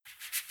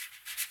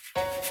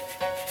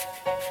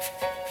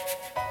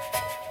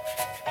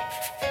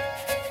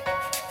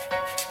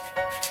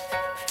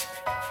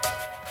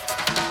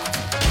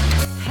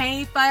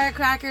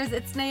Firecrackers,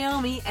 it's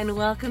Naomi, and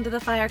welcome to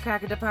the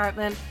Firecracker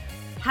Department.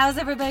 How's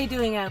everybody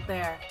doing out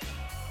there?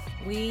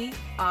 We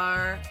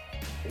are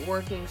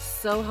working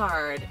so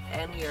hard,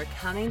 and we are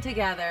coming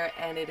together,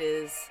 and it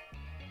is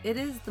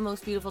the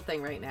most beautiful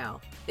thing right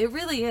now. It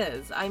really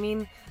is. I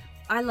mean,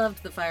 I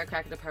loved the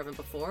Firecracker Department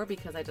before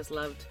because I just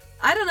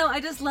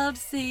loved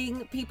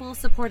seeing people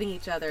supporting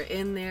each other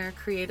in their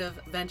creative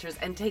ventures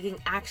and taking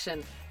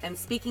action. And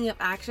speaking of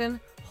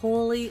action,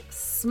 holy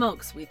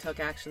smokes, we took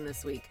action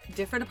this week.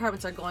 Different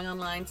departments are going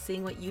online,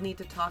 seeing what you need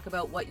to talk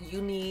about, what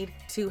you need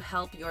to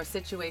help your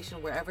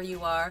situation wherever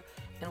you are,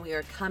 and we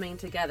are coming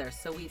together.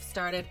 So we've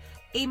started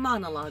a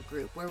monologue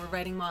group where we're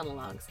writing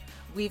monologues.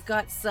 We've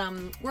got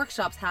some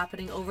workshops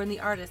happening over in the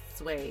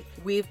Artist's Way.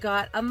 We've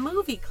got a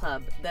movie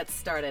club that's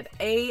started,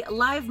 a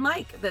live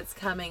mic that's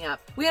coming up.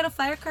 We had a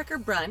firecracker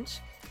brunch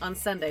on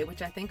Sunday,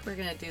 which I think we're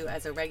going to do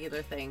as a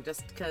regular thing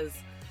just because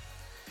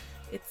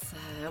it's,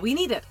 we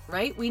need it,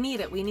 right? We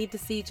need it. We need to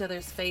see each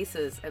other's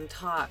faces and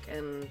talk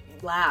and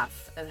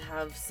laugh and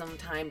have some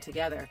time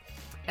together.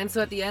 And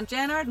so at the end,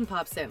 Jan Arden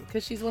pops in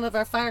because she's one of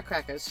our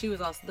firecrackers. She was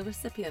also the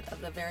recipient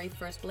of the very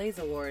first Blaze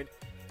Award,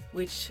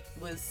 which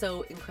was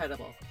so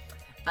incredible.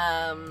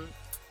 And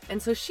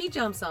so she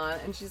jumps on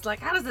and she's like,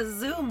 how does the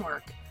Zoom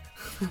work?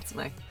 That's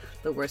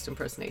the worst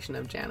impersonation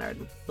of Jan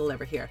Arden you'll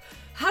ever hear.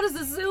 How does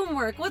the Zoom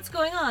work? What's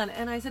going on?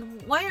 And I said,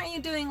 why aren't you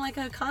doing like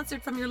a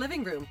concert from your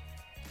living room?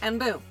 And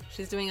boom,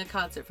 she's doing a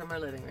concert from her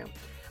living room.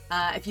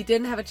 If you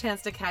didn't have a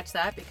chance to catch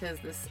that, because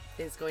this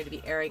is going to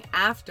be airing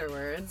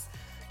afterwards,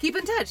 keep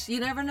in touch. You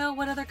never know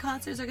what other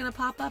concerts are going to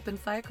pop up in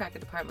Firecracker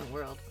Department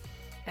world.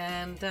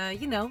 And,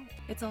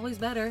 it's always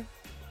better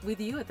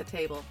with you at the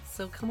table.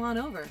 So come on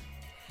over.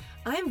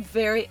 I'm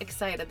very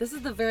excited. This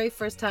is the very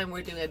first time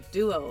we're doing a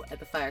duo at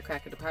the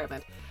Firecracker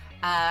Department.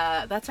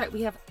 That's right.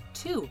 We have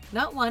two,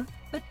 not one,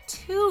 but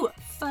two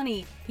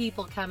funny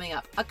people coming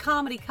up. A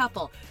comedy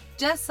couple,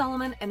 Jess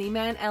Solomon and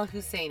Iman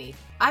El-Husseini.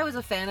 I was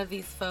a fan of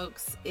these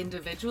folks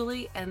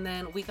individually, and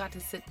then we got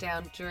to sit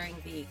down during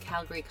the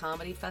Calgary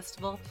Comedy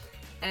Festival.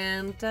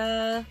 And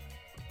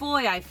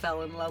boy, I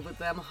fell in love with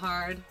them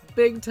hard,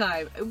 big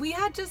time. We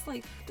had just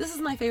this is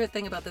my favorite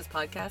thing about this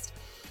podcast,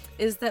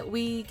 is that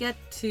we get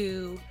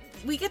to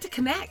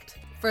connect,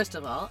 first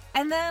of all,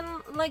 and then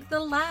the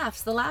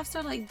laughs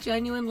are like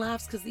genuine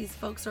laughs because these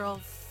folks are all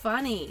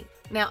funny.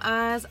 Now,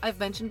 as I've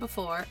mentioned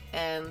before,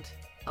 and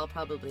I'll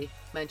probably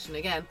mention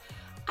again,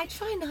 I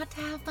try not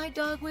to have my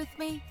dog with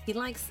me. He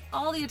likes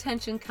all the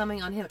attention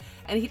coming on him,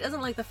 and he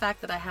doesn't like the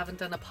fact that I haven't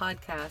done a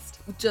podcast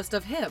just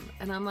of him.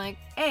 And I'm like,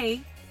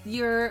 A,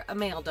 you're a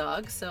male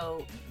dog,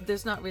 so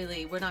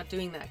we're not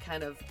doing that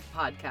kind of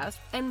podcast.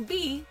 And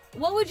B,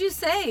 what would you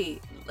say?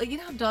 You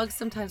know how dogs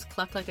sometimes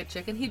cluck like a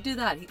chicken? He'd do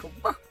that. He'd go,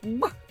 bark,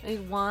 bark, and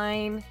he'd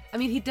whine. I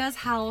mean, he does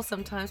howl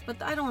sometimes,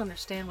 but I don't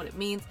understand what it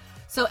means.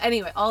 So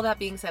anyway, all that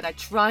being said, I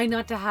try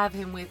not to have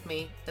him with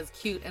me, as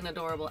cute and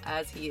adorable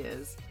as he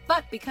is.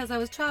 But because I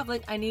was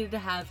traveling, I needed to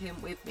have him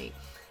with me.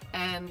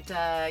 And,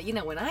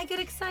 when I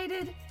get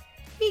excited,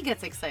 he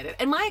gets excited.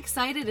 And my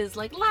excited is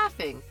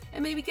laughing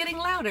and maybe getting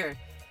louder.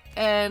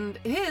 And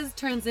his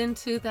turns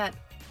into that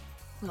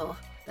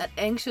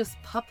anxious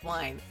pup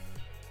whine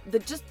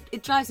that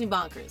it drives me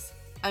bonkers.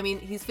 I mean,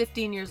 he's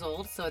 15 years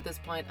old, so at this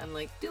point I'm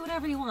like, do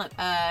whatever you want.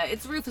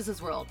 It's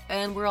Rufus's world,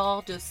 and we're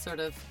all just sort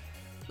of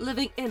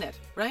living in it,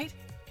 right?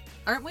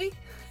 Aren't we?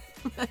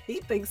 He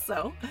thinks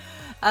so.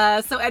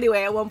 So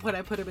anyway, at one point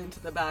I put him into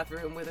the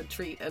bathroom with a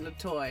treat and a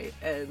toy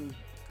and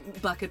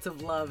buckets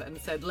of love and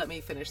said, let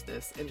me finish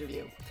this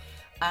interview.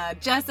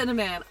 Jess and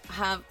Iman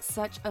have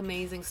such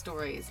amazing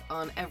stories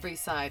on every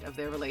side of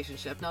their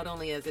relationship, not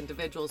only as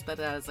individuals, but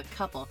as a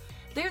couple.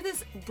 They're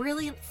this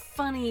brilliant,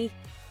 funny,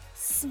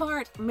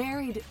 smart,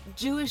 married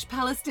Jewish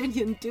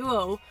Palestinian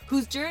duo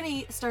whose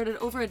journey started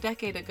over a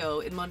decade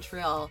ago in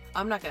Montreal.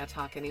 I'm not going to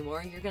talk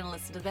anymore. You're going to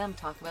listen to them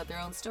talk about their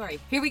own story.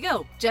 Here we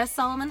go. Jess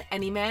Solomon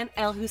and Iman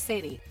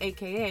El-Husseini,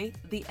 aka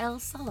the El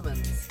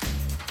Solomons.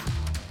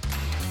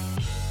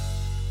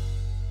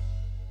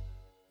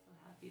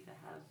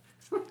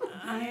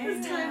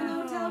 It's time in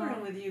the hotel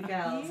room with you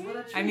gals. What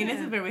a treat. I mean,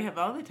 isn't it? We have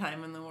all the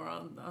time in the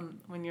world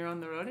when you're on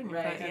the road and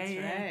you're right. That's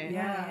right.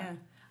 Yeah.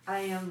 I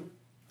am,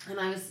 and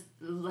I was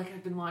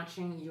I've been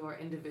watching your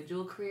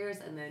individual careers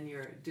and then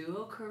your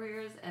duo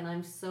careers, and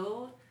I'm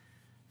so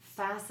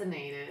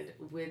fascinated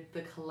with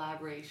the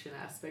collaboration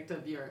aspect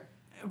of your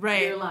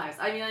lives.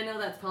 I mean, I know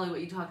that's probably what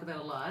you talk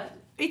about a lot.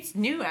 It's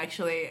new,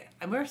 actually,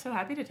 and we're so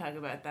happy to talk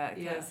about that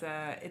because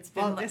it's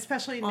been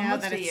especially now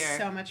that it's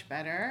so much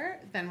better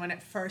than when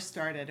it first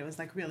started. It was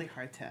really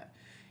hard to,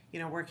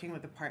 working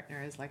with a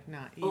partner is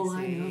not easy. Oh,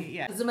 I know.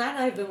 Yeah. Zuma and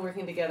I have been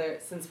working together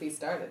since we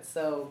started,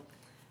 so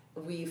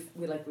we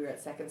were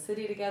at Second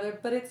City together,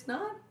 but it's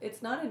not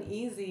an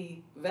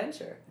easy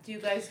venture. Do you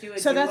guys do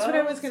it? So that's what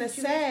I was going to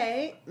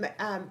say.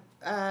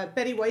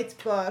 Betty White's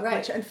book,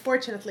 which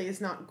unfortunately is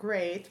not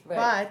great,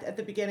 but at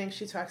the beginning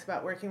she talks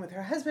about working with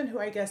her husband, who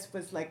I guess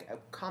was a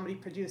comedy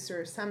producer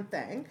or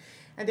something,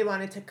 and they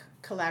wanted to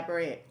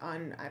collaborate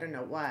on I don't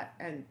know what,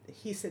 and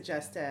he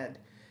suggested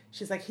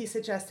she's like, he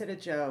suggested a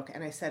joke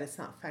and I said it's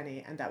not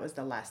funny, and that was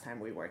the last time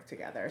we worked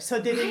together. So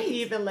they didn't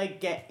even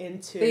like get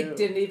into They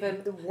didn't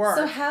even work.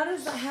 So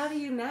how do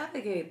you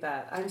navigate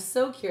that? I'm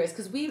so curious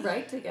because we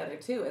write together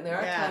too, and there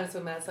are times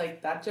when Matt's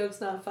like, that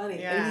joke's not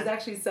funny. And he's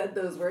actually said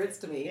those words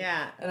to me.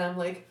 Yeah. And I'm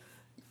like,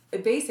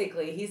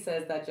 basically, he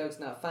says that joke's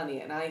not funny,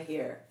 and I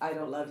hear, I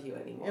don't love you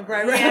anymore.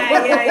 Right.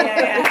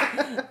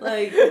 Yeah.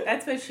 Like,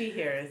 that's what she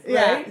hears.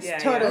 Yeah, right?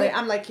 totally. Yeah.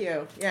 I'm like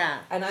you. Yeah.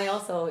 And I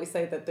also always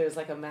say that there's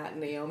like a Matt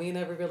and Naomi in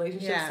every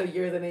relationship. Yeah. So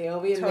you're the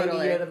Naomi, and maybe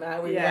you're the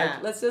Matt. Where you're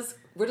like,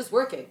 we're just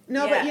working.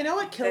 No, Yeah, but you know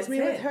what kills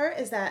me with it. her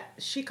is that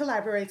she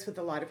collaborates with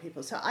a lot of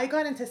people. So I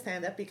got into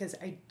stand-up because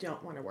I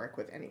don't want to work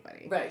with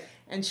anybody. Right.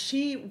 And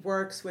she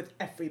works with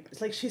everybody.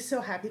 Like, she's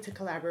so happy to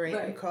collaborate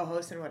and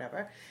co-host and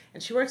whatever.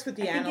 And she works with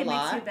Deanna a lot. I think it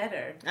makes you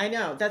better. I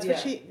know. That's what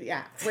she,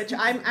 which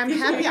I'm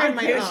happy on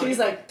my own. She's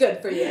like,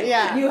 good for you.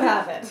 Yeah. You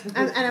have it.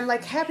 And I'm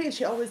like happy, and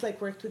she always like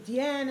worked with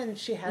Deanne, and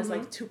she has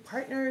like 2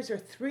 partners or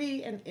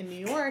 3 in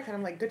New York, and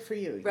I'm like, good for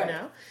you, you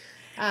know?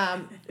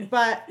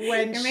 But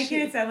when you're making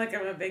it sound like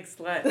I'm a big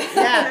slut.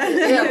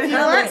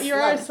 You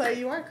are a slut.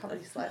 You are calling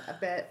slut a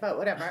bit, but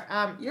whatever.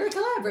 You're a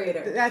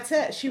collaborator. That's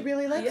it. She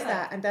really likes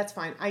that, and that's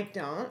fine. I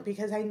don't,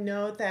 because I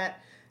know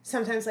that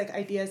sometimes like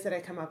ideas that I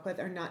come up with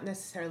are not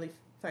necessarily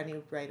funny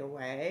right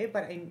away,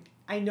 but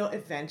I know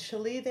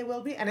eventually they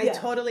will be, and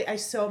I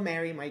so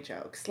marry my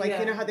jokes. Like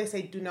you know how they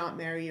say, do not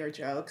marry your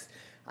jokes.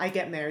 I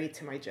get married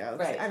to my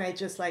jokes, and I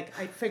just like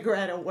I figure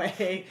out a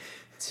way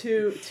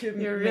to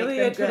You're make really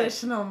them a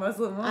traditional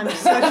Muslim woman. I'm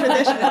so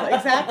traditional,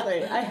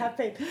 exactly. I have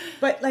faith,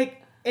 but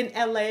like in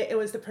LA, it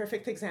was the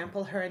perfect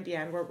example. Her and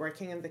Deanne were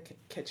working in the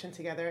kitchen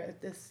together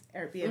at this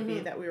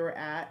Airbnb that we were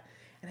at,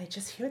 and I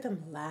just hear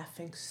them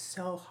laughing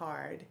so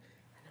hard,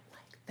 and I'm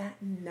like, that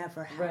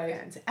never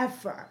happens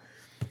ever.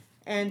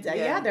 And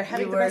they're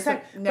having the best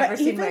time. Never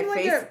seen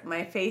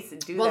my face do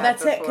that. Well,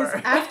 that's before. it.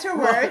 Because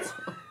afterwards.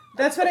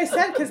 That's what I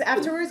said, because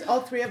afterwards,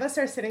 all 3 of us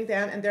are sitting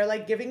down, and they're,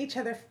 like, giving each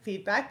other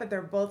feedback, but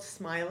they're both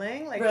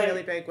smiling, like,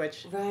 really big,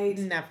 which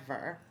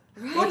never.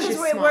 Well, because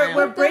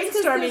we're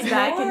brainstorming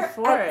back and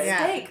forth.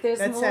 At stake. There's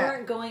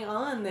more going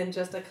on than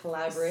just a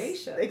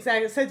collaboration.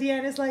 Exactly. So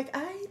Deanne is like, I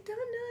don't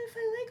know if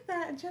I like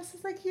that. And Jess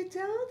is like, you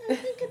don't? I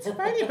think it's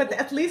funny. But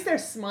at least they're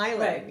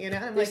smiling, you know?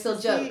 I'm There's like,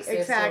 still jokes.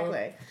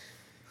 Exactly.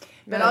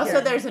 But also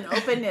there's an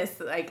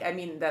openness, like, I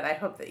mean, that I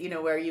hope that, you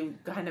know, where you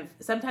kind of,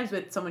 sometimes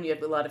with someone you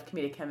have a lot of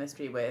comedic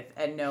chemistry with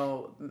and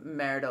no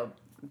marital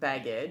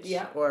baggage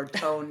or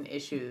tone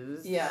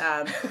issues.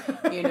 Yeah.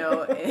 You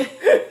know.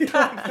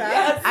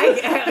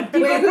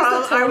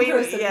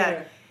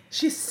 Here?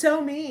 She's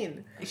so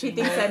mean. She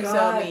thinks I'm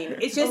so mean.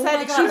 It's just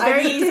that she's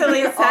very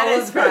easily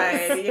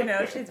satisfied. You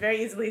know, she's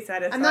very easily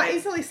satisfied. I'm not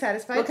easily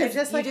satisfied. I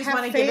just like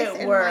have faith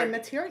in my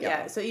material.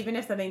 Yeah. So even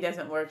if something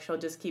doesn't work, she'll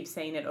just keep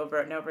saying it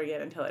over and over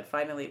again until it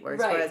finally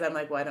works. Right. Whereas I'm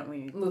like, why don't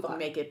we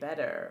make it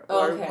better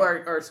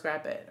or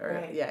scrap it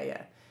or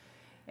yeah.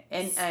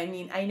 And I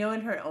mean, I know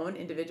in her own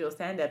individual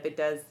stand-up, it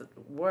does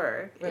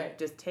work. Right. It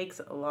just takes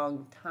a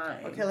long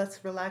time. Okay,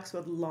 let's relax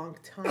with long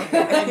time.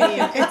 I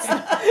mean,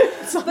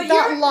 it's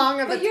not long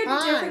of a time. But you're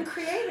different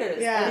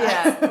creators.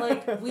 Yeah.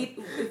 Like,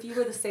 if you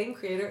were the same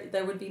creator,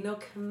 there would be no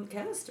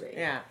chemistry.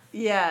 Yeah.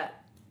 Yeah.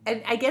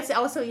 And I guess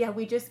also,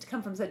 we just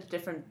come from such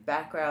different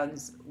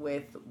backgrounds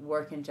with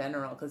work in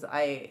general, because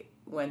I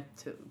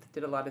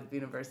did a lot of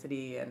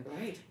university and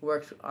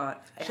worked on.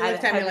 She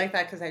looked at me like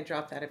that because I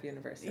dropped out of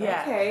university.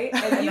 Yeah. Okay,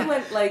 and you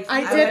went like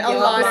I did a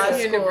lot of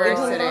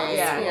university.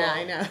 Yeah,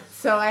 I know.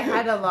 So I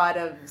had a lot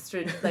of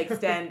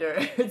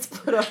standards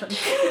put on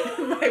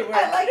my work.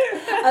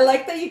 I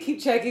like that you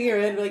keep checking her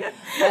in. Like,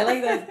 I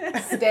like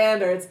that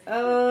standards.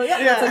 Oh,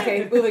 that's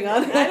okay. Moving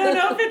on. I don't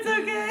know if it's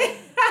okay.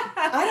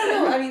 I don't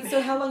know. I mean,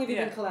 so how long have you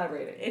been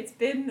collaborating? It's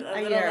been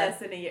a little less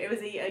than a year. It was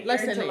a year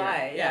in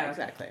July. Yeah,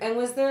 exactly. And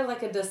was there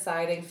like a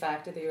deciding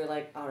factor that you were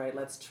like, all right,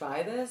 let's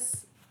try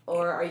this?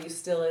 Or are you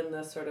still in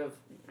the sort of,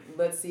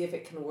 let's see if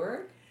it can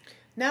work?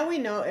 Now we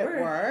know it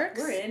works.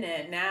 We're in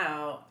it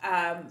now.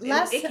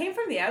 It came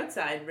from the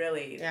outside,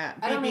 really. Yeah.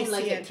 I don't mean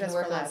like it can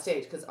work on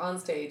stage, because on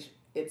stage,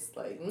 it's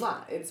like,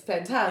 it's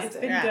fantastic.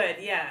 It's been good,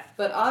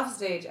 But off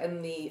stage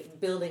and the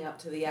building up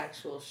to the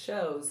actual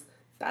shows,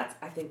 that's,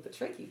 I think, the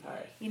tricky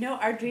part. You know,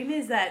 our dream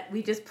is that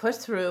we just push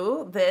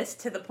through this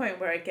to the point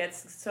where it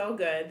gets so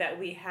good that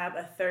we have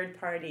a third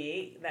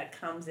party that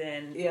comes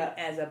in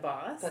as a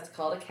boss. That's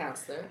called a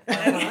counselor.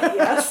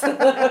 Yes.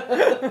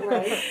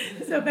 Right.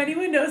 So if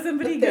anyone knows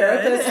somebody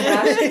good.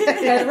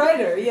 Head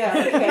writer,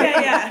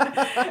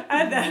 okay.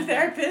 And a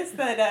therapist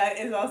that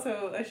is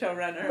also a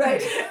showrunner.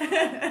 Right.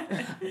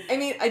 I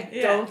mean, I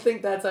don't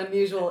think that's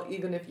unusual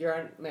even if you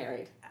aren't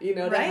married. You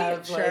know, to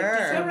have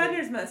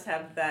showrunners must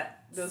have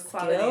those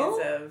qualities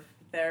of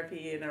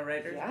therapy and a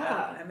writer.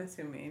 Yeah. I'm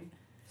assuming.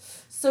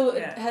 So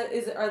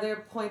are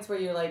there points where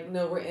you're like,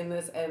 no, we're in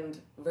this, and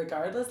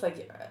regardless,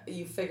 like,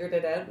 you figured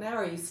it out now, or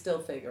are you still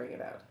figuring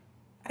it out?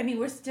 I mean,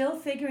 we're still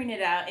figuring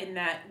it out in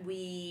that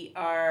we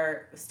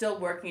are still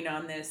working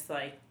on this,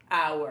 like,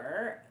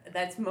 hour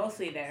that's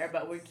mostly there,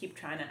 but we keep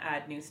trying to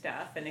add new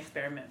stuff and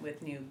experiment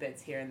with new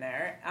bits here and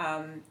there,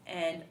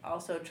 and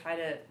also try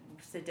to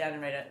sit down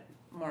and write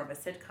more of a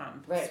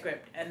sitcom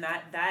script, and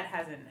that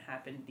hasn't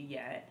happened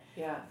yet.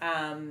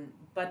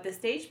 But the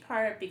stage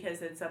part,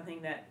 because it's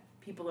something that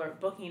people are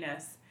booking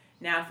us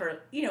now for,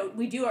 we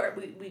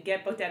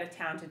get booked out of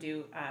town to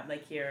do,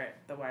 like here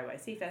at the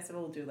YYC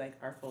Festival, we'll do like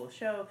our full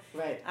show.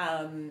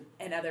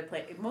 And other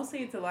mostly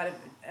it's a lot of,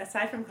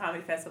 aside from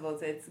comedy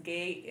festivals, it's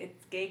gay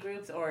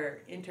groups or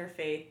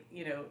interfaith,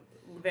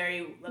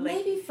 very, like.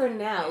 Maybe for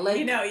now.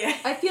 Like,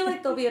 I feel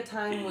like there'll be a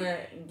time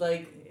where,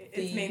 like,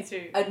 it's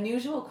mainstream.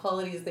 Unusual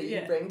qualities that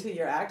you bring to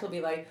your act will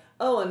be like,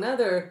 oh,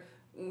 another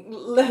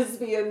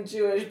lesbian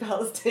Jewish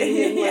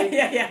Palestinian,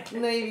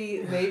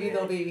 maybe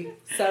there'll be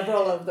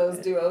several of those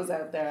duos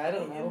out there. I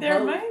don't know.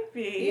 There might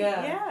be.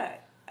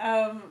 But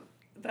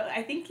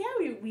I think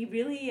we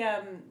really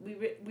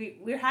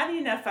we're having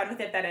enough fun with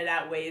it that it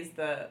outweighs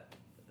the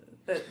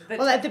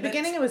at the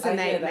beginning it was a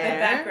nightmare. The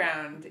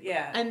background,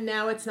 and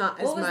now it's not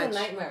as much. What was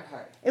the nightmare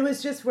part? It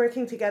was just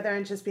working together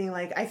and just being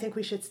like, I think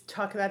we should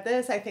talk about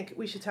this. I think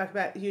we should talk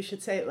about, you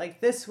should say it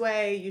like this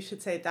way. You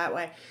should say it that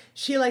way.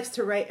 She likes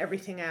to write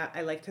everything out.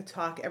 I like to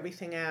talk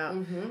everything out.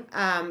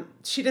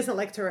 She doesn't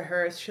like to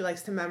rehearse. She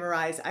likes to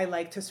memorize. I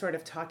like to sort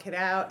of talk it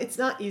out. It's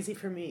not easy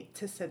for me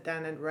to sit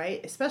down and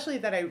write, especially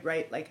that I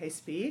write like I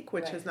speak,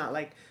 which is not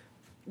like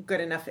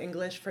good enough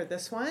English for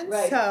this one.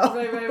 Right. So,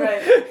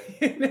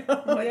 right.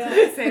 What did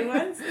I say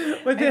once?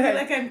 I feel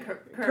like I'm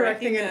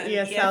correcting an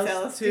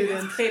ESL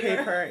student's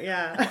paper.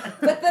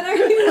 But then are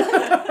you like,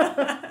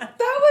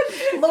 that would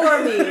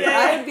floor me.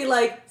 I'd be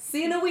like,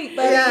 see you in a week,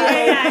 buddy. No,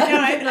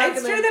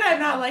 it's true that I'm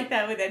not like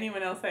that with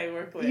anyone else I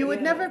work with. You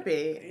would never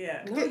be.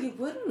 No, you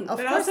wouldn't. Of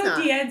but course also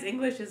not. Deanne's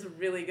English is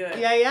really good.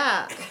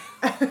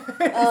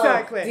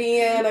 Exactly.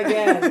 Deanne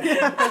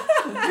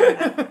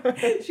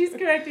again. She's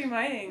correcting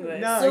my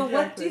English. No, so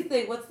what do you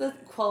think? What's the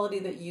quality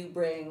that you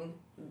bring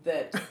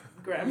that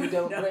you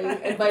don't bring,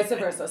 and vice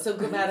versa? So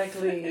grammatic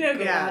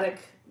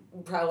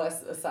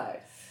prowess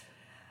aside.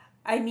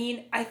 I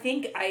mean, I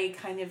think I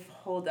kind of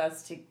hold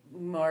us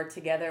more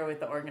together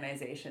with the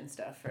organization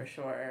stuff for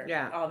sure.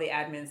 All the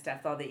admin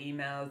stuff, all the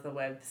emails, the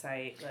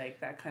website, like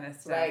that kind of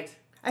stuff. Right.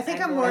 I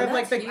think I'm more of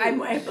like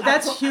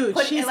that's huge.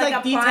 She's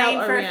like detail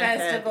oriented. For a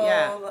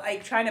festival,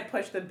 like trying to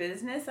push the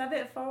business of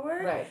it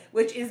forward,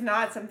 which is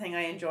not something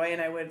I enjoy,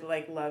 and I would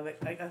love it,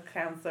 like a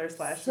counselor /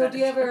 So are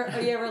you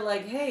ever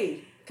like, hey,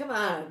 come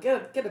on,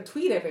 get a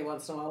tweet every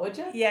once in a while, would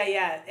you?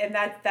 Yeah, and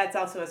that's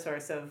also a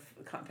source of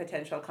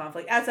potential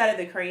conflict outside of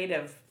the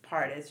creative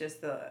part. It's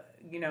just the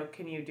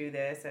can you do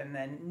this, and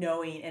then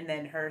knowing, and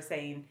then her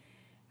saying,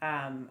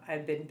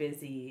 I've been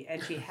busy,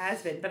 and she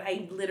has been, but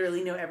I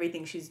literally know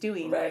everything she's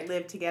doing. We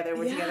live together,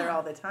 we're together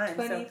all the time.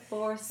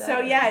 24/7.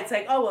 So it's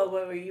like, oh,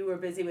 well, you were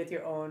busy with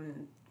your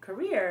own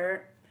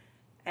career,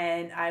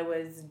 and I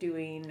was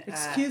doing...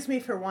 Excuse me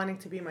for wanting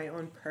to be my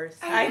own person.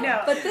 I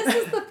know. But this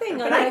is the thing.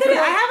 But I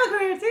have a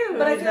career too.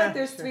 But I feel like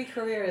there's 3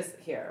 careers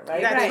here,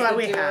 right? That's what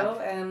we have.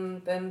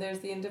 And then there's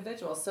the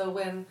individual. So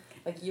when,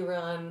 like, you were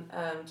on,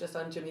 just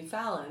on Jimmy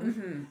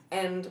Fallon,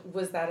 and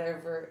was that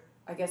ever...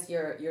 I guess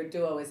your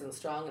duo isn't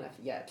strong enough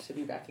yet to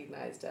be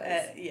recognized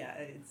as...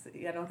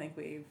 I don't think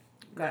we've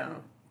gotten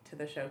to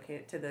the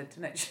showcase, to the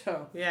Tonight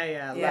Show.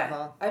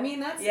 Level. I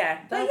mean, that's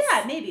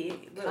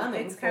maybe.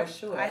 Coming for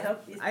sure. I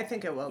hope. I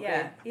think it will be.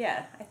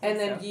 Yeah. And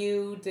then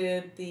you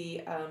did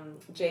the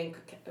Jane...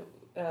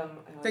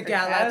 the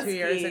gala 2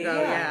 years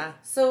ago,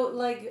 So,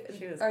 like,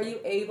 are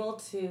you able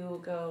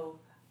to go...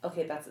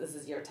 Okay, this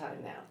is your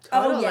time now.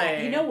 Totally. Oh,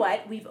 yeah. You know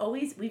what?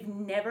 We've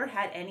never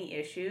had any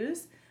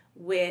issues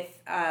with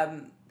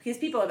because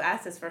people have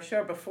asked us for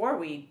sure before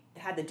we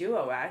had the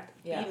duo act,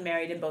 being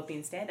married and both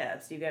being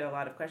stand-ups, you get a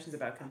lot of questions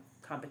about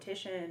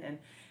competition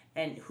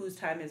and whose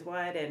time is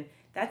what, and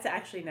that's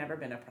actually never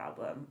been a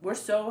problem. We're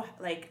so,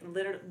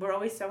 we're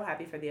always so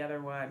happy for the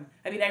other one.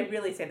 I mean, I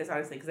really say this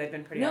honestly because I've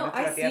been pretty honest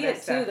about the other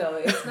stuff. No, I see it too, though.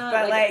 It's not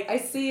but I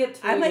see it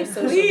too. I'm like,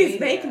 please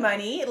make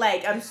money.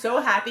 Like, I'm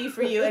so happy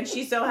for you, and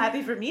she's so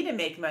happy for me to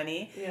make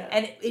money. Yeah.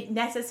 And it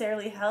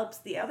necessarily helps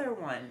the other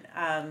one.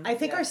 I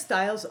think our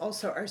styles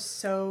also are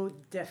so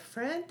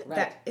different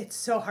that it's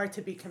so hard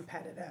to be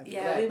competitive.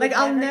 Yeah. Like,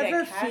 I'll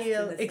never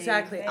feel...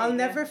 Exactly. I'll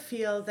never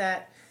feel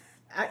that...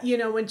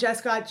 when Jess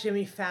got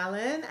Jimmy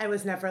Fallon, I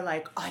was never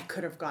like, I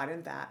could have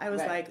gotten that. I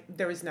was like,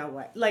 there was no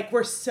way. Like,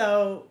 we're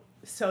so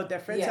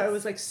different. Yes. So it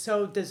was like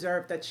so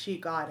deserved that she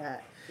got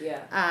it.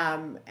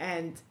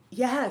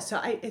 Yeah.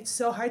 So it's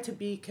so hard to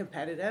be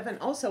competitive. And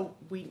also,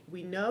 we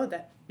know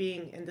that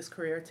being in this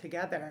career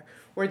together,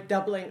 we're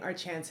doubling our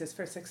chances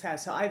for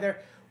success. So either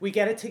we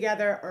get it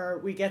together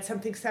or we get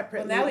something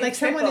separately. Well, now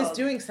someone is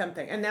doing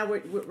something. And now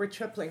we're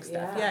tripling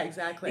stuff. Yeah,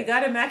 exactly. You got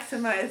to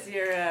maximize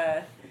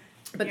your...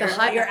 But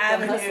your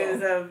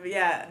avenues of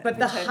But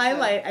the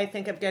highlight, I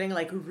think, of getting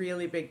like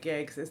really big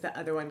gigs is the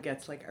other one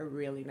gets like a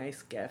really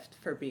nice gift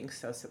for being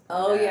so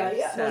supportive. Oh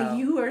yeah. So well,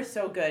 you are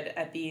so good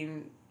at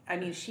being. I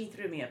mean, she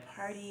threw me a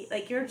party.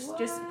 Like you're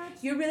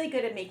really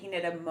good at making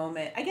it a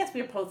moment. I guess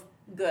we're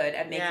good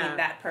at making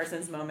that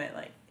person's moment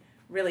like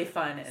really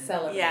fun and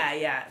celebrate.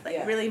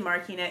 Really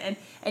marking it,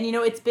 and you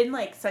know, it's been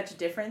like such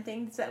different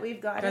things that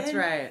we've gotten. That's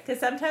right. Because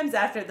sometimes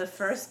after the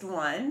first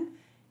one,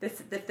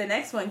 if the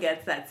next one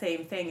gets that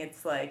same thing,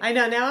 it's like, I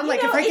know, now I'm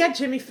like, if I get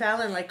Jimmy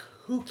Fallon, like,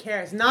 who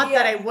cares? Not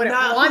that I wouldn't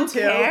want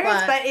to,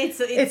 but it's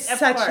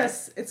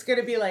such it's going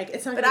to be like,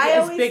 it's not going to be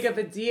as big of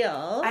a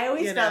deal. I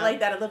always felt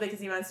like that a little bit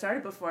because Iman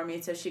started before me,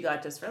 so she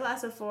got Just for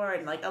Laughs before,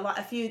 and like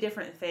a few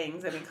different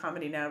things. I mean,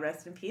 comedy now,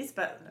 rest in peace,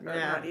 but or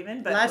not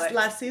even. But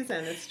last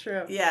season, it's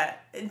true. Yeah,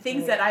 and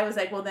things that I was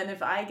like, well, then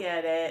if I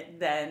get it,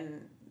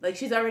 then like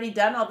she's already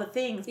done all the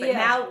things, but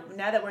now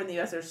that we're in the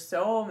U.S., there's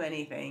so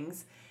many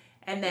things,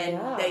 and then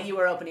that you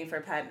were opening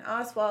for Patton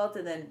Oswalt,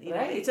 and then you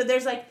know, so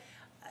there's like.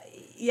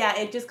 Yeah,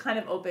 it just kind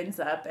of opens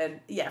up, and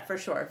for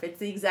sure, if it's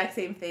the exact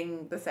same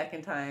thing the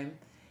second time,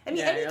 I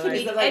mean, any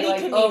comedian.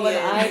 Oh, when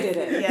I did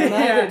it, when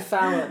I did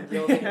Fallon.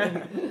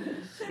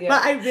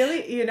 But I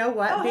really, you know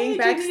what, being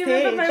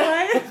backstage. My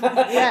wife?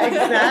 Yeah,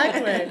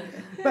 exactly.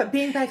 But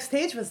being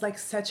backstage was like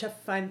such a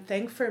fun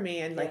thing for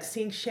me, and like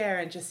seeing Cher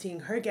and just seeing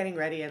her getting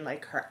ready and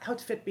like her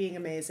outfit being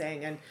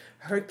amazing and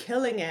her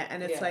killing it,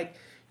 and it's like.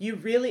 You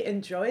really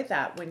enjoy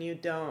that when you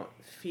don't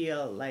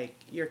feel like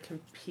you're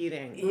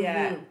competing.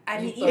 Yeah.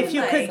 I mean, if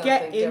you could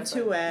get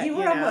into it. You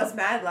were almost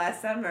mad last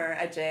summer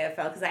at JFL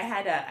because I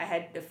had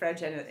a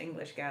French and an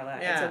English gala.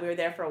 And so we were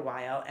there for a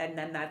while. And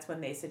then that's when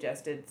they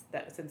suggested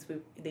that since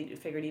they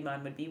figured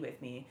Iman would be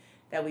with me,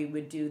 that we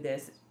would do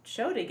this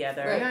show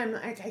together.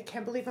 Right. I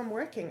can't believe I'm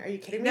working. Are you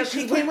kidding me?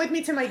 She came with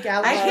me to my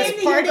gala. I came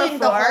the year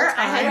before.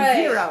 I had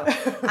zero.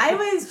 I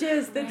was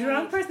just the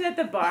drunk person at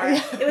the bar.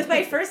 It was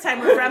my first time.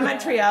 We're from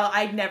Montreal.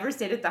 I'd never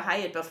stayed at the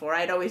Hyatt before.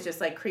 I'd always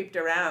just like creeped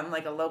around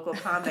like a local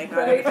comic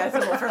on a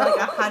festival for like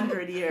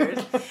 100 years.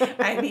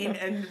 I mean,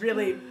 and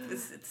really,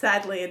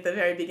 sadly, at the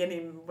very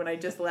beginning when I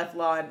just left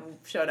law and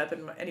showed up,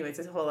 and anyways,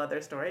 it's a whole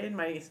other story in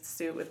my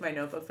suit with my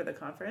notebook for the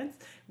conference.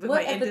 With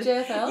at the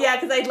JFL? Yeah,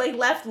 because I'd like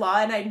left law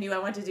and I knew I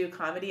wanted to do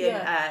comedy.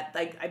 And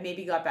like I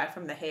maybe got back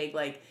from The Hague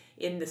like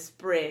in the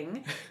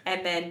spring,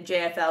 and then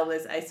JFL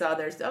was, I saw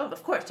there's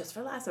of course Just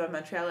for Laughs in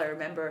Montreal. I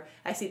remember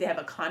I see they have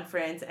a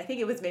conference. I think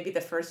it was maybe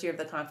the first year of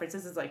the conference.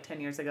 This is like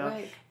 10 years ago,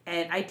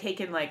 and I'd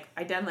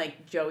done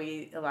like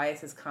Joey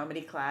Elias's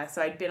comedy class,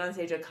 so I'd been on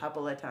stage a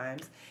couple of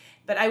times.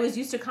 But I was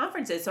used to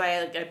conferences, so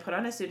I put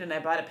on a suit and I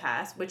bought a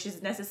pass, which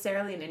is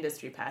necessarily an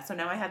industry pass. So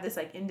now I have this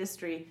like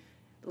industry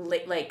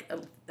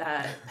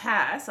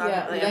pass on,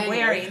 I'm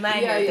wearing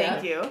lanyard.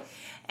 Thank you.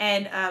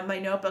 And my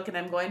notebook, and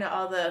I'm going to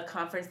all the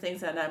conference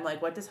things, and I'm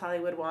like, what does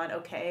Hollywood want?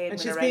 Okay, I'm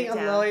and she's being a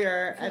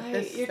lawyer at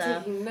this You're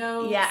taking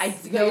notes. Yeah, I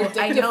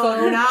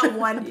know not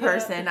one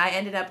person. I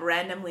ended up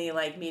randomly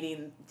like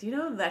meeting. Do you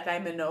know that guy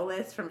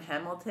Manolis from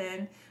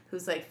Hamilton,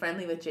 who's like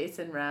friendly with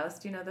Jason Rouse?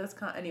 Do you know those?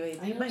 Anyway,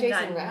 you might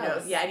not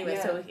know. Yeah.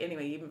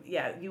 Anyway,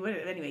 you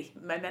wouldn't. Anyway,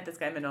 I met this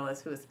guy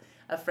Manolis, who's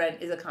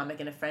is a comic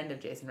and a friend of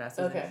Jason Rouse.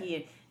 Okay. And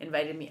he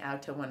invited me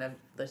out to one of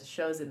the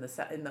shows in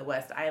the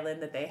West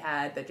Island that they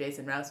had that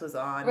Jason Rouse was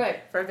on.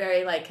 For a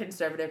very like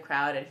conservative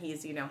crowd, and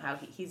he's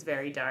he's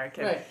very dark.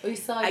 And well, you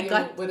saw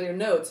with your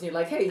notes, and you're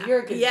like, hey, you're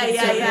a good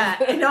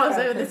conservative. No,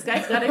 so this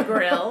guy's got a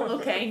grill.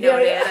 Okay,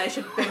 noted. I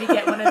should maybe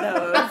get one of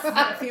those.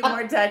 A few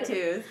more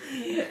tattoos.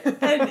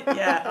 And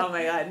oh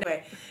my god.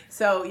 Anyway,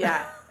 so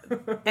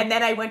and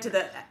then I went to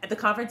the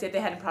conference that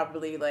they hadn't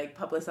properly like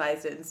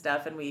publicized it and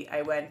stuff, and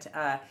I went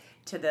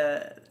to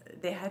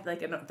they had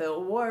like the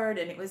award,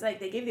 and it was like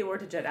they gave the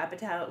award to Judd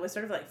Apatow. It was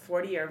sort of like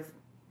 40-year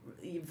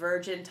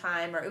Virgin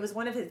time, or it was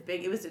one of his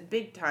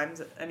big times.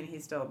 I mean,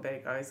 he's still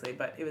big, obviously,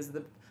 but it was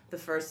the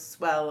first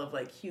swell of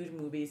like huge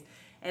movies,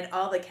 and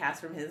all the cast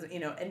from his,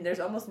 and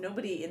there's almost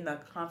nobody in the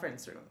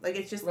conference room. Like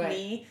it's just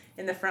me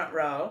in the front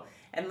row,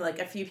 and like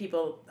a few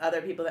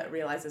other people that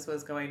realized this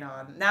was going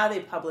on. Now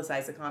they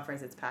publicized the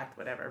conference; it's packed,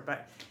 whatever,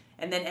 but.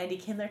 And then Andy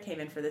Kindler came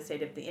in for the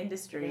State of the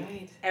Industry.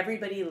 Right.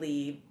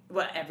 Everybody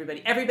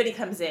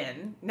comes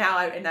in.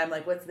 I'm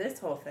like, what's this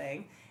whole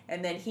thing?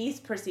 And then he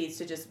proceeds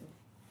to just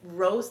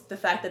roast the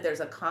fact that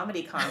there's a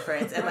comedy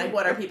conference and like,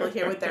 what are people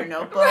here with their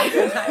notebooks?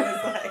 And I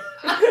was like,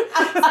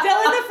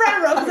 still in the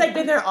front row because I've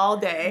been there all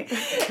day.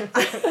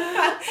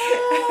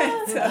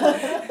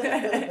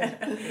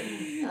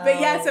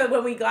 But so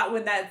when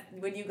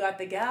you got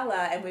the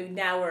gala, and we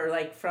now were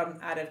like from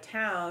out of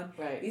town,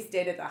 we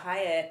stayed at the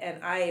Hyatt,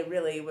 and I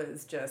really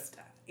was just,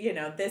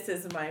 this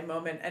is my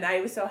moment, and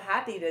I was so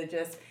happy to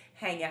just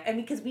hang out. I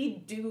mean, because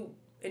we do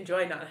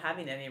enjoy not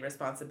having any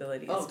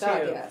responsibilities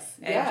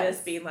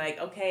just being like,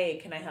 okay,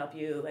 can I help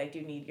you? Like, do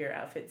you need your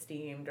outfit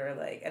steamed, or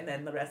like, and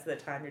then the rest of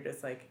the time you're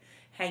just like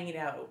hanging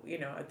out,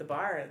 at the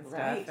bar and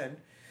stuff, and.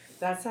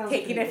 That sounds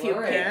taking a few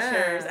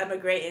pictures. I'm a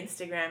great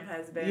Instagram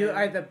husband. You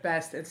are the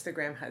best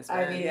Instagram husband.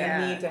 I mean,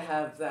 you need to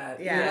have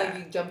that. Yeah.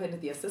 You jump into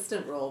the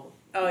assistant role.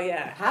 Oh,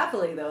 yeah.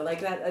 Happily, though.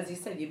 Like that, as you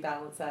said, you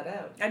balance that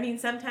out. I mean,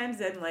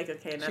 sometimes I'm like,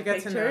 okay, enough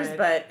pictures,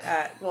 but,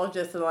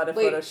 just a lot of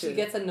photo shoots. She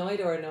gets annoyed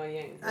or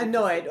annoying?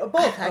 Annoyed.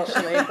 Both,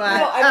 actually. But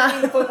no, I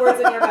didn't mean to put words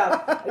in your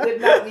mouth. I did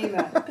not mean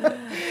that.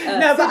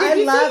 No, but I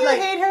love,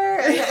 like... hate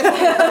her?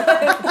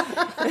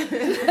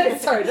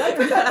 Sorry,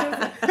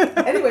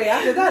 anyway,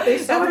 after that, they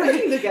started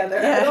working together.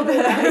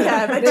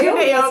 But two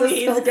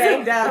Naomi's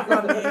ganged up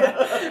on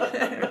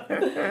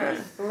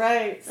the...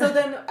 Right. So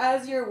then,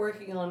 as you're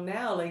working on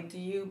now, like, do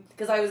you...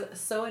 Because I was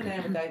so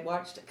enamored, I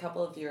watched a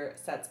couple of your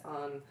sets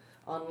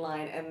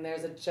online, and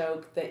there's a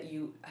joke that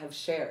you have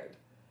shared.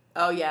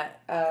 Oh, yeah.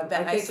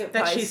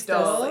 That she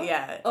stole?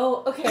 Yeah.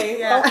 Oh, okay.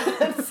 Yeah.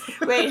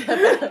 Wait. Is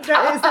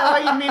that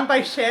what you mean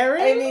by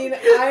sharing? I mean,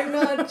 I'm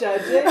not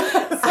judging,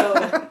 so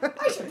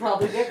I should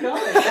probably get going.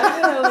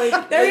 You're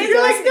like,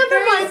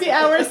 never mind the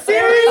hour.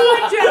 Siri.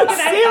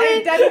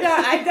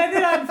 I've done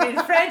it in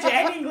French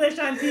and English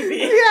on TV.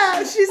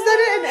 Yeah, she's done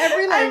it in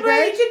every language. I'm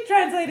ready to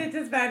translate it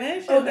to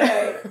Spanish.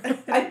 Okay.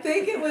 I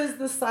think it was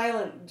the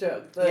silent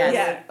joke. Yes.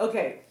 Yeah.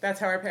 Okay. That's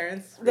how our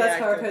parents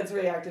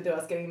reacted to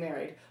us getting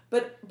married.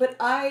 But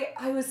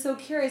I was so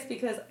curious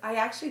because I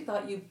actually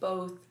thought you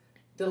both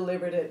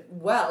delivered it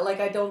well. Like,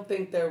 I don't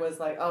think there was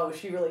like, oh,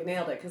 she really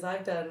nailed it. Because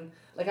I've been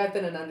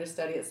an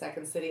understudy at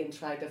Second City and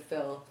tried to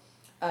fill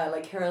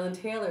like Carolyn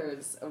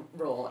Taylor's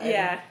role.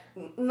 And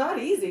not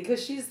easy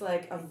because she's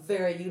like a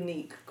very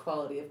unique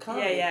quality of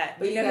comedy. Yeah.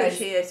 But you know who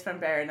she is from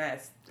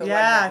Baroness. She's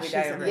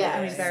amazing.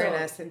 I mean,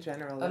 Baroness in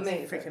general is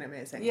freaking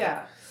amazing.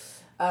 Yeah.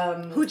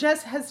 Who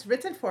Jess has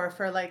written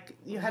for like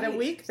you had a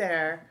week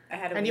there,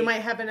 and you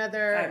might have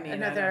another thing.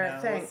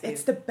 We'll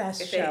it's the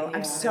best show.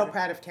 I'm so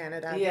proud of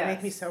Canada. They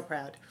make me so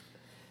proud.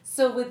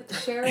 So with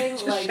sharing,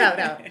 like shout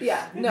out.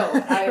 Yeah, no,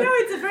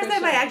 it's the first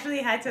time I actually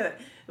had to.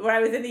 Where I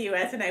was in the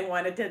U.S. and I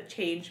wanted to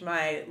change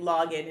my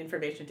login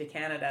information to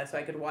Canada so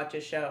I could watch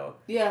a show.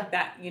 Yeah.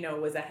 That,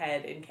 was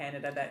ahead in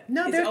Canada.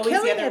 They're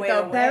killing it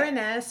though.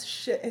 Baroness,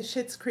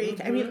 Schitt's Creek.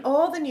 Mm-hmm. I mean,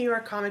 all the New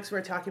York comics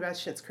were talking about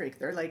Schitt's Creek.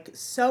 They're like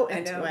so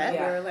into it.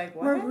 Yeah. We were like,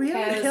 what? We're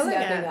really killing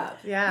it. Up.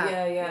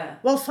 Yeah.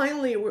 Well,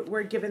 finally,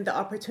 we're given the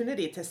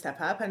opportunity to step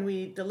up, and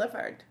we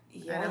delivered.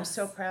 Yes. And I'm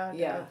so proud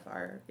of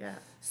our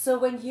So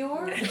when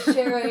you're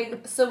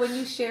sharing, when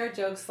you share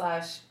jokes /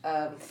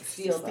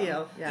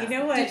 steal, yeah. You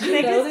know what? Did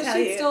you know that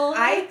she stole?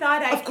 I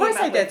thought I. Of course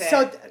I did.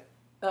 So.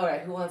 All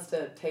right, who wants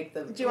to take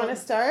the? Do you want to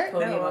start?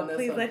 No,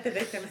 please let the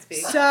victim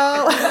speak. So.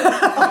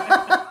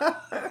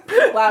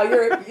 Wow,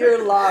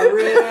 your law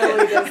really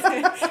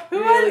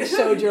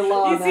showed your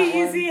law.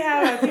 You see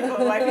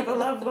how why people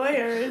love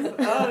lawyers.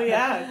 Oh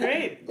yeah,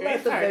 great.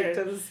 Let the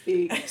victim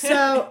speak.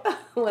 So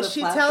she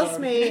tells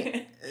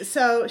me.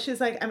 So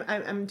she's like,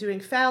 I'm doing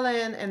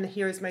Fallon, and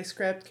here's my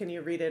script. Can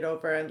you read it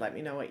over and let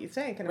me know what you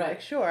think? And I'm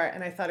like, sure.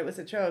 And I thought it was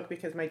a joke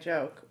because my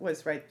joke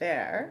was right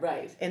there,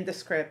 in the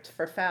script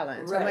for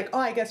Fallon. So I'm like, oh,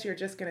 I guess you're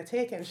just gonna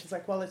take it. And she's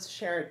like, well, it's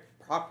shared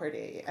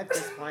property at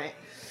this point.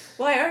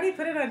 Well, I already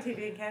put it on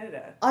TV in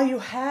Canada. Oh, you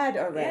had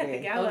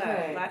already? Yeah, the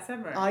gala last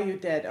summer. Oh, you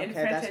did? Okay, in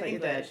French that's what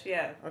English, you did.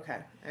 Yeah. Okay,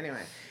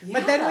 anyway. Yeah.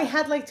 But then we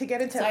had to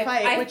get into a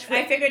fight, I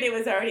figured it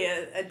was already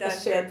a done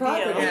shared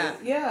property. deal.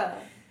 Yeah.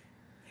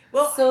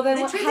 Well, so then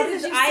the truth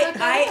is,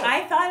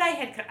 I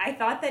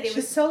thought that it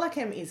was. She's so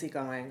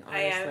easygoing.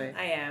 Honestly,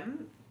 I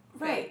am.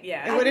 Right.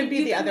 Yeah. It wouldn't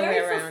be the other way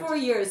around. For 4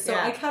 years, so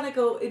I kind of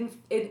go in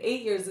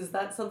 8 years. Is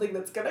that something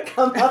that's gonna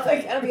come up?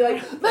 I can't be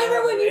like,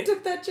 remember when you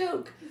took that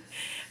joke?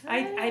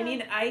 I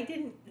mean, I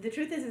didn't. The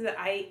truth is that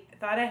I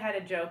thought I had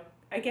a joke.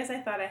 I guess I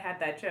thought I had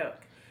that joke.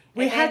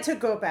 We had to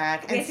go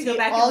back and see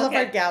all of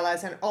our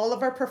galas and all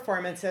of our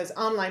performances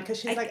online because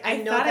she's like, I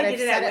know that I've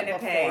said it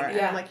before.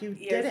 And I'm like, you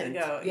didn't.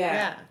 Ago.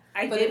 Yeah.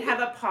 I did have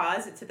a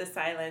pause to the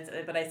silence,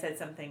 but I said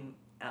something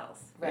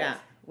else. Right. Yeah.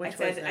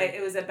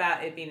 It was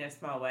about it being a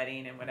small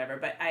wedding and whatever,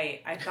 but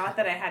I thought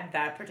that I had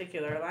that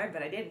particular line,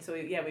 but I didn't. So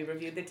we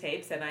reviewed the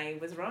tapes and I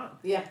was wrong.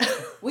 Yeah,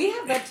 we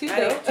have that too,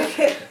 though.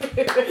 Okay.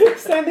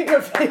 Standing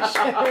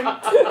ovation.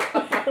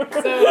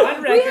 So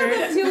on record, we have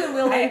that too, and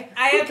we'll I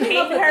have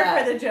paid her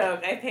for the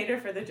joke. I paid her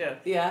for the joke.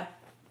 Yeah.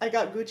 I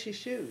got Gucci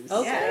shoes.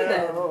 Okay,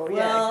 then.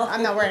 Well,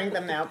 I'm not wearing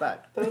them now,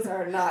 but those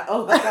are not.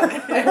 Oh my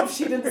God! I hope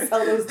she didn't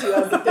sell those to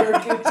us. If they were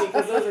Gucci,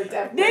 because those are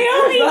definitely.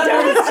 Naomi,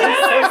 don't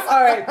I'm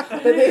sorry,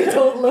 but they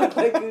don't look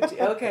like Gucci.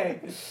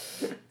 Okay.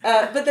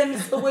 But then,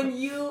 so when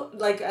you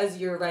as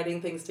you're writing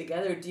things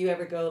together, do you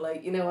ever go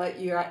like, you know what,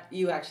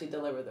 you actually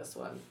deliver this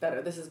one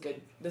better. This is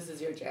good. This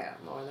is your jam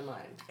more than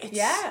mine.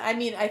 I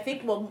mean, I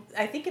think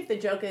if the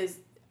joke is,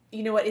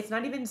 you know what, it's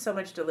not even so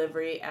much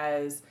delivery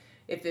as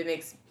if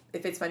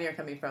it's funnier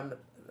coming from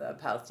a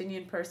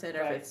Palestinian person,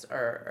 or if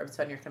it's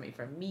funnier coming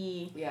from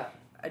me,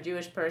 a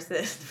Jewish person.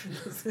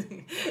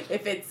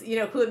 If it's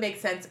who it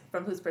makes sense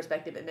from, whose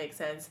perspective it makes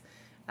sense,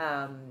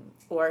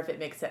 or if it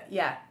makes sense,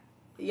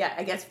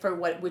 I guess from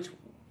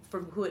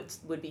who it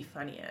would be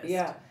funniest.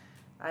 Yeah,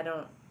 I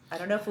don't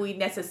know if we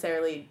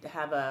necessarily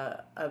have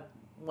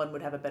one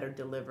would have a better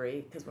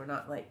delivery because we're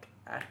not like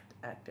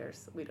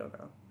actors. We don't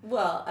know.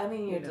 Well, I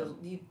mean, I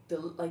don't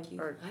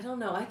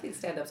know. I think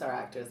stand-ups are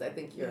actors. I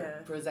think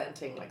you're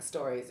presenting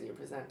stories, or you're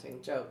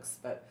presenting jokes.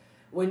 But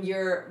when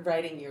you're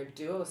writing your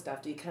duo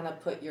stuff, do you kind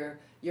of put your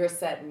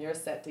set and your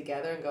set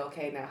together and go,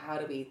 okay, now how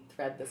do we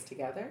thread this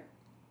together?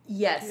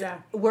 Yes.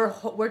 Yeah.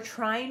 We're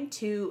trying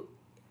to,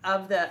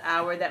 of the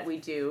hour that we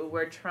do,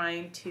 we're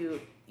trying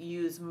to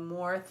use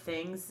more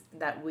things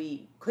that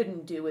we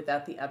couldn't do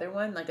without the other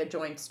one, like a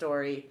joint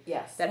story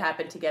that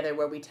happened together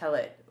where we tell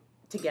it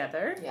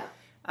together. Yeah.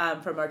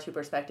 From our two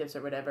perspectives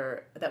or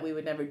whatever, that we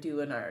would never do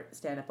in our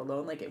stand-up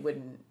alone. Like it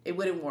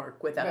wouldn't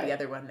work without the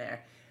other one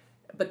there.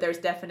 But there's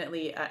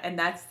definitely, and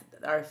that's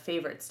our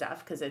favorite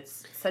stuff because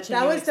it's such a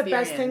new experience. That was the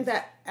best thing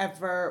that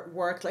ever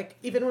worked. Like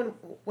even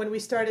when we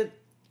started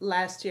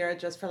last year at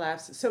Just for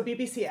Laughs, so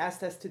BBC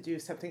asked us to do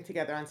something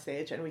together on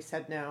stage and we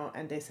said no,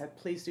 and they said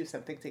please do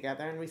something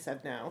together and we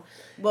said no.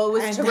 Well,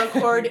 it was to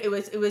record. It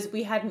was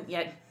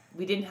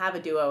we didn't have a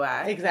duo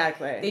act.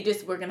 Exactly. They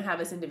just were going to have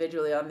us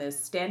individually on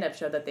this stand-up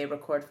show that they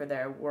record for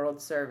their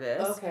World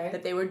Service. Okay.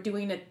 That they were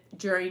doing it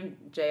during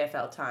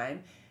JFL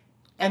time.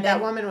 And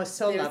that woman was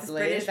so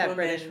lovely. That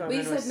British woman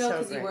was so great. We said no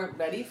because you weren't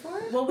ready for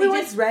it? Well, we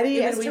weren't ready.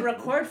 It was to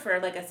record for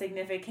like a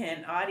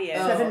significant audience.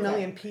 7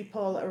 million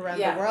people around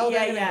the world are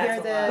going to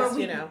hear this,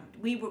 you know.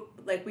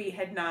 We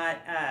had not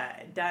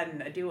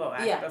done a duo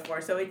act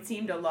before, so it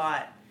seemed a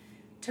lot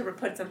to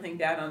put something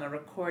down on a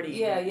recording.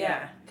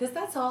 Yeah. Because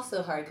that's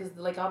also hard, because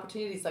like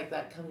opportunities like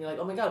that come, you're like,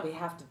 oh my God, we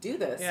have to do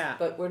this. Yeah.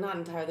 But we're not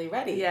entirely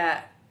ready.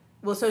 Yeah.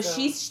 Well, so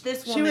this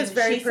woman, she was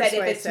very persuasive.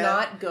 Said if it's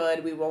not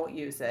good, we won't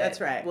use it.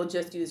 That's right. We'll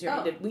just use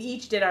your... We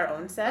each did our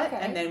own set,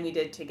 and then we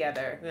did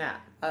together. Yeah.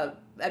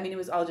 I mean, it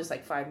was all just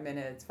like 5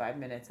 minutes,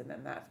 and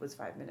then that was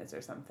 5 minutes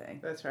or something.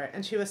 That's right.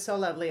 And she was so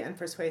lovely and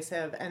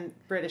persuasive and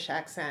British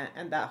accent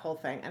and that whole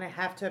thing. And I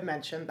have to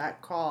mention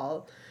that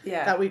call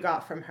that we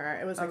got from her.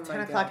 It was like 10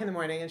 o'clock in the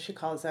morning and she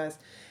calls us.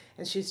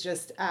 And she's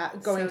just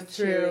going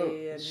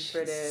through,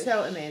 British,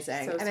 so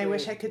amazing. So and I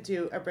wish I could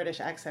do a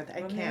British accent.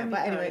 I can't.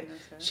 But anyway,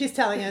 she's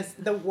telling us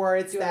the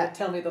words that...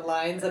 tell me the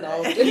lines and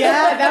all.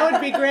 Yeah, that would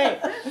be great.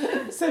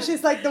 So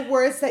she's like, the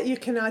words that you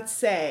cannot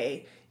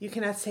say. You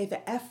cannot say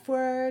the F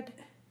word,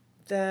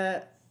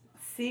 the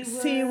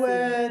C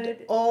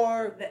word,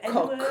 or the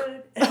cook.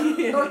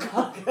 Or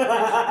cook.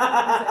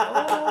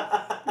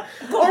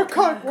 Or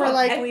cook were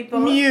like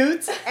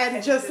mute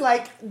and just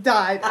like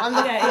died on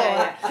the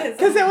floor.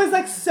 Because it was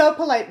like so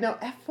polite. No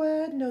F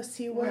word, no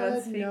C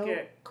word,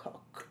 no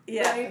cook.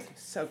 Yeah. Right?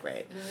 So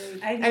great.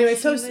 Anyway,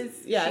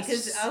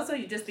 because also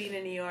you just being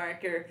in New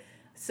York, you're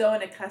so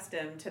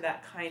unaccustomed to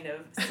that kind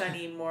of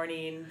sunny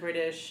morning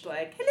British,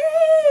 like,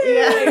 hello!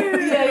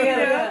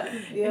 Yeah.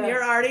 And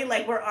you're already,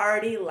 like, we're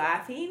already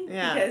laughing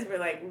because we're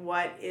like,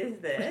 what is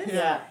this?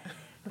 Yeah.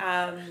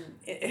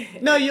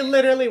 No, you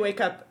literally wake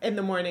up in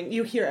the morning,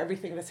 you hear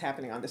everything that's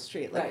happening on the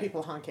street, like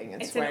people honking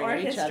and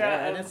swearing at each other,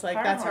 and it's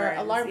like, that's our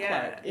alarm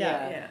clock.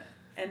 Yeah.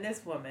 And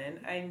this woman,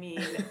 I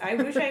mean, I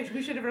wish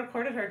we should have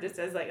recorded her just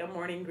as like a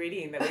morning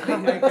greeting that we Oh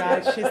my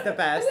God, she's the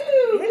best.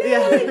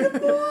 Hello,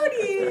 good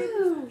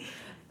morning.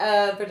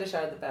 British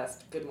are the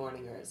best good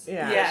morningers.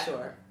 Yeah. For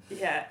sure.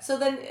 Yeah. So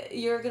then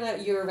you're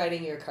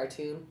writing your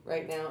cartoon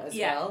right now as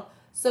well.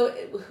 So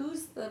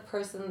who's the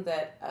person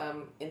that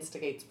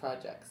instigates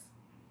projects?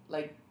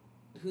 Like,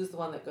 who's the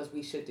one that goes,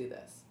 we should do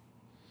this?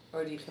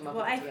 Or do you come up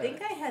with it together? Well,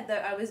 I think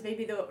I was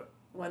maybe the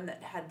one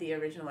that had the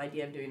original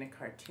idea of doing a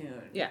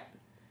cartoon. Yeah.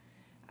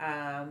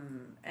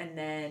 And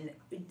then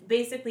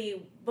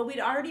basically, but we'd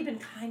already been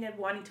kind of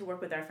wanting to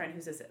work with our friend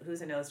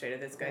who's an illustrator,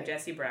 this guy,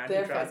 Jesse Brown,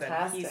 They're who draws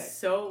fantastic. He's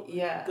so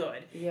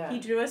good. Yeah. He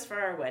drew us for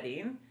our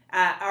wedding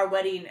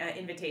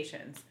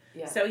invitations.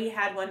 Yeah. So he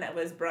had one that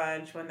was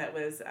brunch, one that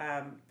was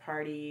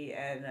party,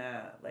 and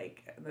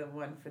like the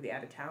one for the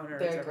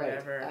out-of-towners or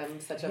whatever. I'm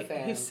such a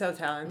fan. He's so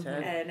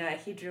talented. Mm-hmm. And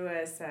he drew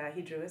us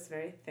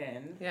very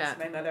thin. Yeah. So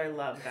my mother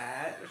loved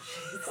that.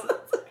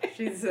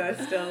 She's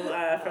still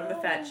from the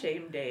fat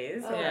shame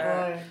days. Oh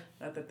boy.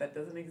 Not that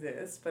doesn't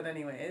exist, but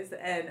anyways,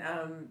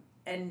 and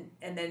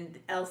then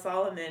El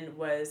Solomons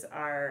was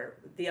our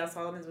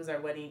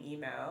wedding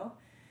email,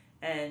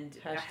 and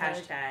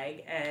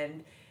hashtag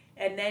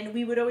and then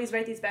we would always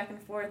write these back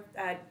and forth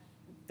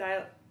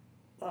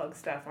dialogue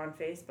stuff on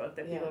Facebook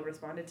that people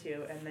responded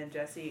to, and then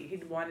Jesse, he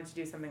wanted to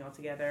do something all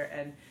together,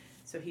 and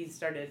so he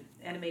started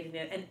animating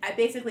it, and I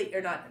basically,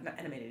 or not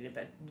animating it,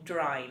 but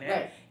drawing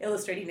it,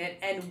 illustrating it,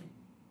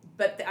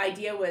 but the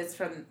idea was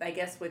from, I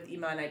guess with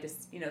Iman, I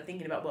just,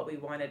 thinking about what we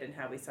wanted and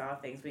how we saw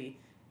things,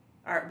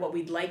 what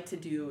we'd like to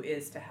do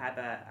is to have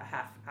a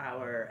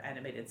half-hour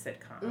animated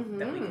sitcom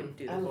that we could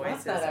do the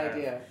voices of. I love that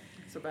idea.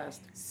 It's the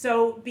best.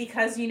 So,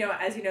 because,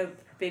 as you know,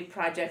 big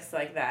projects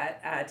like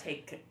that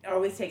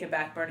always take a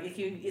back burner.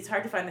 It's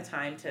hard to find the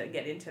time to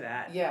get into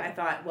that. Yeah. I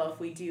thought, well, if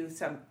we do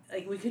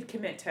we could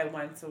commit to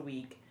once a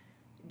week,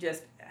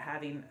 just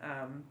having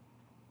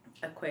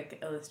a quick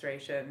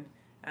illustration,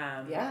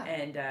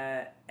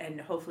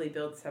 and hopefully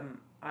build some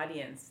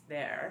audience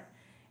there.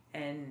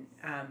 And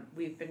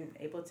we've been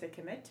able to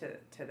commit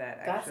to that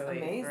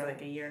actually for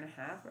like a year and a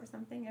half or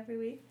something every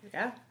week.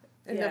 Yeah.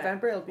 In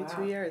November it'll be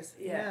 2 years.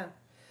 Yeah.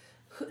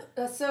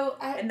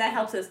 And that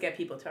helps us get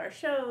people to our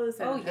shows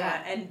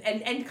and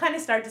and kind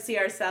of start to see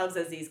ourselves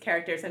as these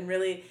characters, and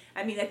really,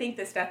 I mean, I think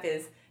the stuff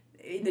is,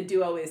 the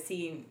duo is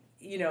seeing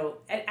you know,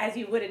 as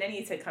you would in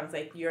any sitcoms,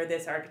 like, you're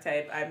this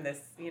archetype, I'm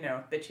this, you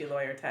know, bitchy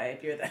lawyer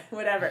type, you're the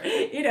whatever,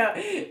 you know,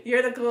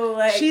 you're the cool,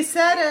 like... She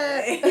said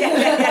it!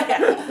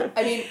 yeah.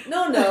 I mean,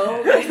 no,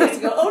 you're supposed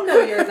to go, oh,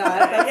 no, you're not.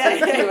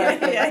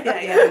 That's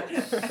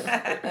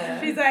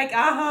yeah. She's like,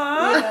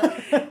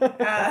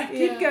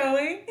 keep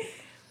going.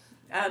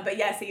 But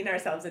yeah, seeing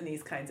ourselves in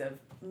these kinds of,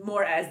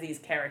 more as these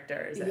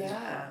characters. And,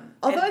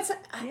 although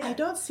I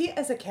don't see it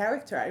as a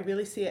character. I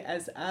really see it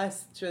as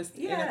us just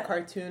in a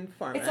cartoon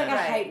format. It's like a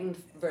heightened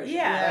version.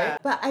 Yeah. Right?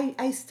 But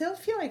I still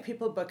feel like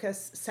people book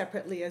us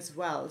separately as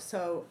well.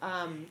 So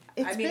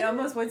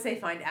almost once they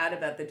find out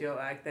about the duo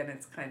act, then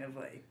it's kind of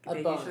like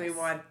they usually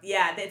want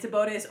it's a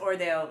bonus, or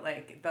they'll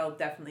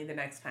definitely the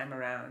next time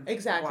around.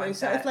 Exactly.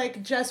 So if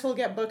like Jess will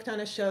get booked on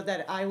a show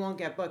that I won't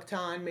get booked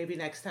on, maybe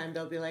next time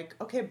they'll be like,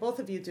 okay, both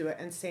of you do it,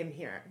 and same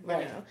here. You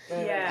know?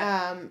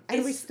 Yeah. And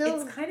we still...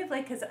 It's kind of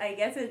like, because I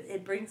guess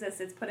it brings us,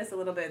 it's put us a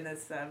little bit in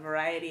this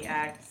variety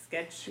act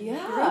sketch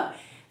group.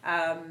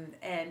 And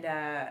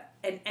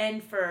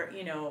for,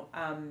 you know,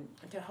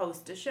 to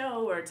host a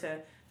show or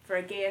for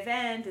a gay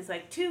event is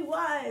like 2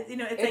 wives, you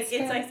know,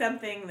 it's like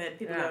something that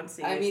people don't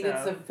see. I mean,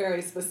 it's a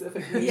very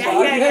specific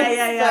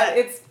yeah.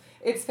 But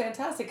it's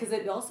fantastic because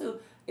it also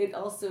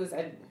is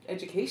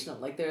educational.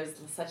 Like, there's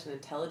such an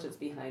intelligence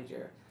behind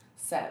your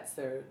sets.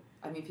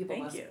 People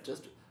must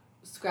just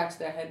scratch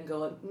their head and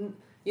go,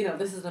 you know,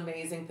 this is an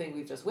amazing thing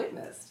we've just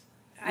witnessed.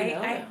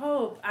 I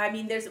hope. I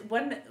mean, there's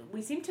one,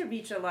 we seem to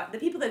reach a lot. The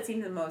people that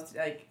seem the most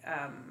like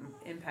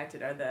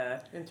impacted are the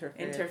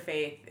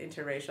interfaith,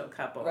 interracial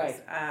couples, right?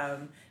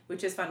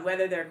 Which is fun,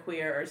 whether they're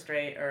queer or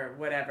straight or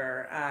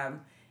whatever.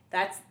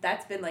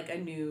 That's been like a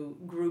new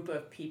group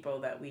of people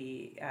that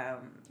we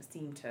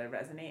seem to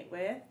resonate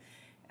with.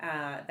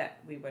 That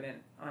we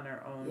wouldn't on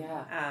our own.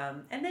 Yeah.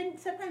 And then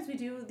sometimes we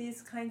do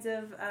these kinds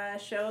of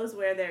shows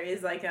where there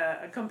is like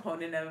a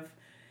component of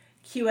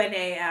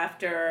Q&A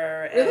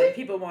after, and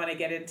people want to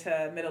get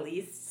into Middle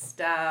East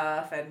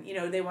stuff, and you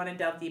know, they want to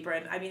delve deeper.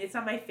 And I mean, it's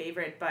not my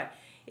favorite, but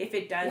if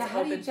it does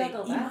open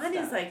things, Iman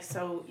is like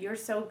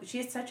she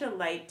has such a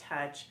light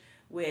touch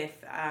with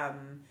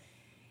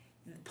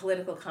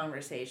political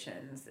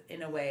conversations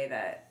in a way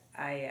that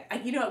I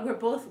you know,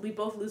 we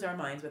both lose our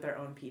minds with our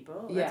own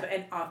people.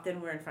 And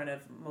often we're in front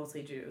of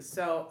mostly Jews.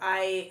 So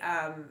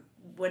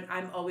when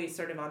I'm always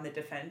sort of on the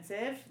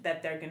defensive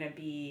that they're going to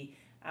be,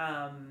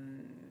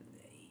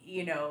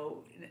 you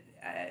know,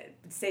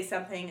 say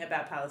something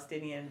about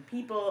Palestinian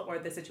people or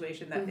the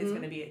situation that is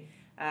going to be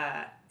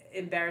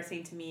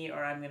embarrassing to me,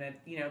 or I'm going to,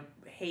 you know,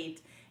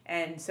 hate.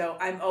 And so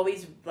I'm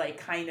always like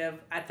kind of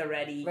at the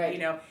ready, you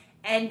know,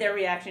 and their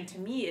reaction to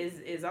me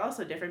is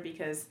also different,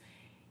 because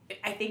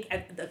I think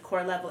at the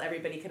core level,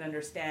 everybody can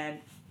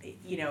understand,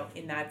 you know,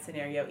 in that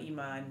scenario,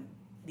 Iman,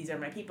 these are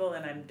my people,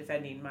 and I'm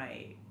defending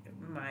my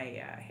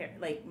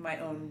like my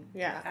own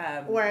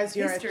whereas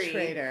you're history. a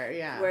traitor,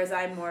 whereas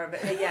I'm more of a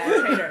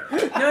traitor.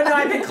 No,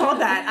 I've been called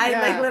that.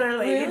 I like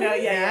literally, really? You know,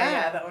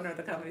 the owner of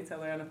the Comedy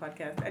Cellar on a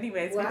podcast.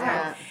 Anyways,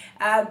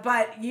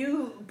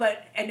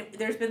 but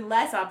there's been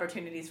less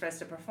opportunities for us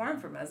to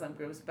perform for Muslim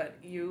groups, but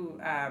you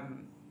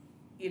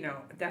know,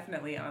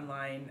 definitely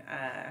online,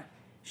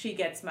 she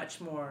gets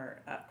much more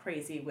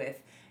crazy with,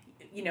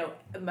 you know,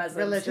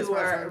 religious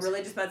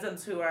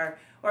Muslims who are,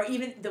 or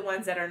even the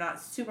ones that are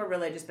not super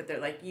religious, but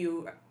they're like,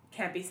 you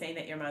can't be saying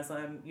that you're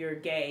Muslim, you're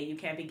gay, you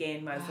can't be gay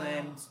and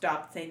Muslim,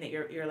 stop saying that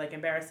you're like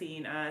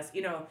embarrassing us,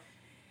 you know,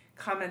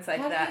 comments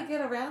like that. How do you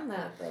get around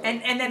that though?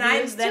 And then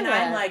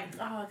I'm like,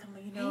 oh, come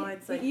on, you know,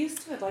 it's like,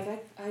 used to it.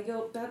 Like I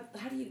go,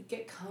 how do you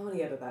get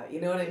comedy out of that?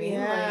 You know what I mean?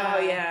 Yeah.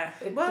 Like, oh yeah.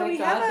 Well,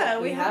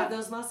 we have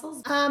those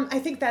muscles. I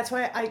think that's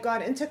why I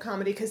got into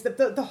comedy, because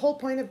the whole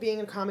point of being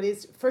in comedy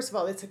is, first of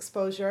all, it's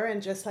exposure and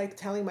just like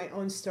telling my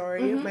own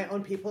story of my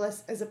own people,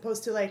 as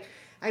opposed to like,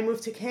 I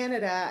moved to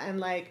Canada and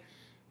like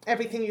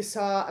everything you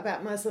saw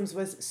about Muslims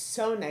was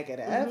so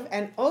negative,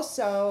 and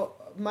also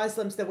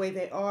Muslims, the way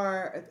they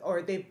are,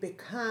 or they've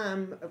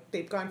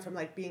gone from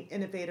like being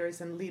innovators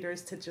and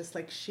leaders to just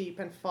like sheep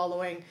and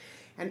following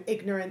and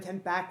ignorant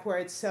and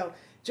backwards. So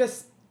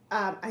just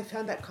I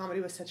found that comedy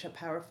was such a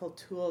powerful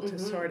tool to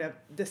sort of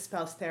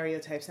dispel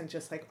stereotypes and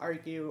just like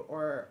argue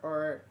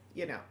or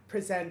you know,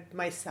 present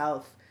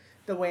myself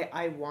the way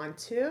I want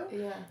to.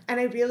 Yeah. And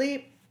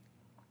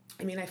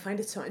I find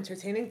it so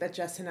entertaining that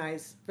Jess and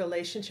I's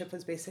relationship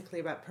was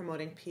basically about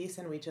promoting peace,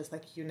 and we just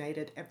like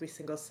united every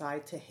single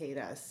side to hate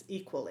us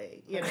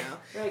equally, you know.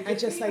 And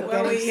just like you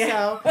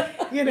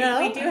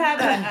know. We do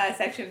have a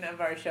section of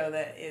our show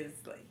that is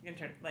like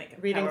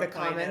reading the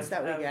comments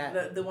that we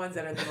get. The ones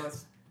that are the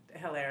most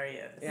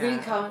hilarious. Yeah. Reading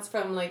comments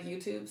from like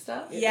YouTube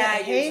stuff. Yeah,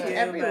 hate YouTube,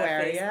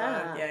 everywhere.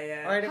 Facebook,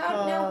 yeah.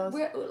 Articles.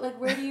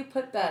 Where do you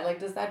put that? Like,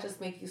 does that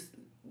just make you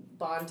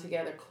bond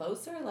together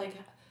closer? Like.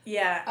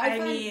 Yeah, I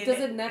mean, does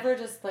it never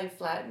just like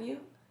flatten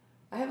you?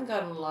 I haven't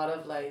gotten a lot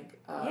of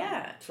like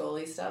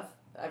trolley stuff.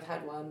 I've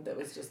had one that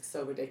was just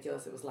so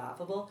ridiculous it was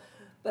laughable,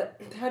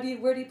 But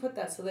where do you put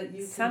that so that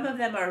you? Some of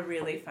them are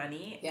really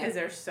funny because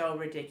they're so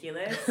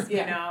ridiculous.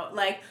 You know,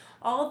 like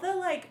all the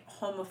like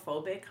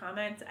homophobic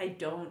comments I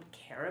don't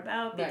care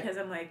about because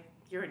I'm like,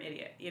 you're an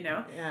idiot, you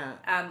know?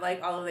 Yeah.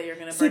 Like all of that you're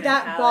gonna burn. See,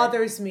 that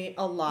bothers me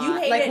a lot. You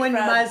hate like it when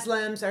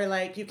Muslims are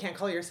like, you can't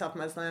call yourself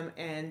Muslim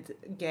and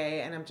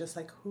gay, and I'm just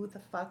like, who the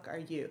fuck are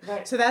you?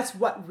 Right. So that's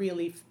what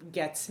really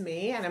gets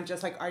me, and I'm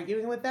just like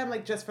arguing with them.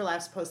 Like Just for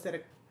Laughs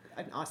posted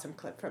an awesome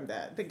clip from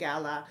the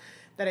gala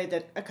that I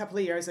did a couple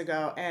of years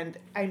ago, and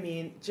I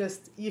mean,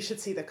 just you should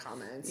see the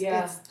comments.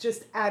 Yeah. It's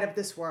just out of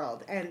this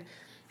world, and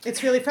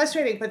it's really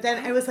frustrating. But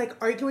then I was like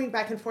arguing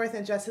back and forth,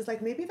 and Jess is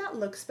like, maybe that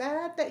looks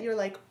bad that you're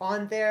like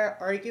on there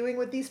arguing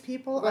with these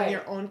people on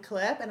your own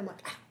clip, and I'm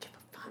like, I don't give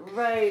a fuck.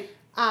 Right.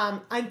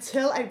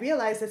 Until I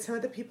realized that some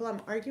of the people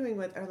I'm arguing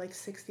with are like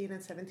 16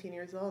 and 17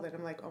 years old, and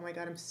I'm like, oh my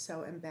God, I'm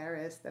so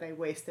embarrassed that I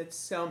wasted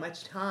so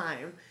much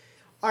time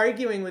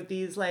arguing with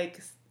these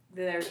like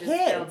they're just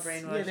kids, still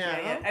brainwashed. You know?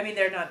 Yeah. I mean,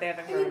 they're not. They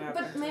haven't grown up.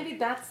 But maybe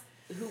that's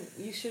who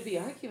you should be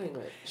arguing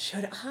with.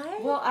 Should I?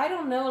 Well, I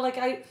don't know. Like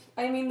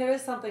I mean, there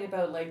is something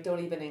about like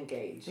don't even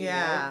engage. You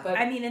know? But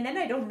I mean, and then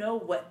I don't know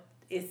what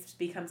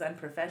becomes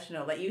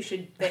unprofessional. Like you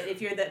should, that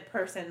if you're the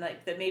person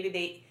like that,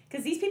 maybe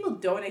because these people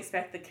don't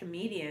expect the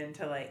comedian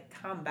to like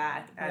come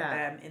back at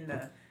them in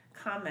the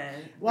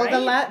comment. Well,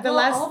 right? the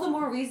last all the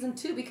more reason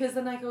too, because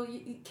then I go,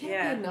 you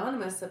can't be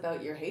anonymous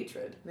about your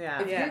hatred.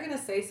 Yeah. If you're gonna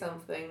say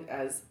something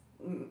as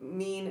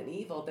mean and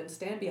evil, then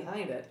stand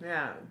behind it.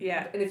 Yeah.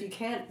 Yeah. And if you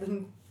can't,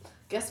 then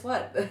guess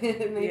what?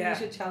 Maybe you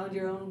should challenge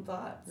your own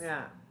thoughts.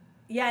 Yeah.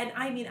 Yeah, and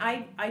I mean,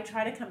 I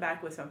try to come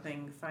back with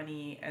something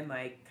funny and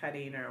like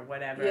cutting or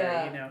whatever,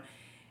 you know,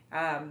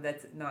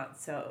 that's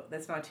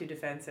not too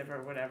defensive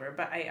or whatever.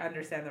 But I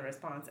understand the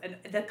response and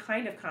the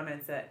kind of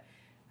comments that,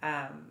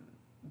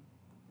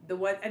 the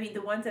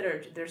ones that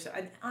are there's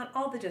on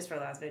all the Just for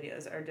Laughs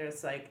videos are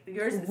just like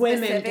yours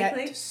women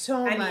specifically. Get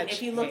so much. I mean,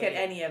 if you look at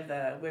any of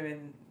the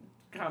women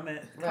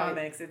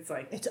comics, it's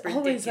like it's ridiculous.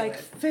 Always like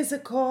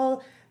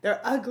physical. They're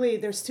ugly,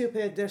 they're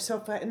stupid, they're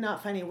so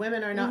not funny.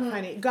 Women are not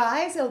funny.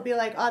 Guys, it'll be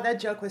like, oh, that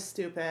joke was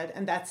stupid,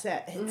 and that's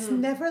it. It's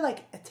never like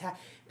attack.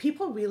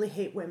 People really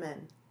hate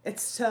women.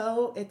 It's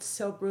so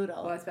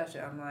brutal. Well, especially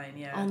online,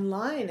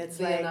 Online, it's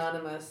the like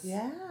anonymous.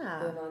 Yeah.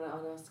 The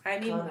anonymous I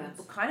mean,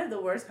 comments. kind of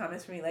the worst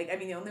comments for me. Like, I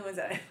mean, the only ones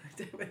that I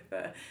looked at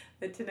with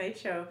the Tonight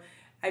Show.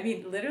 I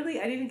mean, literally,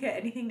 I didn't get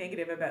anything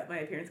negative about my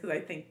appearance because I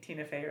think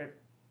Tina Fey or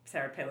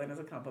Sarah Palin is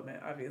a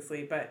compliment,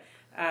 obviously, but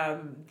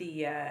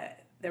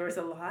there was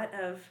a lot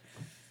of,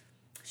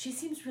 she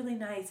seems really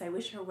nice, I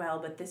wish her well,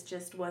 but this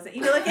just wasn't,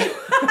 you know, like, it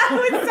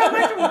was so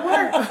much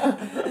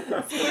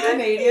work.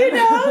 Canadian. You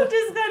know,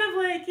 just kind of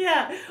like,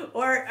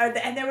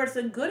 and there was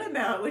a good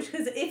amount, which,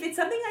 because if it's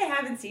something I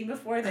haven't seen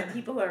before, then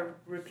people are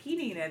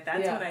repeating it,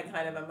 that's when I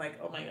kind of, I'm like,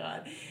 oh my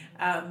God.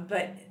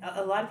 But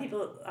a lot of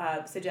people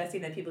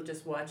suggesting that people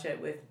just watch it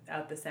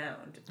without the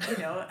sound, you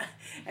know,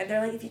 and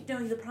they're like,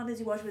 the problem is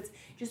you watch it with,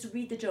 just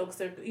read the jokes,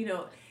 they're, you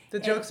know, the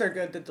jokes are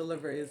good, the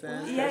delivery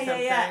isn't.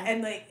 Yeah.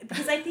 And like,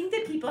 because I think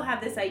that people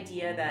have this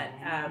idea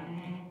that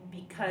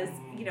because,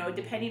 you know,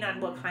 depending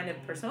on what kind of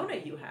persona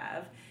you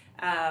have,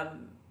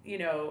 you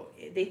know,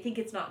 they think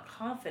it's not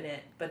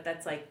confident, but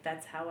that's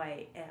how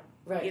I am.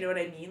 Right. You know what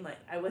I mean? Like,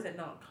 I wasn't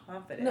not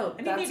confident. No,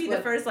 I mean, maybe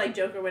the first, like,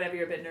 joke or whatever,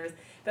 you're a bit nervous,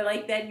 but,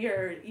 like, then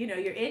you're in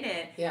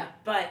it. Yeah.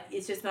 But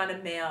it's just not a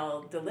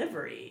male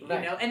delivery,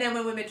 right. You know? And then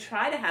when women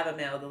try to have a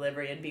male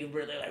delivery and be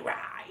really, like, rah,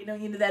 you know,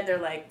 then they're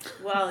like,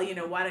 well, you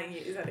know, why don't you,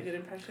 is that a good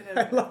impression of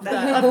I love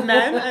that. Of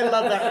men? I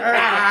love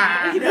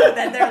that. You know,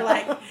 then they're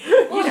like,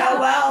 you know,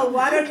 well,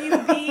 why don't you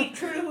be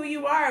true to who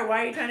you are?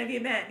 Why are you trying to be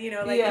a man? You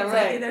know, like,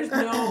 like there's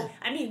no,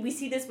 I mean, we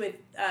see this with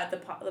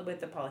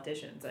the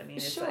politicians. I mean,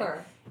 it's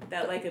like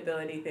that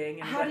likability thing.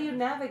 And how do you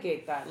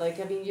navigate that? Like,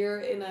 I mean, you're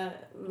in a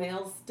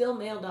still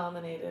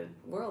male-dominated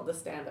world, the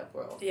stand-up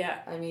world. Yeah.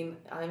 I mean,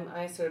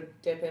 I sort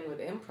of dip in with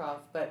improv,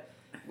 but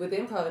with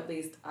improv, at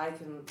least, I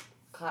can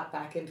clap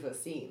back into a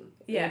scene.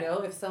 Yeah. You know,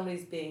 if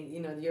somebody's being, you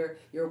know,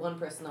 you're one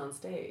person on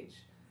stage.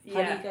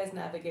 How do you guys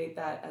navigate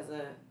that as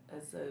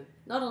a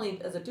not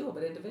only as a duo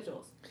but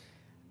individuals?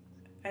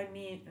 I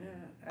mean,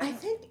 I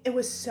think it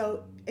was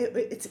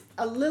it's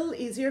a little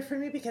easier for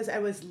me because I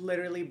was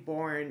literally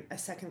born a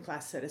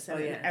second-class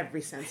citizen in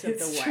every sense of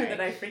the way. It's true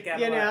that I freak out.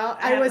 You know,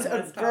 I was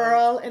a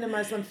girl in a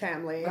Muslim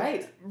family.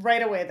 Right.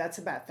 Right away, that's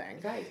a bad thing.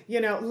 Right.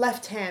 You know,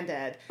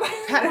 left-handed,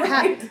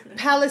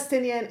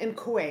 Palestinian in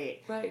Kuwait.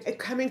 Right.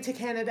 Coming to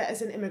Canada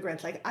as an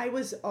immigrant, like I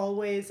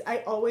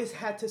always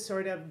had to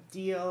sort of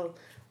deal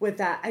with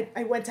that.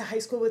 I went to high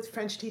school with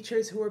French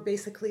teachers who were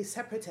basically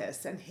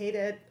separatists and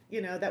hated,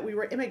 you know, that we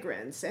were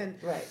immigrants. And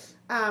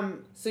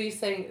so you're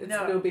saying it's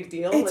no big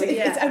deal?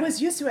 I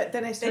was used to it.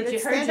 Then I started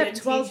stand-up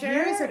 12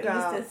 years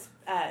ago. Used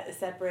to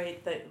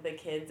separate the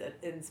kids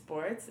in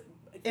sports.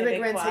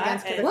 Immigrants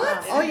against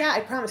Quebecois. Oh yeah, I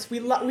promise.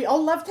 We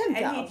all loved him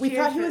though. We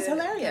thought he was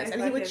hilarious,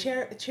 and he would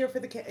cheer for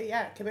the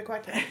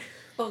Quebecois kid.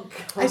 Oh,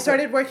 God. I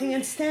started working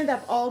in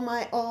stand-up. All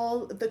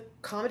the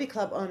comedy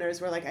club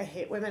owners were like, I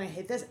hate women, I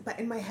hate this. But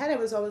in my head, I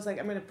was always like,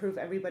 I'm going to prove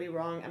everybody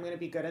wrong. I'm going to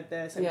be good at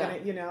this. I'm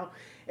going to,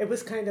 it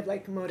was kind of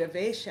like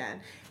motivation.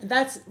 And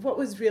that's what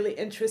was really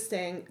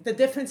interesting. The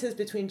differences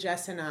between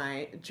Jess and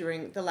I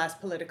during the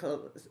last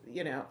political,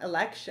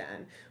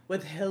 election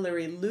with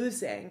Hillary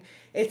losing.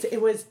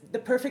 It was the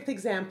perfect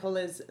example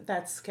is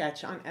that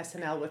sketch on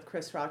SNL with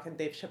Chris Rock and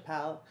Dave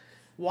Chappelle.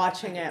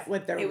 Watching it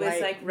with their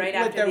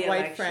after the white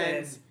election.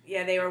 friends.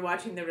 Yeah, they were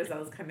watching the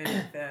results come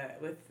in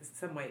with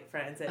some white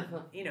friends, and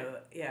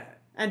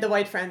And the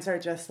white friends are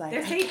just like, they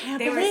were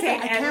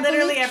saying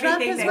literally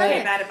everything that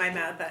came out of my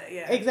mouth.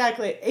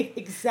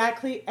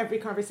 Exactly. Every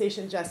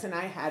conversation Jess and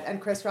I had,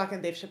 and Chris Rock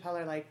and Dave Chappelle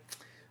are like,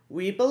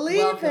 we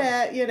believe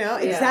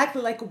it.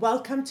 Exactly like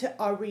welcome to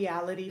our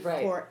reality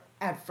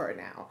forever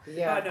now.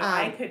 Yeah. Oh no,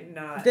 I could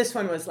not. This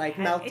one was like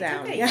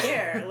meltdown. It took a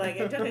year. Like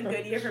it took a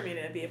good year for me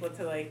to be able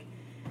to like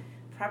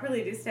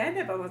properly do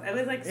stand-up almost. I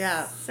was like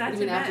such a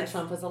mess. After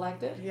Trump was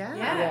elected?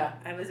 Yeah.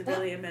 I was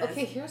really a mess.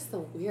 Okay, here's the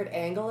weird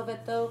angle of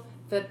it though,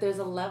 that there's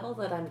a level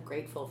that I'm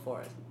grateful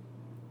for it.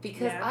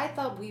 Because I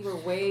thought we were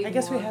way I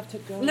guess we have to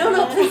go.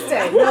 No, please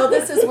stay. No,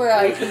 this is where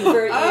I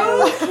convert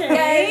you.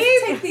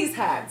 Okay. Take these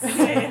hats.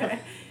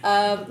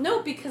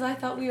 No, because I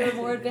thought we were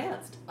more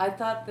advanced. I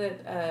thought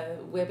that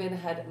women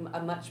had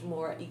a much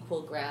more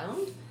equal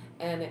ground,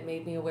 and it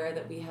made me aware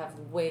that we have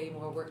way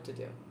more work to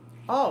do.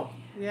 Oh,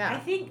 yeah. I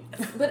think,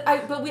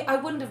 I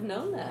wouldn't have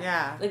known that.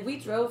 Yeah. Like we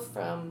drove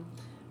from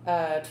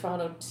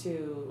Toronto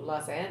to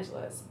Los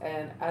Angeles,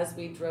 and as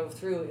we drove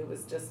through, it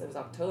was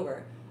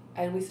October,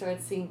 and we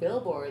started seeing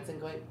billboards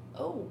and going,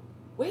 oh,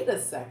 wait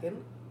a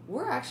second,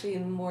 we're actually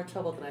in more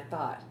trouble than I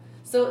thought.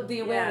 So the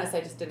awareness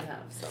I just didn't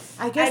have. So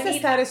I guess the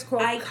status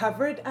quo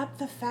covered up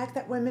the fact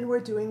that women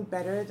were doing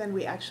better than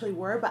we actually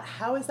were, but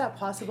how is that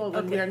possible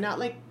when we are not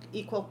like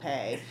equal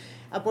pay?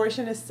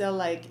 Abortion is still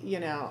like,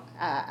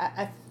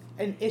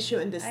 an issue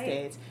in the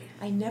States.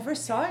 I never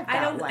saw it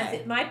that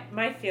way.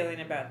 My feeling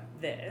about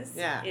this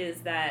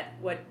is that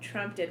what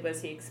Trump did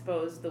was he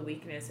exposed the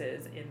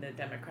weaknesses in the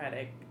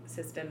democratic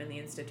system and the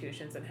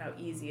institutions and how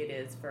easy it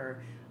is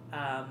for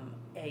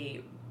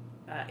a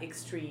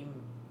extreme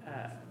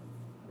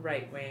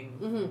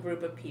right-wing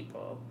group of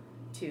people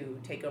to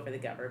take over the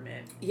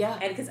government. Yeah.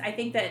 And because I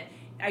think that,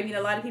 a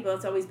lot of people,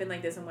 it's always been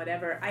like this and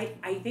whatever.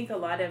 I think a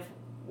lot of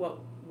what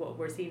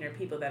we're seeing are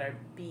people that are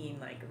being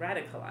like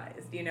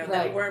radicalized,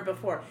 that weren't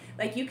before.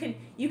 Like you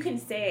can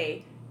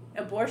say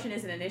abortion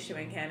isn't an issue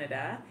in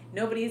Canada.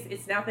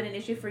 It's not been an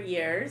issue for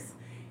years,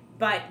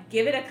 but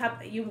give it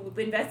you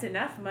invest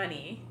enough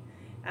money,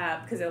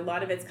 because a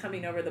lot of it's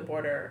coming over the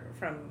border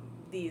from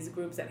these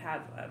groups that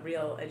have a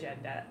real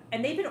agenda,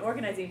 and they've been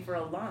organizing for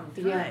a long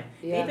time.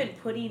 They've been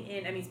putting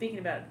in. Speaking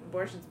about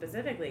abortion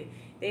specifically,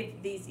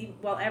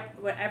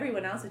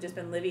 everyone else has just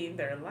been living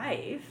their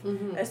life,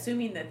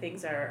 assuming that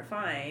things are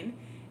fine,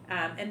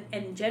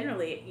 and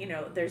generally,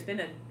 there's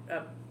been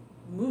a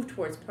move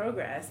towards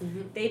progress.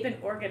 They've been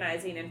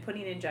organizing and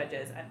putting in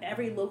judges at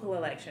every local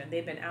election.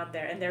 They've been out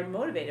there, and they're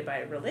motivated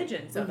by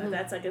religion, so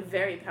that's like a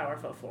very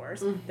powerful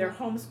force. They're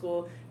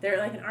homeschooled. They're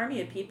like an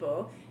army of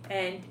people,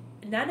 and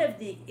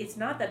it's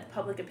not that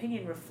public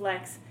opinion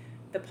reflects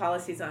the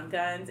policies on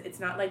guns. It's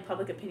not like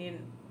public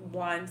opinion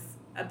wants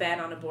a ban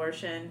on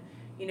abortion.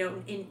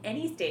 In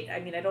any state,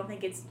 I don't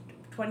think it's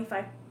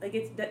 25,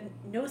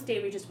 no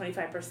state reaches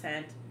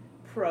 25%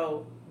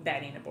 pro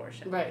banning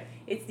abortion. Right.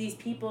 It's these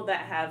people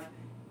that have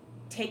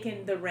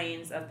taken the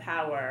reins of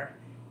power,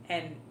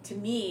 and to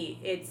me,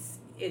 it's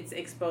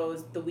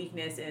exposed the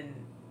weakness in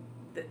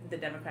the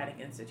democratic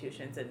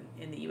institutions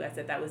in the U.S.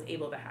 that was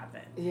able to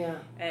happen. Yeah.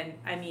 And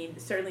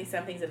certainly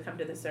some things have come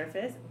to the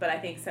surface, but I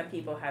think some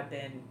people have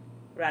been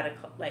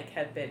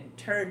have been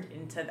turned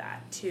into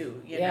that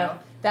too,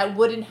 that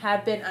wouldn't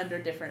have been under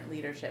different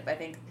leadership. I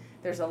think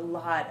there's a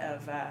lot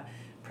of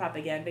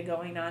propaganda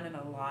going on and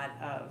a lot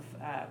of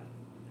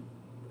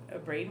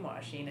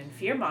brainwashing and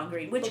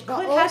fear-mongering, which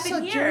could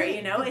happen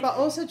here, but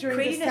also during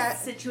creating a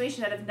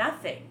situation out of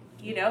nothing.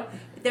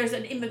 There's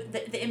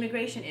the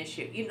immigration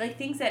issue,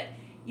 things that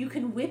you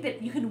can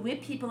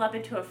whip people up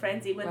into a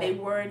frenzy when they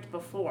weren't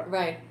before.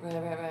 Right.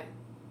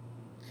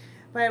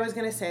 But I was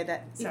going to say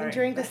that even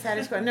during the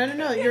status quo, no,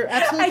 you're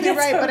absolutely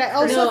right. But I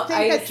also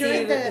think that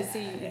during I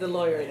see the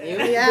lawyer in you.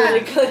 Yeah.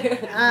 Really clear.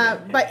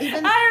 But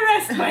even I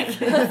arrest my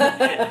kids.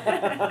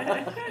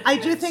 I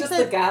do think that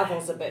the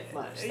gavel's a bit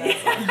much.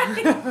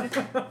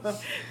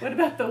 What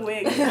about the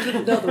wig?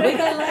 No, the wig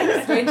I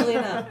like, strangely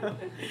enough.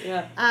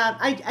 Yeah.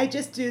 I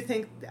just do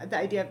think the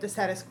idea of the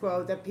status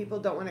quo, that people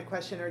don't want to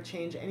question or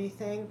change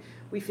anything.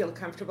 We feel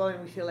comfortable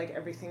and we feel like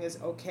everything is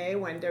okay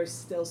when there's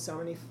still so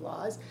many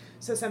flaws.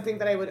 So something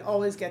that I would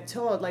always get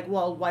told, like,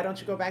 well, why don't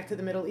you go back to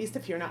the Middle East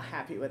if you're not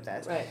happy with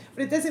this? Right.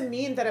 But it doesn't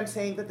mean that I'm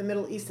saying that the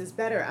Middle East is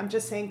better. I'm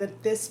just saying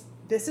that this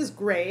this is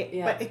great,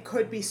 but it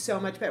could be so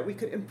much better. We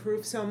could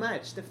improve so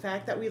much. The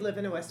fact that we live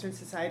in a Western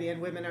society and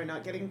women are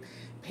not getting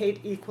paid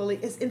equally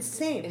is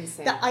insane.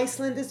 That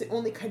Iceland is the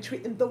only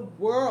country in the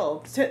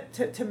world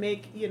to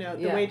make,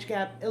 the wage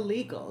gap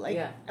illegal.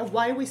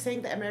 Why are we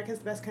saying that America is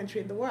the best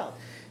country in the world?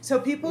 So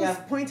people's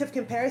point of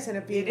comparison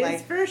of being it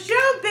is for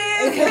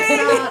showbiz.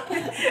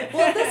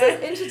 Well, this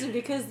is interesting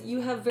because you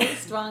have very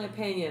strong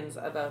opinions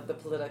about the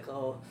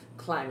political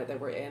climate that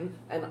we're in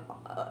and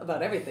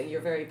about everything. You're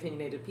very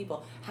opinionated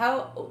people.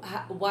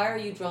 Why are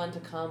you drawn to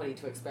comedy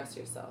to express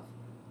yourself?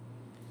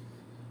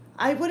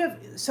 I would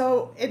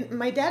have,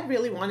 my dad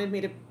really wanted me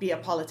to be a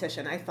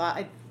politician. I thought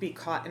I'd be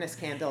caught in a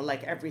scandal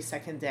like every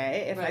second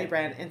day if I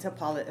ran into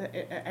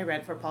I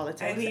ran for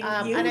politics. I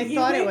mean, and I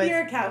thought it was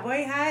your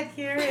cowboy hat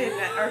here,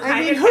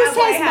 who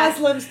says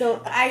Muslims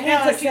don't? I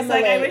know. She's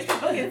like, I wish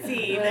people could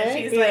see that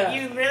she's like,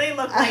 you really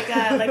look like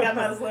a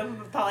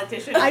Muslim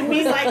politician. I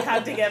mean, like how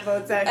to get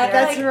votes out here.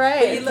 That's right.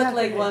 But you look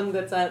like one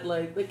that's at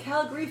like the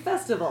Calgary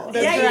Festival.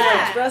 That's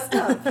right. Dressed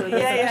up.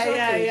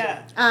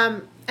 Yeah.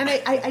 And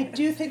I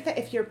do think that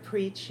if you're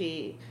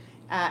preachy,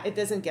 it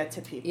doesn't get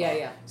to people.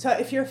 Yeah. So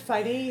if you're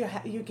funny,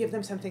 you give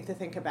them something to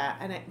think about.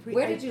 And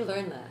where did you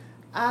learn that?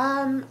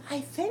 I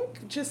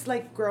think just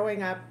like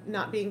growing up,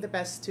 not being the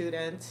best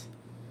student,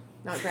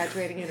 not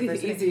graduating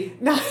university.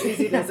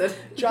 Easy does it.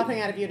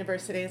 Dropping out of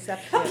university and stuff.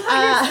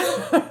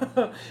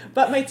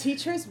 But my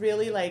teachers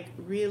really,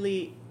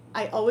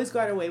 I always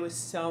got away with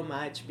so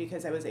much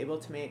because I was able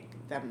to make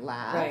them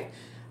laugh. Right.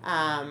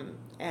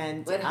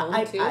 And too?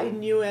 I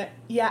knew it.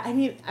 Yeah, I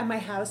mean, at my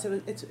house,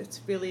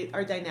 it's really,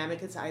 our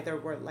dynamic is either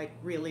we're like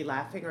really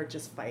laughing or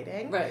just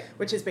fighting. Right.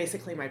 Which is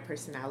basically my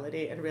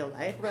personality in real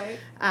life. Right.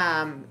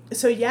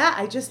 So yeah,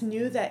 I just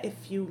knew that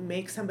if you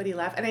make somebody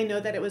laugh, and I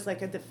know that it was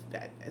like a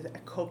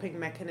coping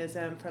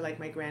mechanism for like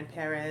my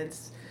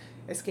grandparents,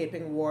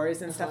 escaping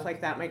wars and stuff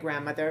like that. My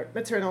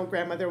maternal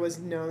grandmother was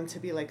known to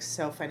be like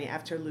so funny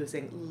after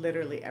losing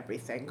literally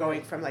everything,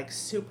 going from like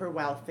super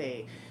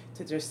wealthy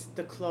to just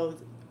the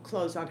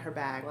clothes on her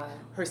back,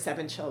 her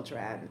 7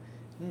 children,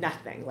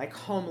 nothing, like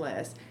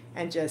homeless,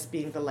 and just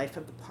being the life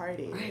of the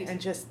party and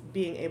just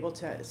being able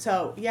to.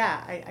 So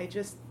yeah, I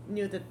just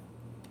knew that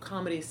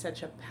comedy is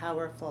such a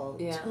powerful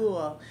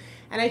tool.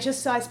 And I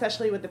just saw,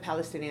 especially with the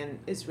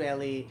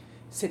Palestinian-Israeli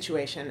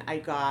situation,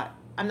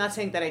 I'm not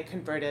saying that I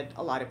converted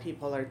a lot of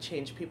people or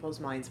changed people's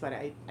minds, but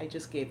I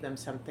just gave them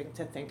something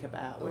to think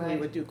about when we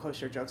would do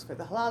kosher jokes for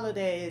the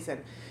holidays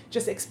and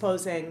just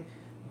exposing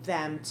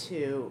them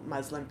to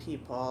Muslim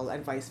people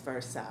and vice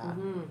versa.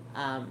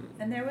 Mm-hmm.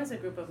 And there was a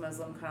group of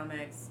Muslim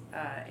comics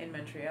in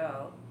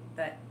Montreal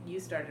that you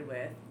started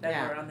with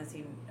that were on the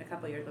scene a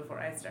couple years before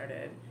I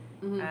started.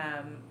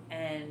 Mm-hmm.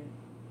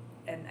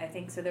 And I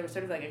think so there was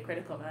sort of like a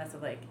critical mass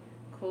of like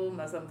cool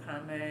Muslim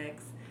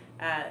comics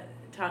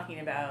talking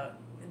about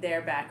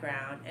their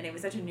background, and it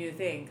was such a new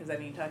thing because I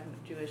mean talking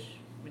Jewish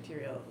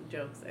material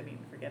jokes, I mean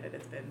forget it,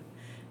 it's been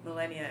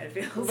millennia, it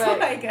feels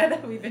like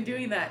that we've been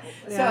doing that.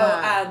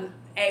 So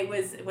it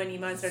was when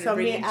Iman started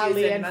bringing Jews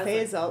Ali and and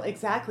Faisal,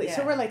 exactly. Yeah.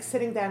 So we're like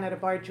sitting down at a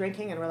bar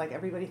drinking and we're like,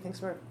 everybody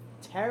thinks we're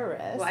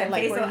terrorists. Well, and and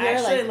like, Faisal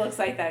actually looks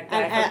like that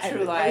guy from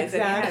True Lies,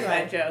 and he has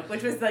that joke,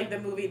 which was like the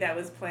movie that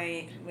was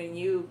playing when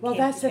you Well,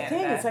 came that's to the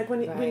Canada. thing. It's like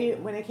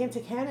when I came to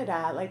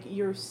Canada, like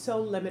you're so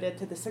limited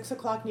to the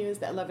 6:00 news,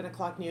 the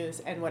 11:00 news,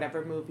 and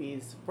whatever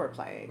movies were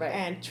playing. Right.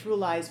 And True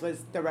Lies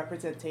was the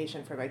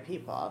representation for my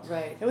people.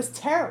 Right. It was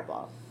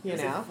terrible. It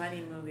was a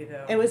funny movie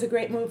though. It was a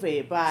great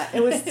movie, but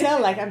it was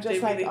still like I'm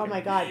just like, oh my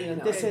god,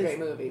 this is a great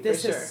movie.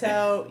 This is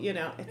so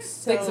it's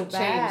so Things have bad.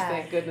 changed,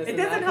 thank goodness. It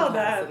doesn't hold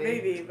up,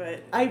 maybe,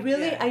 but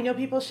I know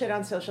people shit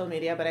on social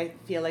media, but I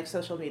feel like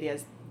social media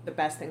is the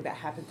best thing that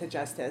happened to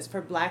justice for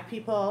Black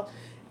people.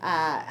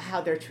 How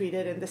they're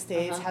treated in the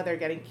States, how they're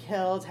getting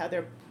killed, how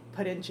they're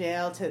put in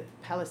jail to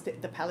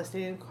the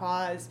Palestinian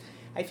cause.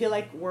 I feel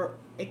like we're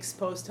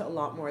exposed to a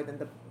lot more than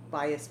the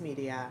biased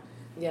media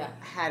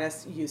had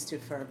us used to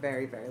for a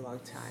very, very long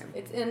time.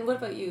 And what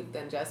about you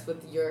then, Jess,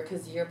 with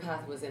because your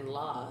path was in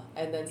law,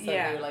 and then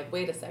suddenly you're like,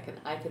 wait a second,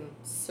 I can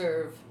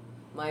serve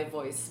my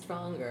voice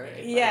stronger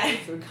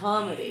through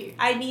comedy.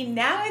 I mean,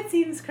 now it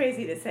seems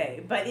crazy to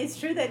say, but it's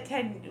true that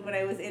when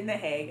I was in The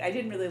Hague, I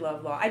didn't really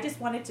love law. I just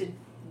wanted to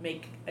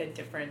make a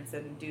difference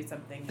and do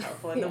something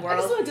helpful in the world.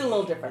 I just want to do a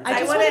little different. I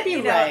just want to be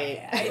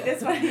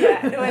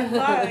right.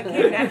 Law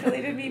came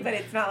naturally to me, but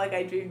it's not like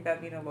I dreamed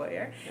about being a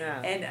lawyer.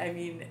 Yeah. And I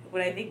mean,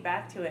 when I think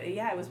back to it,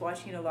 I was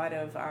watching a lot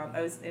of,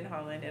 I was in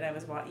Holland and I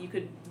was you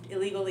could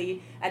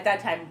illegally, at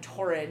that time,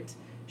 torrent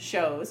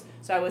shows,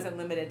 so I wasn't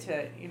limited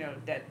to,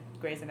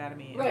 Grey's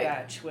Anatomy and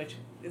Dutch, which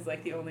is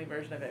like the only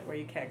version of it where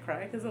you can't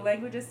cry because the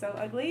language is so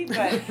ugly,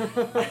 but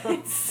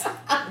it's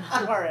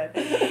horrid.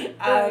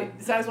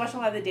 So I was watching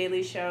a lot of The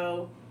Daily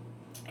Show,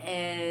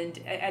 and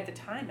at the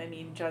time, I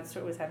mean, Jon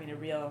Stewart was having a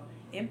real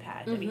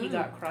impact. I mean, he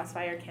got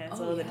Crossfire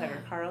canceled, and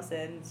Tucker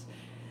Carlson's.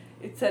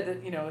 It said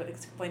that,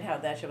 explained how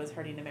that show was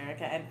hurting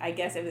America, and I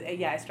guess it was,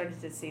 I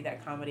started to see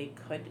that comedy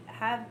could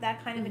have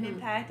that kind of an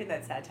impact, and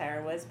that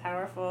satire was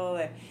powerful,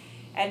 and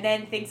And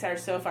then things are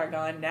so far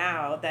gone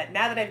now that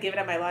I've given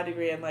up my law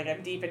degree and like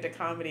I'm deep into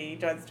comedy,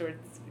 Jon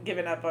Stewart's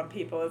given up on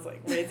people as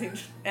like raising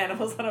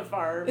animals on a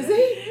farm. Is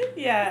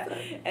he? Yeah.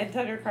 And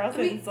Tucker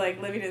Carlson's like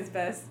living his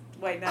best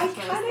white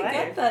nationalist life. I kind of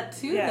get that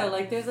too, though.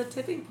 Like, there's a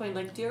tipping point.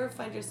 Like, do you ever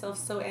find yourself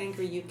so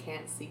angry you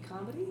can't see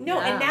comedy?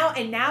 No,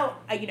 and now,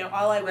 you know,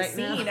 all I was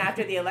seeing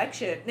after the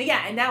election.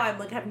 Yeah, and now I'm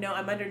like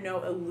I'm under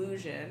no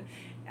illusion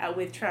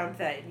with Trump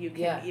that you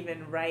can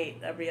even write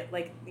a real,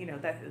 like, you know,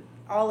 that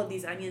all of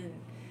these Onion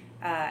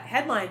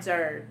headlines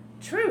are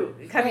true,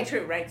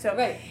 true, right? So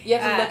you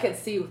have to look and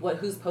see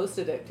who's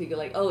posted it. You're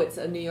like, oh, it's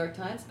a New York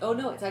Times. Oh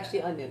no, it's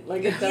actually Onion.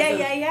 Like, it doesn't,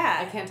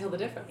 I can't tell the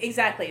difference.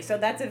 Exactly. So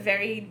that's a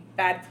very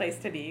bad place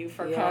to be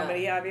for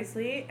comedy,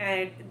 obviously.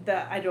 And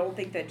I don't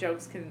think that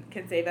jokes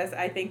can save us.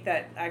 I think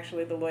that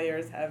actually the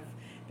lawyers have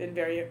been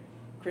very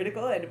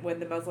critical. And when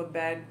the Muslim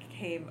ban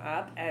came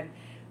up, and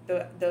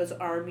that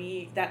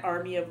army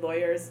of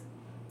lawyers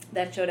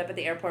that showed up at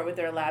the airport with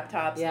their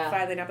laptops,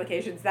 filing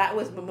applications, that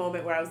was the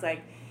moment where I was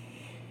like,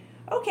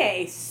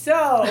 okay,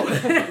 so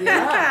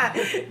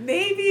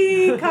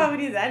maybe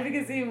comedy's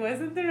advocacy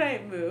wasn't the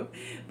right move.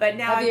 But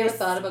now have you ever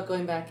thought about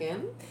going back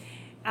in?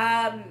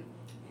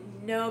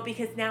 No,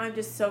 because now I'm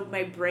just so,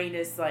 my brain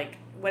is like,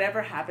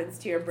 whatever happens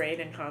to your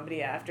brain in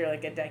comedy after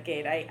like a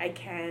decade, I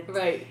can't.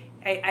 Right.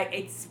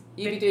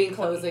 You'd be doing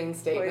closing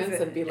statements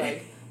and be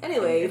like,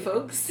 anyway,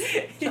 folks,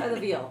 try the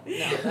veal.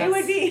 No, it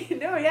would be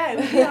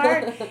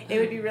hard. It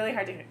would be really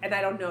hard to, and I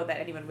don't know that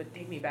anyone would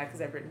take me back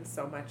because I've written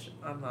so much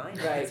online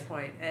at this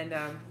point. And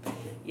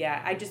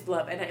I just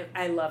love, and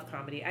I love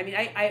comedy. I mean,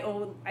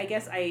 I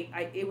guess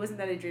it wasn't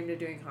that I dreamed of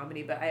doing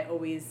comedy, but I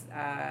always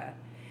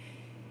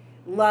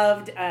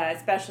loved,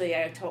 especially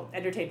I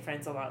entertained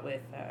friends a lot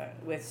with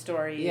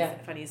stories,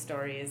 funny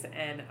stories,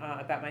 and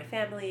about my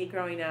family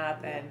growing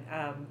up, and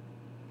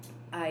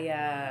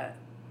I'm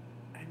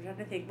trying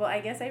to think. Well,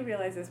 I guess I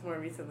realized this more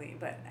recently,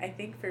 but I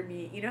think for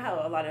me, you know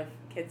how a lot of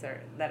kids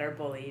that are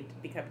bullied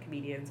become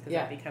comedians because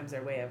that becomes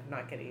their way of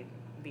not getting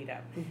beat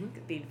up,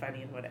 being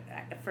funny and what.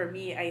 For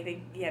me, I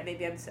think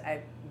maybe I'm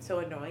so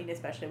annoying,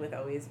 especially with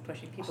always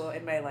pushing people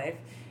in my life,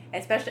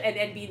 especially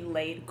and being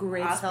late.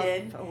 Great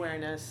often.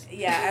 Self-awareness.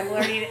 Yeah, I'm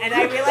learning, and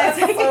I realize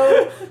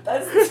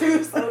that's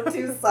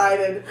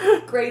two-sided.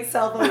 Great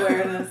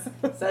self-awareness,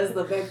 says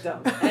the victim.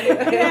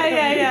 Anyway.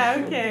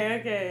 Yeah.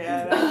 Okay.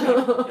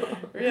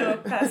 Real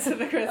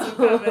passive-aggressive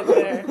comment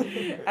there.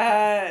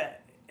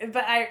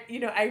 But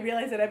I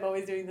realize that I'm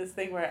always doing this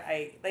thing where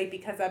I, like,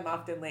 because I'm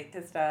often late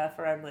to stuff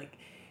or I'm, like,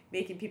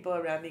 making people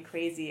around me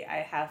crazy, I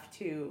have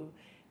to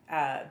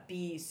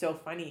be so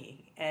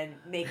funny and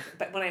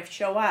but when I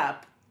show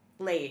up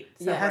late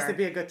somewhere, it has to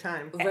be a good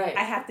time. Right.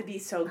 I have to be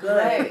so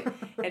good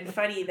and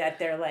funny that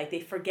they're, like, they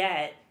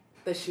forget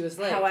that she was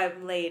late. How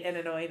I'm late and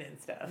annoying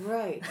and stuff.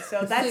 Right.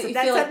 So that's you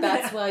feel like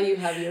that's why you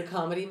have your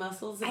comedy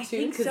muscles I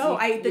too? think so.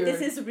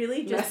 This is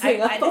really just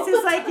this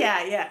is like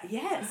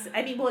yes.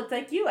 I mean, well, it's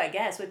like you, I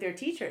guess, with your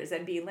teachers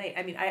and being late.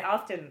 I mean, I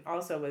often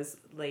also was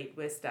late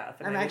with stuff.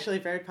 And I'm actually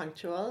very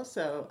punctual,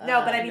 so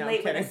no, but I mean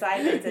late with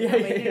assignments and you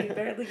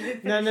barely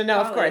did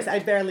No. Of course, I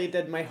barely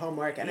did my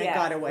homework and I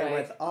got away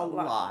with a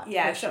lot.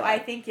 Yeah. So sure. I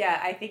think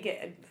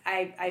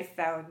I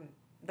found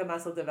the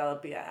muscle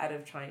develop out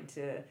of trying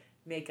to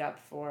make up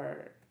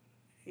for,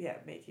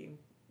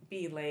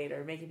 being late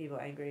or making people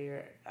angry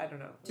or I don't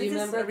know. Do you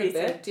remember the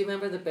bit? Do you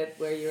remember the bit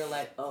where you were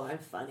like, "Oh, I'm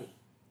funny"?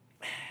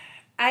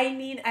 I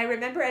mean, I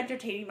remember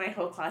entertaining my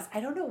whole class. I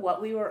don't know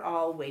what we were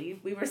all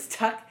waiting. We were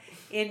stuck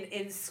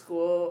in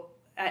school,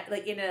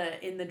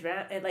 in the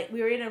draft. Like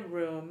we were in a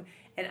room,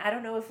 and I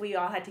don't know if we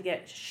all had to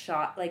get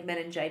shot, like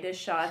meningitis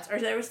shots, or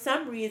there was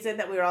some reason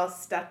that we were all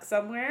stuck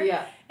somewhere.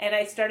 Yeah. And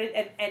I started,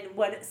 and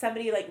when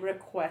somebody like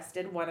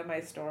requested one of my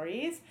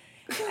stories.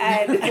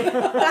 And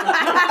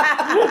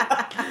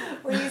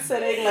were you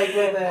sitting like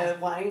with a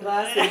wine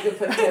glass that you could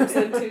put tips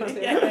into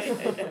too?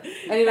 Yeah.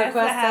 Any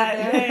requests out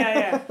there?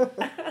 Yeah.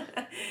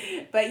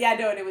 But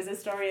no, and it was a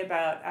story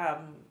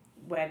about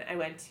when I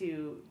went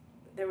to,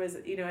 there was,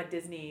 at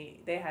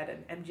Disney, they had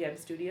an MGM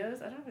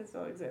Studios. I don't know if it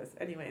still exists.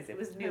 Anyways, it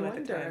was new at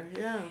the time.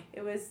 Yeah.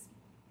 It was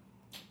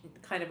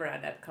kind of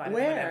around Epcot.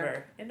 Where?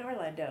 Whatever. In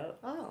Orlando.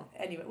 Oh.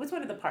 Anyway, it was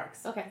one of the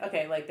parks.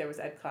 Okay, like there was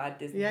Epcot,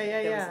 Disney.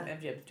 Yeah. There was some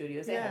MGM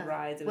Studios. They had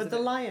rides. It was with the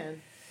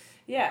lion.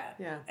 Yeah.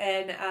 Yeah.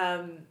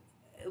 And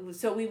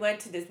so we went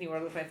to Disney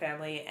World with my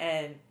family,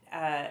 and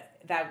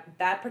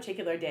that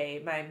particular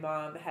day, my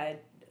mom had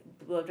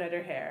blow-dried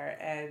her hair,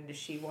 and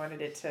she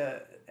wanted it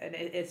to, and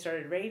it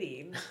started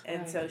raining,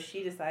 and so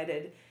she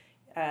decided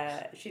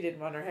she didn't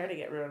want her hair to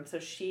get ruined, so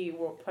she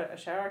put a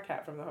shower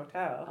cap from the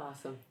hotel.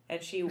 Awesome.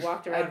 And she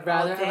walked around I'd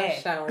rather all day. have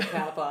a shower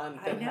cap on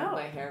than have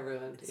my hair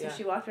ruined. So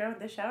she walked around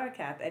with the shower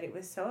cap, and it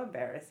was so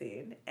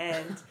embarrassing.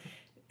 And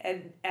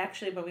and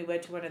actually, when we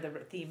went to one of the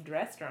themed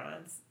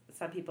restaurants,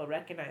 some people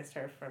recognized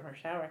her from her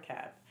shower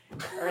cap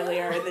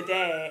earlier in the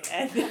day,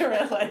 and they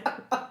were like,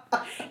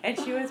 and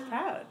she was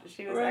proud.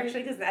 She was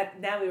actually, because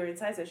now we were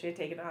inside, so she had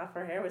taken off.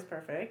 Her hair was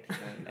perfect,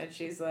 and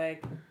she's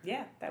like,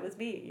 "Yeah, that was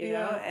me," you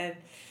know, and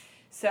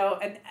So,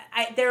 and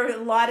there are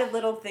a lot of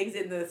little things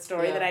in the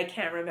story that I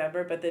can't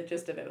remember, but the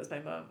gist of it was my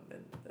mom in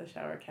the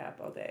shower cap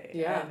all day.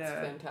 Yeah, and, it's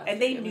fantastic.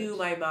 And they knew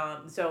my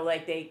mom, so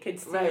like they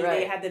could see,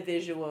 they had the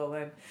visual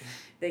and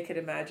they could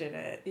imagine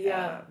it.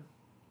 Yeah.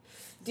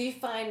 Do you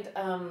find,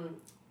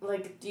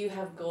 do you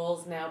have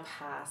goals now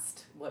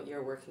past what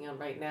you're working on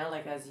right now?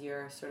 Like as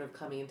you're sort of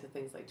coming into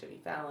things like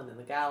Jimmy Fallon and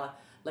the gala,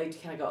 like do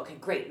you kind of go, okay,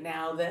 great,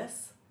 now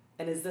this?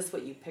 And is this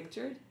what you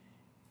pictured?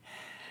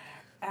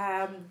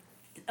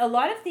 A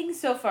lot of things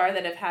so far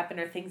that have happened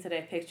are things that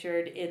I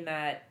pictured in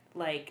that,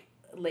 like,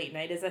 late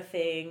night is a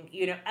thing.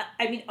 You know,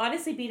 I mean,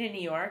 honestly, being in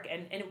New York,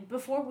 and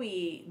before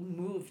we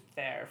moved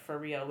there for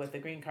real with the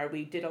green card,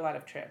 we did a lot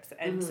of trips.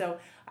 And so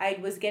I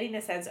was getting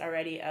a sense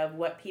already of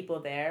what people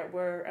there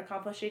were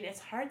accomplishing. It's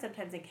hard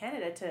sometimes in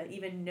Canada to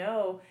even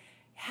know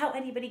how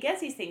anybody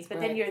gets these things. But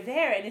then you're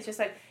there, and it's just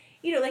like,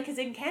 you know, like, because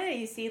in Canada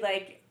you see,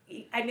 like,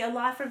 I mean, a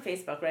lot from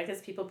Facebook, right?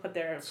 Because people put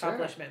their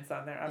accomplishments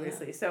on there,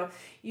 obviously. Yeah. So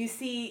you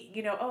see,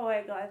 you know, oh,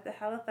 I got the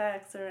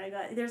Halifax, or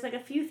there's like a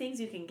few things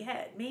you can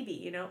get, maybe,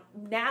 you know.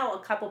 Now a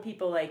couple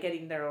people like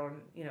getting their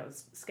own, you know,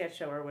 sketch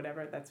show or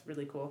whatever. That's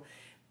really cool.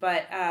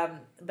 But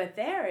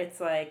there it's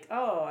like,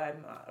 oh,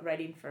 I'm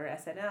writing for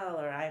SNL,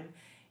 or I'm,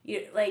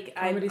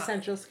 Comedy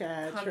Central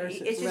sketch, or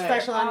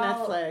special on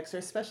Netflix, or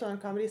special on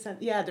Comedy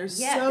Central. Yeah, there's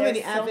so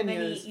many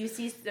avenues. You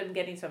see them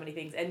getting so many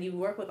things, and you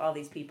work with all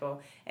these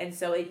people, and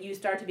so you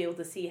start to be able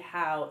to see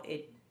how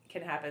it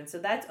can happen. So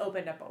that's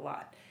opened up a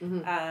lot.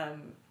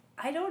 Mm-hmm.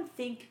 I don't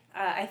think,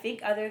 I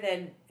think other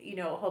than, you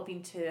know,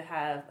 hoping to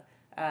have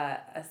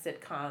a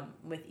sitcom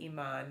with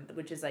Iman,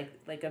 which is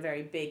like a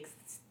very big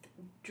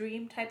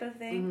dream type of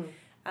thing,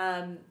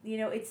 you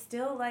know, it's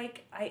still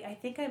like, I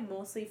think I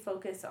mostly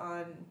focus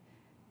on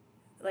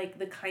like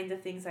the kind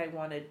of things I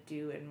want to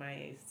do in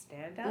my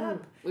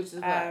stand-up. Which is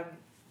what?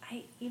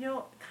 I, you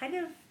know, kind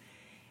of,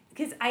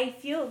 because I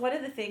feel one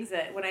of the things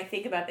that when I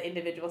think about the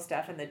individual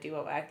stuff and the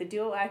duo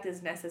act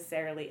is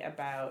necessarily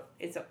about,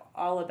 it's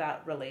all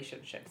about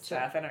relationship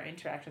stuff and our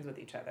interactions with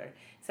each other.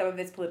 Some of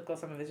it's political,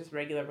 some of it's just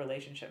regular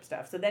relationship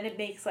stuff. So then it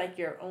makes like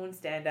your own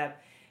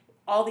stand-up,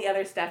 all the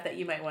other stuff that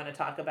you might want to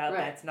talk about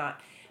that's not.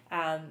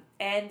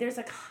 And there's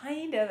a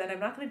kind of, and I'm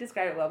not going to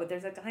describe it well, but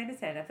there's a kind of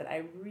stand-up that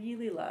I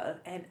really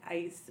love, and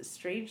I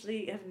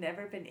strangely have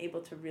never been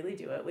able to really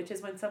do it, which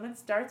is when someone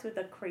starts with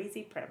a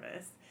crazy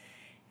premise,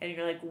 and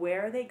you're like,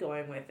 where are they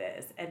going with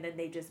this? And then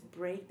they just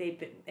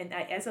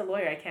as a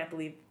lawyer, I can't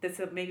believe, this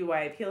is maybe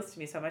why it appeals to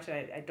me so much,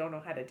 and I don't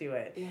know how to do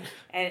it. Yeah.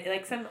 And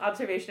like some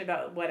observation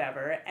about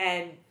whatever,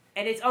 and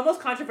it's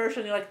almost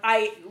controversial, and you're like,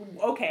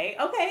 okay,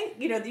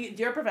 you know,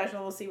 you're a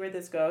professional, we'll see where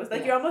this goes.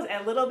 Like, you're almost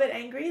a little bit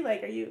angry,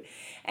 like, are you?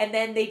 And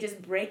then they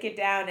just break it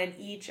down, and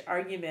each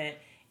argument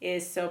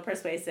is so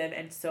persuasive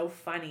and so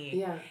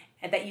funny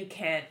and that you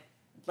can't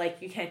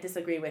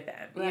disagree with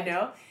them, you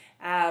know?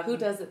 Who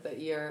does it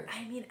that you're...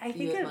 I mean, I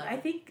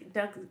think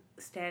Doug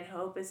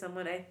Stanhope is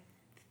someone I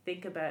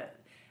think about.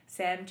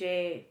 Sam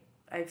J,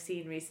 I've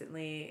seen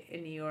recently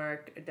in New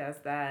York, does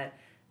that.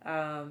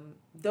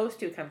 Those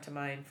two come to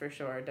mind for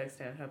sure, Doug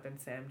Stanhope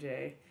and Sam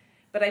J.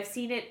 But I've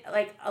seen it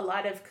like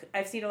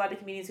I've seen a lot of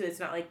comedians who it's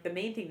not like the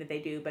main thing that they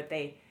do, but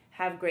they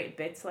have great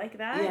bits like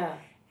that. Yeah.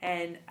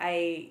 And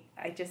I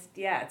just,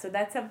 so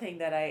that's something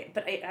that I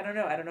don't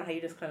know how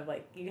you just kind of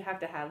like, you have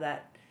to have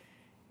that,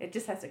 it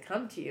just has to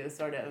come to you,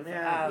 sort of.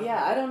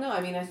 Yeah, I don't know.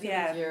 I mean, I feel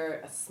like you're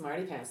a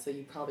smarty pants, so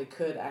you probably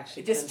could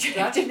actually just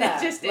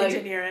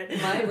engineer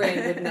it. My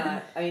brain would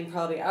not. I mean,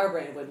 probably our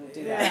brain wouldn't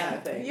do that kind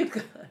of thing. You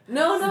could.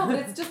 No, but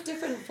it's just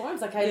different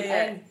forms. Like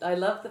I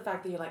love the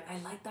fact that you're like, I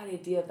like that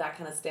idea of that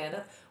kind of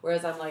stand-up,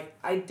 whereas I'm like,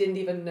 I didn't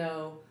even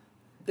know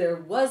there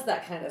was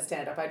that kind of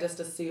stand-up. I just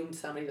assumed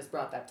somebody just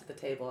brought that to the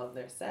table on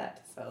their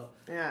set. So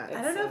I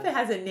don't know if it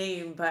has a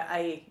name, but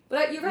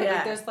you're right.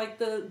 Yeah. Like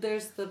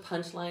there's the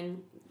punchline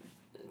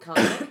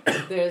comic,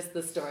 there's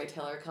the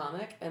storyteller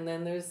comic, and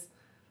then there's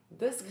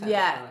this kind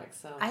of comic.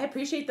 So I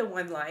appreciate the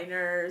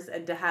one-liners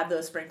and to have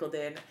those sprinkled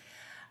in.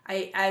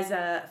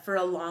 For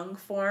a long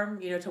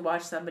form, you know, to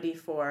watch somebody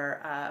for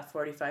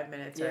 45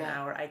 minutes or an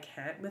hour, I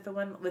can't with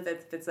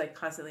it's like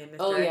constantly in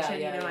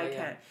misdirection. I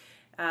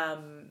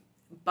can't.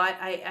 But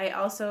I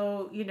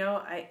also, you know,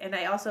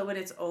 I also when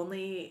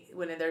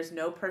there's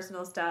no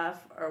personal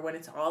stuff or when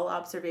it's all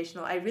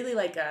observational, I really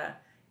like a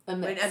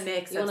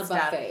mix of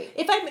stuff.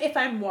 If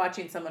I'm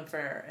watching someone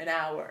for an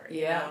hour,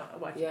 you know,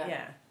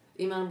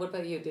 Iman, what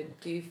about you?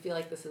 Do you feel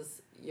like this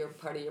is your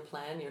part of your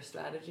plan, your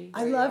strategy?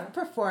 I love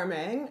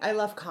performing. I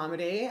love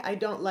comedy. I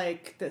don't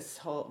like this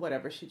whole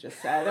whatever she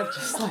just said of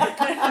just like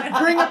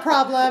bring a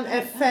problem,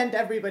 offend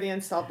everybody,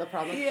 and solve the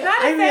problem. Yeah. Not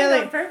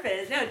offend on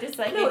purpose. No, just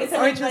like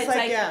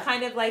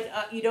kind of like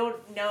you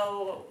don't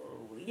know,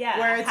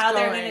 how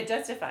they're going to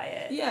justify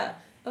it. Yeah.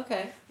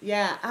 Okay.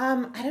 Yeah.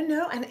 I don't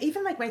know. And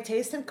even like my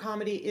taste in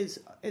comedy is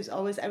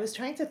always, I was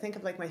trying to think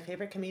of like my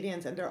favorite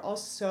comedians and they're all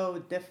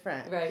so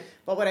different. Right.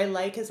 But what I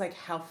like is like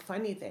how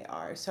funny they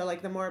are. So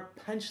like the more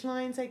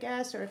punchlines, I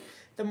guess, or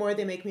the more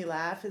they make me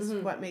laugh is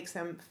what makes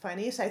them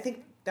funny. So I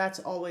think that's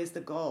always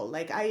the goal.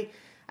 Like I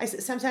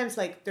sometimes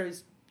like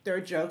there's there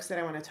are jokes that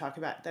I want to talk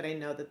about that I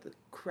know that the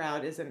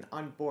crowd isn't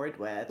on board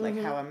with, like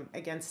how I'm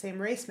against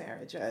same-race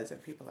marriages,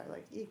 and people are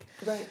like, eek.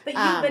 Right.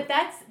 But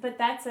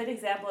that's an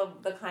example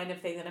of the kind of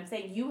thing that I'm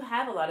saying. You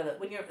have a lot of it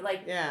when you're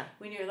like,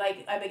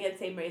 I'm against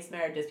same-race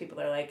marriages.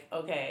 People are like,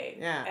 okay,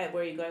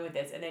 where are you going with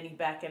this? And then you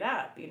back it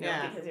up,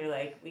 because you're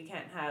like, we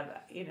can't have,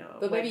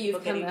 But maybe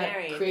you've come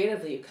married.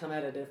 Creatively, you come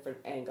at a different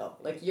angle.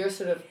 Like you're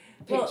sort of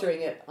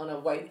picturing it on a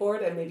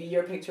whiteboard, and maybe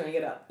you're picturing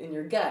it up in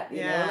your gut.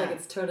 You know, like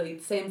it's totally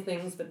same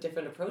things but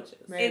different approaches.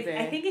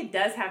 I think it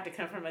does have to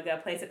come from a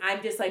gut place, and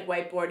I'm just like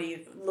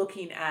whiteboardy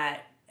looking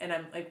at. And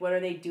I'm like, what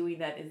are they doing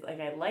that is like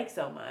I like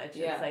so much?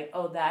 Yeah. It's like,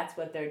 oh, that's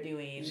what they're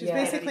doing. She's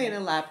basically in a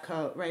lab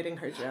coat writing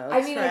her jokes.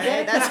 I mean,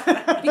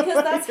 right?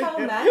 Because that's how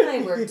Matt and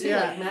I work too.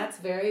 Like Matt's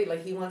very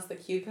like he wants the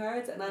cue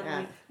cards, and I'm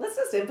like, let's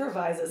just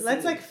improvise a scene.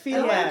 Let's like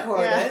feel it,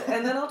 record it,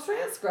 and then I'll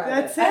transcribe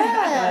that's it.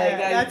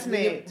 That's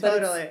me.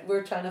 Totally.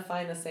 We're trying to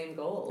find the same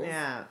goals.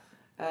 Yeah.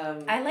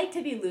 I like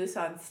to be loose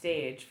on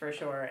stage for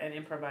sure and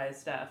improvise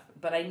stuff,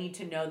 but I need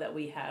to know that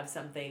we have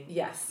something.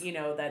 Yes.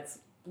 That's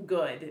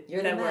good.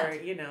 You're that the we're,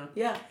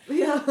 Yeah.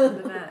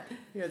 The Matt.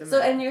 You're the so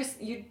Matt. and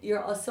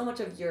you're so much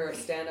of your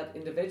stand up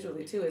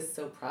individually too is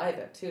so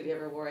private too. Do you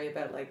ever worry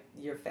about like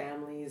your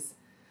family's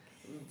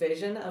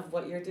vision of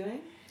what you're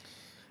doing?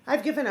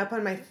 I've given up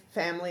on my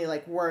family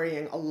like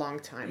worrying a long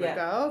time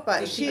ago,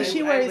 but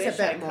she worries a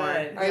bit more.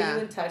 Are you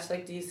in touch?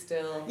 Like, do you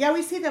still? Yeah,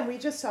 we see them. We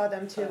just saw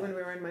them too when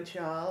we were in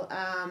Montreal.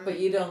 But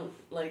you don't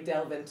like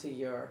delve into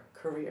your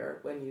career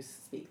when you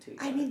speak to each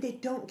other. I mean, they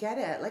don't get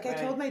it. Like I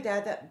told my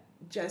dad that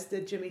Jess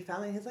did Jimmy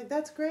Fallon. He's like,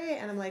 that's great.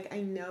 And I'm like, I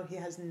know he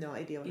has no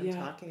idea what I'm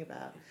talking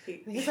about. And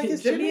he's like,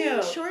 is Jimmy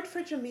short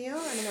for Jamil?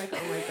 And I'm like,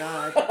 oh my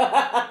God.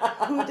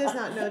 Who does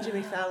not know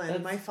Jimmy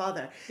Fallon? My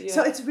father. Yeah.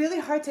 So it's really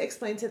hard to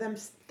explain to them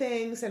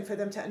things and for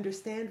them to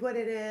understand what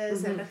it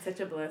is. And that's such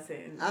a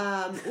blessing.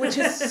 Which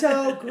is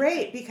so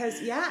great because,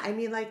 I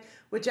mean, like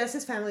with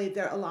Jess's family,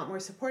 they're a lot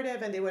more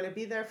supportive and they want to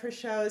be there for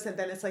shows. And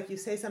then it's like you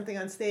say something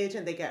on stage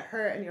and they get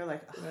hurt and you're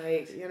like,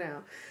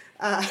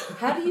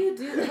 How do you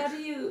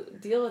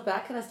deal with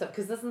that kind of stuff?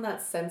 Because doesn't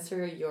that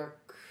censor your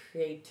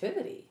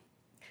creativity?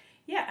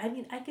 Yeah, I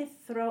mean, I could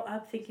throw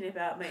up thinking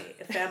about my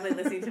family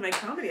listening to my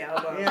comedy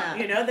album.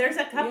 There's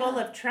a couple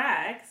of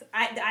tracks.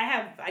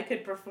 I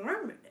could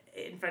perform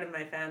in front of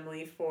my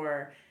family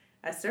for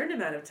a certain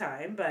amount of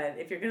time, but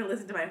if you're going to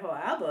listen to my whole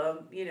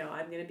album,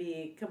 I'm going to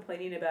be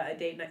complaining about a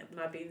date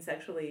not being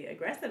sexually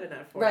aggressive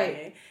enough for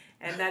me.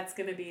 And that's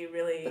going to be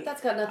really... But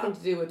that's got nothing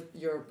to do with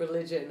your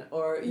religion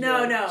or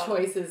your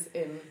choices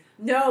in...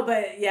 No,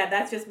 but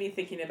that's just me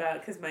thinking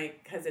about... Because my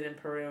cousin in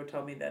Peru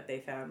told me that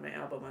they found my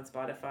album on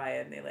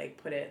Spotify and they,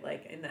 put it,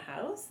 in the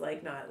house.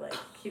 Not,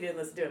 he didn't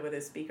listen to it with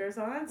his speakers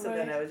on. So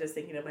then I was just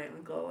thinking of my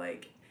uncle,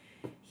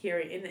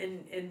 hearing...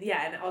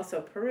 And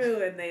also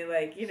Peru, and they,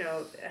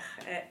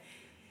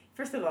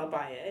 first of all,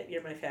 buy it.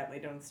 You're my family.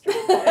 Don't stream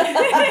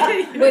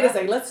it. Wait a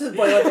second. Let's just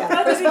boil it down.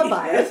 First of all,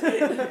 buy it.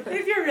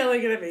 If you're really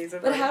gonna be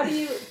something. But how do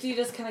you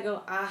just kind of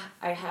go?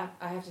 I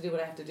have to do what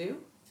I have to do.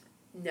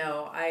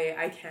 No,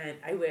 I can't.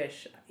 I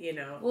wish,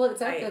 Well,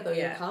 it's out there though.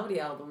 Your comedy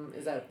album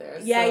is out there.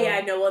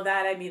 No. Well,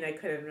 that I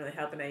couldn't really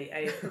help, and I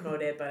didn't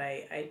promote it, but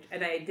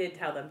I did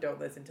tell them don't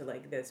listen to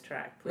this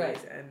track,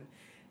 please, and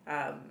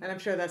I'm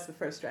sure that's the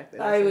first track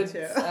that I would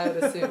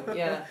assume,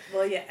 yeah.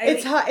 Well, yeah.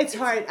 It's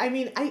hard. I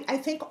mean, I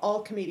think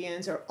all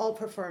comedians or all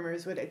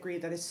performers would agree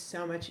that it's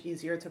so much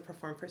easier to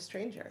perform for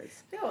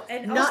strangers. No,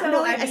 and not also,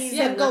 knowing a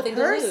single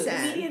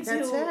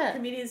person.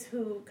 Comedians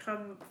who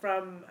come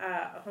from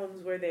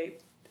homes where they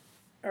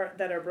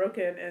are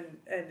broken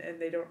and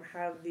they don't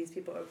have these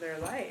people in their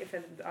life,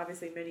 and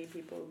obviously many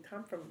people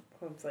come from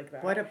homes like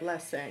that. What a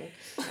blessing!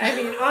 I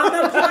mean, on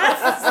the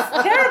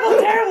plus, terrible.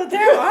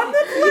 On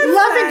the plus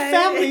loving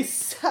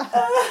families.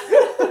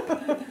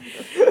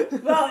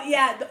 Well,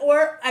 yeah,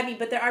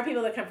 but there are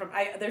people that come from.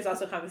 There's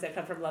also comics that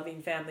come from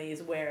loving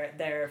families where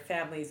their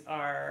families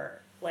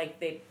are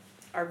they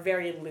are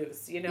very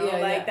loose,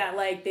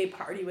 that they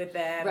party with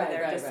them and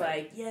they're just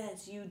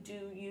yes, you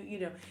do,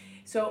 you know.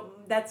 So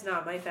that's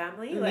not my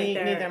family. Me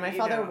neither. My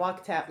father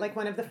walked out,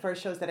 one of the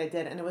first shows that I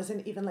did, and it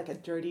wasn't even a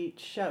dirty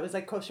show. It was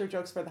kosher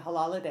jokes for the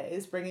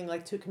holidays, bringing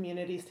two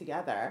communities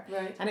together.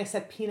 Right. And I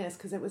said penis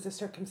because it was a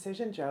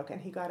circumcision joke,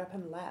 and he got up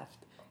and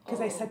left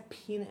because I said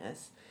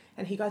penis,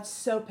 and he got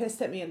so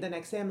pissed at me. And the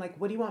next day, I'm like,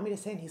 "What do you want me to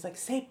say?" And he's like,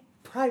 "Say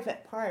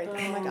private part." And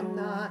I'm like, "I'm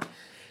not."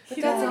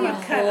 But that's on a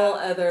whole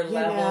other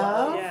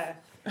level. Yeah.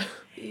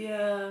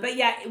 Yeah. But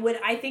when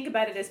I think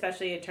about it,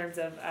 especially in terms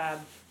of.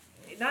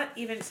 Not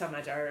even so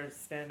much our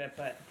stand-up,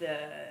 but the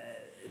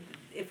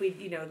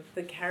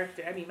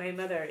character. I mean, my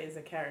mother is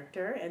a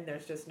character, and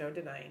there's just no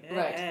denying it.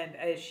 Right.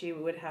 And she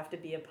would have to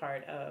be a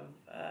part of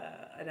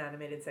an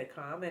animated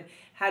sitcom. And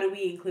how do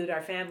we include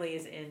our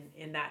families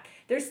in that?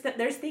 There's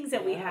things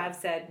that we have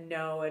said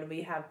no, and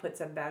we have put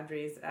some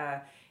boundaries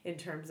in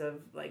terms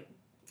of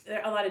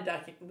there are a lot of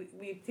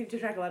we seem to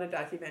track a lot of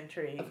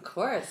documentary. Of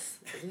course.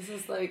 This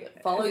is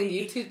like following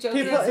YouTube jokes.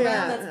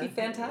 That'd be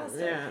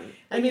fantastic. Yeah.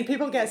 I mean,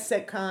 people get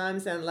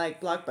sitcoms and like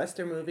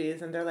blockbuster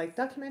movies, and they're like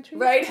documentaries,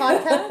 right?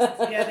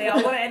 Podcasts. Yeah, they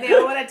all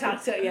want to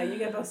talk to. Yeah, you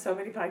get both so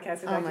many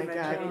podcasts and documentaries. My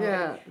God!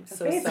 Yeah. I'm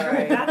so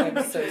sorry.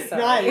 I'm so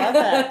sorry. No, I love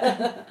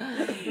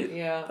that.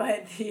 Yeah.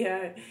 But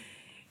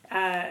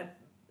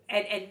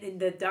and in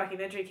the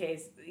documentary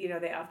case,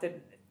 they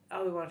often,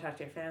 we want to talk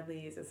to your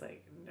families. It's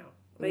like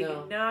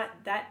not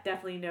that,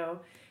 definitely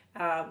no.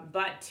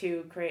 But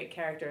to create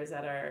characters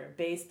that are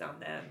based on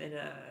them in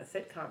a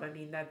sitcom, I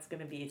mean, that's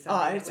going to be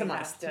something it's a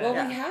must. We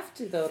have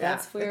to, though. Yeah.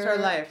 That's where... It's our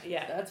life.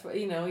 Yeah. That's where,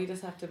 you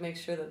just have to make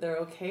sure that they're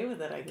okay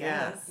with it, I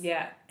guess.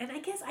 Yeah. And I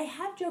guess I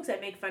have jokes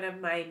that make fun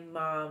of my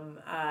mom,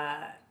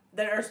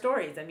 that are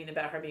stories,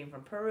 about her being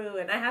from Peru,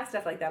 and I have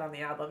stuff like that on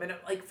the album. And,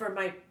 like, for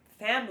my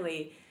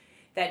family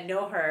that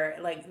know her,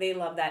 like, they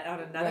love that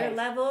on another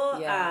level.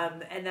 Yeah.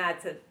 And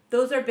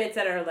those are bits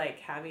that are like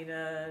having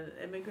an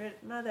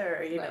immigrant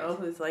mother,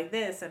 who's like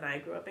this, and I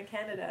grew up in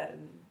Canada,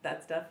 and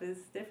that stuff is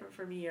different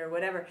for me, or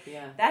whatever.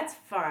 Yeah. That's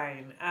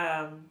fine.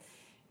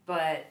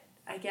 But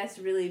I guess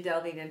really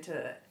delving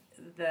into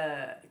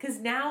because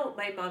now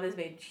my mom has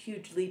made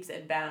huge leaps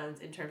and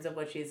bounds in terms of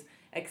what she's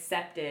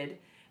accepted,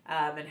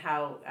 and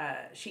how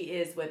she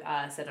is with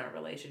us and our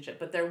relationship.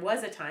 But there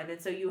was a time, and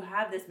so you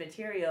have this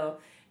material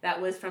that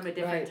was from a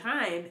different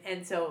time,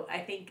 and so I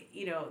think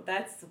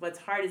that's what's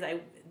hard is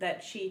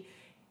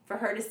for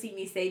her to see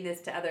me saying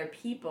this to other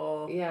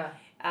people. Yeah.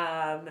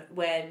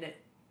 When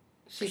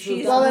she's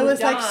it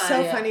was like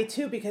so funny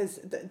too,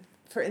 because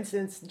for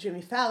instance,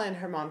 Jimmy Fallon,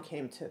 her mom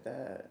came to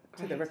the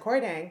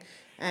recording,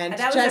 and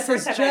that was Jess's the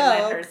first time joke.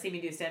 I let her see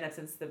me do stand up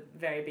since the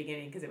very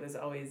beginning, because it was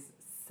always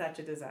such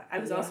a disaster. I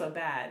was also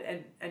bad,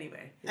 and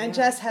anyway. And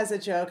Jess has a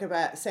joke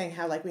about saying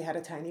how like we had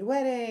a tiny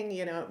wedding,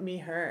 me,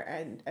 her,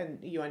 and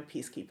you and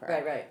Peacekeeper.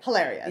 Right.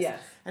 Hilarious.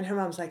 Yes. And her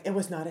mom's like, it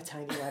was not a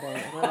tiny wedding.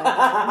 And we're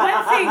like,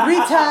 One thing,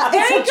 Rita,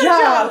 it's a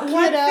joke.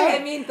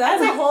 I mean,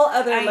 that's a whole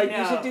other,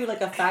 you should do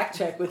like a fact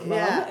check with Mom,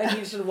 and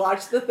you should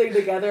watch the thing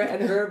together,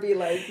 and her be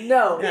like,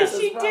 no. Yeah,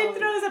 she did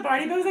throw us a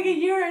party, but it was like a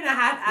year and a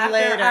half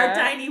after our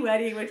tiny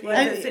wedding, which was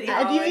at City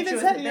Hall. And you even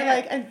said, you're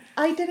like, and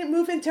I didn't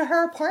move into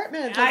her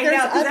apartment. Like, I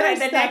know, because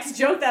the next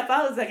joke that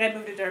follows, like, I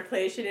moved into her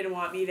place, she didn't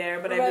want me there,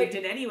 but I moved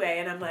in anyway,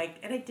 and I'm like,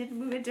 and I didn't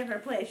move into her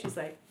place. She's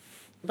like,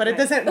 but it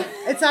doesn't,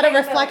 it's not a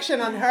reflection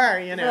on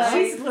her,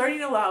 She's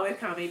learning a lot with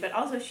comedy, but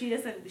also she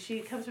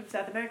comes from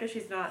South America,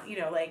 she's not,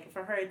 like,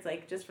 for her, it's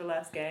like, just for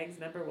laughs, gags,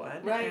 number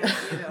one. Right.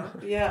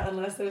 And, Yeah,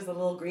 unless there's a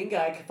little green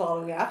guy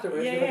following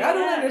afterwards. You're like, I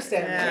don't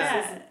understand this.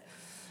 Yeah.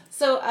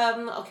 So,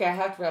 okay, I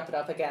have to wrap it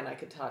up again. I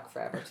could talk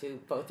forever to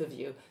both of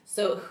you.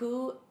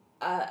 So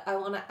I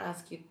want to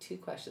ask you three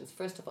questions.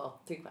 First of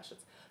all,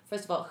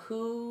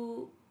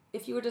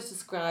 if you were to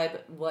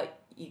describe what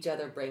each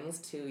other brings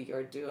to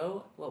your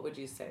duo, what would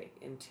you say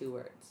in 2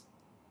 words?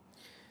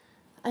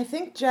 I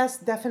think Jess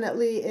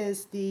definitely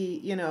is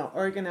the,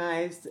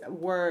 organized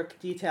work,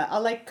 detail.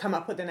 I'll like come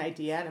up with an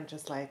idea and I'm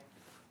just like,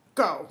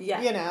 go,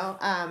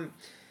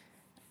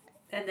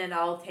 and then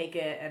I'll take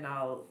it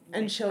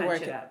and she'll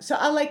work it up. So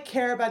I'll like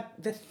care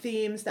about the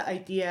themes, the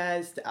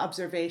ideas, the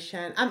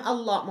observation. I'm a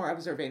lot more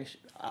observational.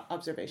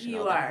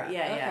 You are,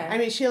 yeah. I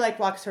mean, she like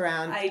walks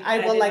around. I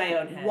will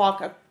like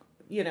walk up,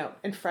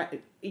 in front,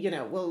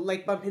 we'll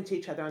like bump into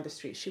each other on the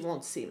street. She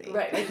won't see me.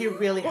 Right. Like you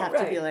really have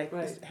to be like,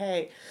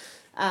 hey,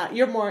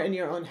 you're more in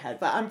your own head.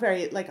 But I'm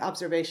very like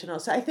observational.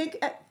 So I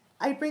think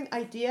I bring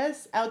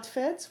ideas,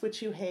 outfits,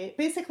 which you hate,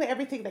 basically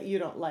everything that you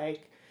don't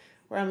like.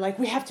 Where I'm like,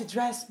 we have to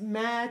dress,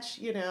 match,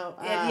 and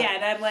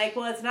I'm like,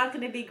 well, it's not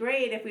going to be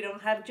great if we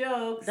don't have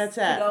jokes. That's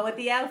it. To go with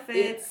the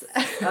outfits.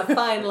 It's a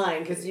fine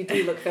line, because you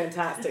do look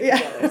fantastic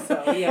together.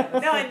 So, yeah.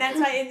 No, and that's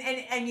why,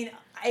 and I mean,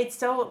 it's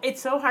so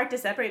hard to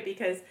separate,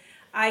 because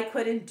I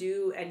couldn't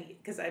do any,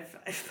 because I've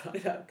thought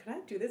about, can I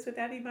do this with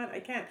Iman? I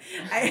can't.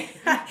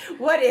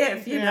 What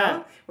if,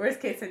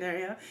 worst case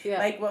scenario? Yeah.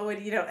 Like, what would,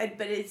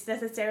 but it's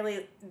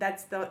necessarily,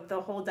 that's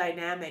the whole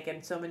dynamic,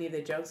 and so many of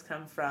the jokes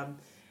come from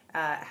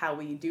how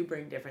we do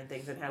bring different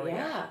things and how we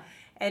are.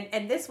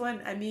 And this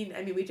one, I mean,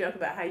 we joke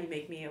about how you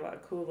make me a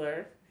lot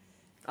cooler.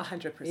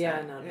 100%.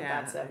 Yeah, no,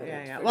 that's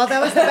evident. Yeah. Well,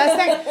 that was the best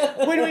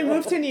thing. When we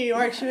moved to New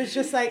York, she was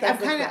just like,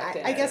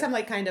 I guess I'm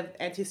like kind of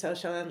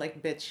antisocial and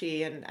like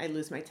bitchy, and I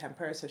lose my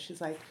temper. So she's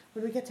like,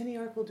 when we get to New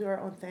York, we'll do our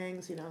own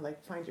things,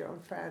 like find your own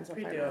friends.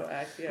 Right.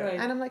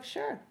 And I'm like,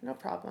 sure, no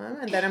problem.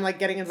 And then I'm like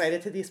getting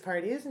invited to these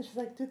parties, and she's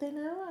like, do they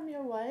know I'm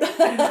your wife?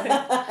 Can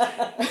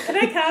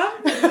I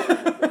come?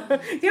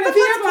 Do you have a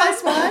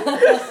plus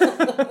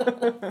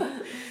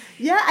one?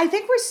 Yeah, I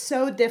think we're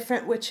so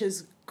different, which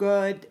is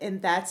good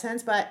in that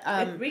sense, but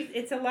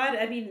it's a lot.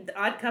 I mean, the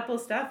Odd Couple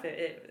stuff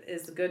it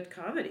is good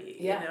comedy.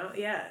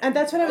 Yeah. And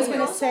that's what I was going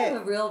to say. We also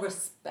have a real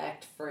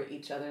respect for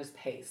each other's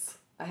pace.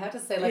 I have to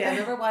say, I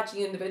remember watching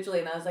you individually,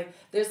 and I was like,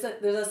 there's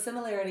a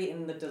similarity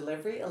in the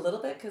delivery a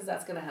little bit, because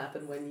that's going to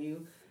happen when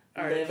you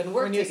live and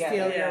work when you together.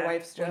 steal your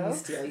wife's joke. When you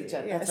steal each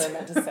other. Yes. That's what I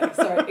meant to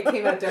say. Sorry, it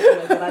came out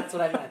differently, but that's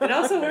what I meant. It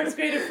also works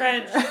great in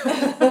French.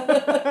 But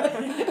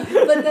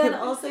then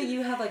also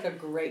you have like a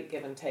great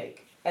give and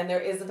take. And there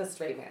isn't a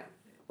straight man,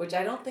 which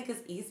I don't think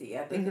is easy.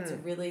 I think it's a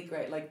really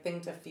great like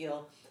thing to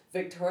feel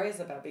victorious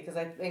about, because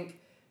I think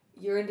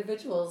you're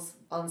individuals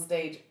on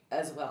stage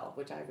as well,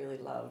 which I really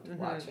loved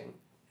watching.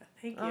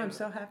 Thank you. Oh, I'm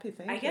so happy.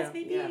 Thank you. I guess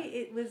maybe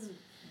it was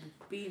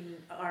being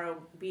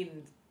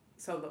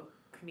solo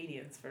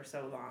comedians for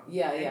so long.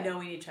 And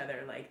knowing each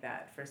other like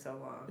that for so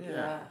long.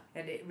 Yeah.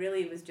 And it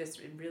really was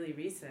just really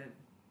recent.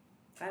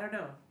 I don't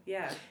know.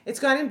 Yeah. It's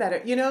gotten better.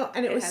 You know,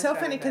 and it was so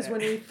funny because when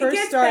we It first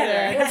gets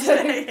started,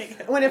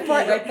 better. when it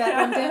Write that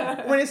one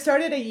down. when it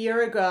started a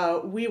year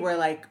ago, we were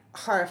like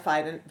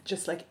horrified and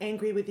just like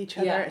angry with each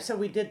other. Yeah. So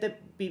we did the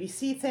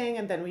BBC thing,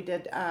 and then we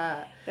did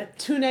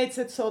 2 nights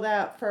that sold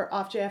out for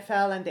Off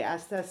JFL, and they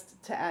asked us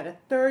to add a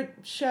third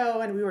show,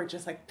 and we were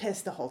just like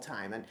pissed the whole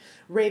time. And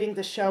rating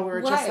the show, we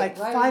were just like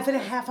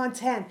 5.5 on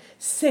 10,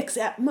 6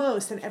 at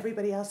most, and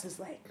everybody else is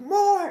like,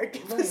 more,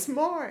 give us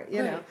more,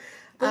 you know.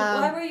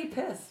 But why were you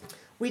pissed?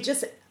 We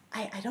just,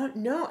 I don't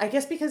know. I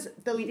guess because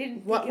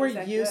what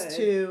we're used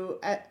to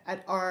at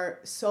our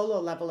solo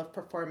level of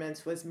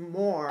performance was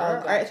more,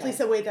 or at least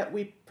the way that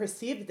we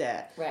perceived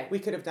it. Right. We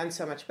could have done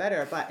so much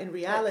better, but in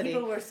reality,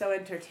 people were so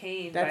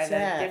entertained by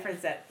the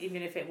difference that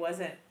even if it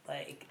wasn't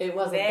like it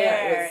wasn't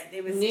there,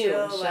 it was new,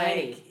 still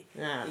shiny.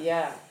 like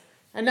yeah.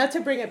 And not to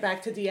bring it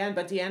back to Deanne,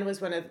 but Deanne was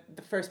one of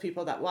the first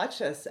people that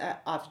watched us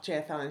off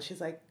JFL, and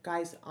she's like,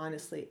 guys,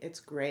 honestly, it's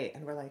great.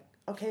 And we're like,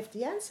 okay, if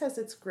Deanne says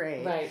it's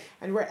great,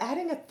 and we're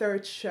adding a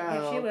third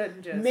show, she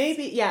wouldn't just...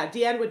 maybe,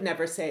 Deanne would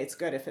never say it's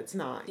good if it's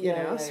not, you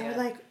know? So we're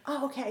like,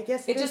 oh, okay, I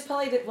guess it just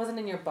probably wasn't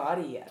in your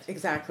body yet.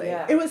 Exactly.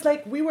 Yeah. It was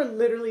like we were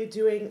literally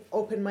doing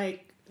open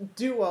mic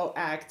duo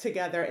act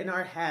together in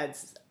our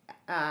heads,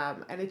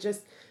 and it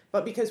just...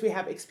 But because we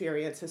have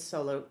experience as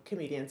solo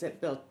comedians, it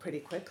built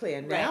pretty quickly,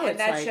 and now it's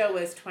that like... show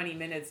was 20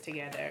 minutes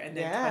together, and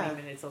then 20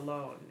 minutes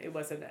alone. It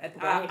wasn't... and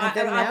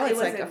then now it's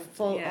like a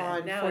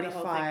full-on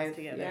 45.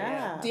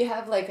 Together, Do you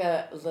have like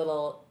a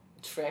little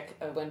trick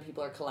of when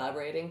people are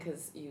collaborating,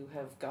 because you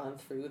have gone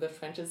through the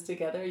trenches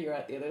together, you're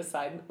at the other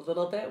side a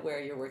little bit,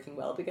 where you're working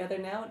well together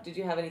now? Did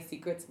you have any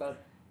secrets about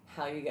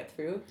how you get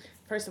through?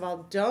 First of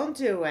all, don't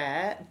do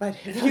it, but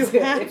if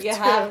you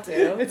have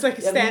to. It's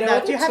like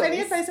stand-up. Do you have any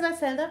advice about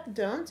stand-up?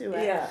 Don't do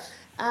it. Yeah.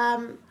 I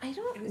don't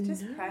know. It was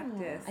just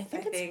practice. I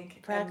think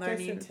it's practice. And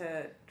learning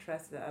to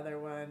trust the other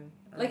one.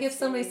 Like if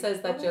somebody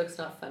says that joke's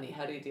not funny,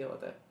 how do you deal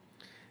with it?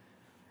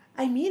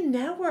 I mean,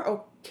 now we're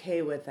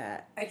okay with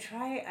that. I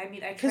try.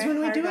 Because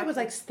when we do it with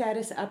like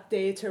status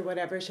updates or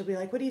whatever, she'll be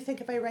like, "What do you think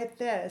if I write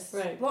this?"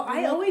 Right. Well,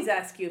 I always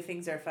ask you if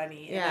things are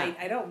funny. Yeah. And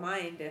I don't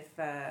mind if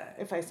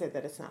I say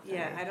that it's not funny.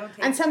 Yeah, I don't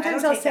take. And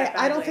sometimes I'll say,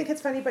 "I don't badly. think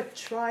it's funny, but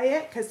try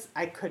it," because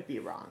I could be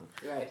wrong.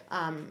 Right.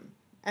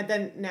 And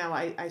then now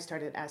I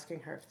started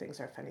asking her if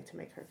things are funny to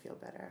make her feel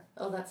better.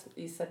 Oh,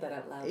 you said that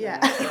out loud. Yeah.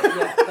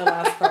 Yeah, the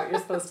last part. You're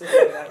supposed to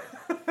say that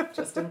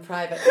just in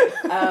private.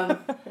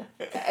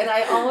 And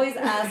I always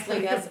ask, I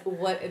guess,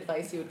 what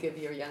advice you would give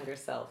your younger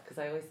self, because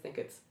I always think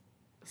it's...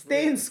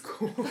 Stay in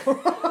school.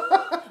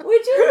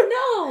 Would you?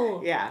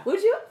 No. Yeah.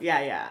 Would you?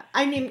 Yeah.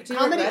 I mean,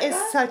 comedy is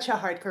such a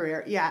hard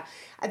career. Yeah.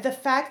 The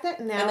fact that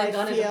now I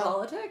feel... into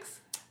politics?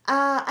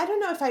 I don't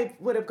know if I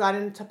would have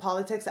gotten into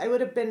politics. I would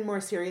have been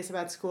more serious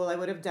about school. I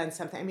would have done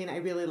something. I mean, I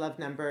really love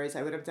numbers.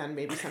 I would have done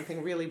maybe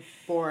something really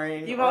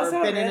boring. You've or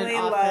also been really in an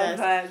office.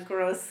 love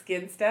gross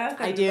skin stuff.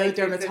 I do, like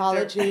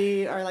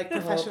dermatology or like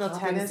professional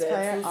tennis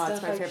player. Oh,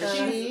 it's my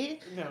favorite.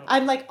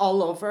 I'm like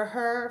all over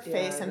her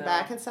face and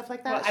back and stuff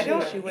like that.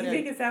 Well, she you wouldn't.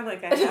 make it sound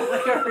like I have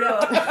like a real...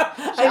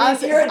 I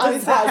mean, you're a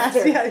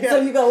disaster,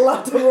 so you got a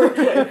lot to work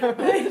with.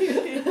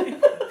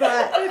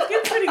 But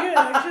it's pretty good,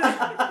 actually.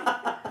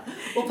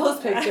 We'll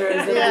post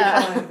pictures.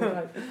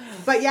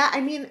 But yeah, I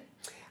mean,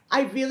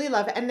 I really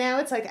love it. And now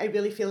it's like I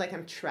really feel like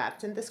I'm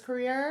trapped in this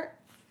career.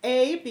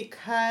 A,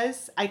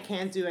 because I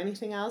can't do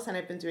anything else, and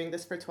I've been doing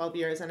this for 12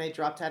 years, and I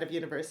dropped out of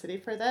university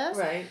for this.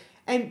 Right.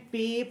 And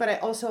B, but I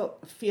also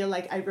feel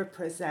like I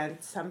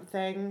represent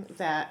something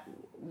that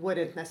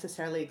wouldn't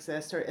necessarily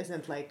exist or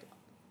isn't like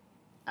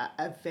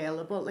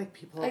available, like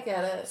people I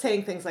get it.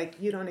 saying things like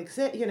you don't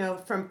exist, you know,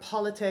 from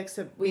politics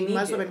of being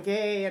Muslim and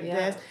gay and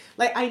this,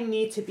 like I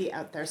need to be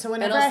out there. So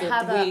whenever and also,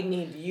 I have we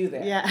need you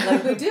there. Yeah.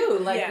 Like we do.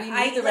 Like we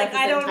need the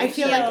representation. I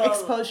feel like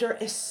exposure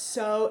is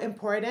so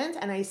important,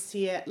 and I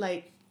see it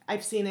like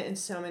I've seen it in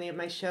so many of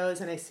my shows,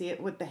 and I see it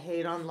with the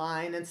hate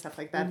online and stuff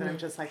like that. That I'm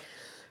just like,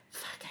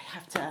 fuck, I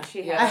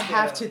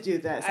have to do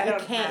this. I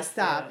can't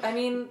stop. I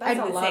mean, that's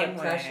a lot of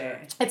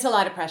pressure. It's a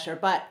lot of pressure,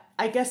 but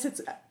I guess it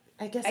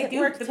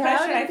worked the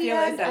pressure out I feel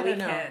end. is that we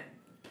can't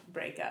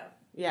break up.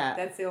 Yeah.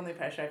 That's the only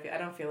pressure I feel. I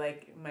don't feel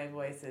like my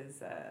voice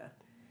is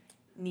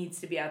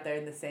needs to be out there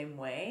in the same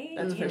way.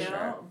 That's for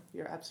sure.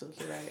 You're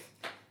absolutely right.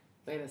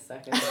 Wait a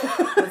second.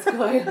 What's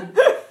going on?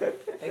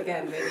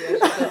 Again, maybe I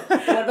should.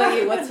 What about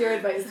you? What's your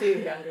advice to your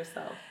younger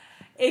self?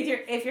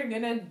 If you're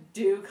gonna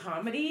do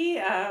comedy,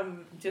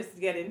 just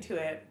get into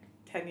it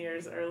 10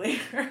 years earlier.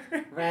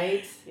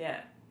 Right?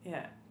 Yeah.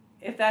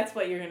 If that's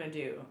what you're going to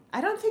do.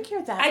 I don't think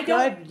you're that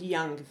good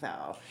young,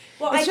 though.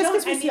 Well, it's just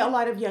because we see a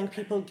lot of young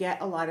people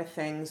get a lot of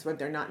things when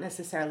they're not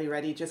necessarily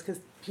ready, just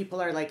because people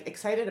are, like,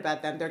 excited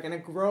about them. They're going to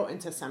grow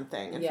into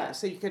something.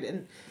 So you could,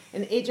 an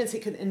agency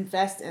could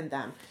invest in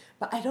them.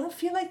 But I don't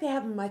feel like they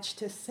have much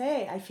to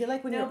say. I feel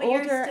like when you're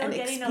older and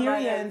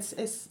experience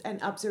is an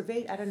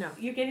observation, I don't know.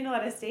 You're getting a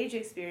lot of stage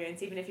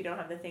experience, even if you don't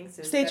have the things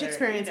to stage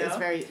experience is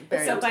very,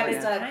 very so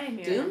important. So by the time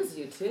dooms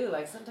you too.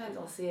 Like sometimes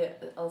I'll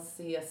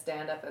see a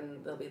stand up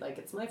and they'll be like,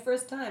 it's my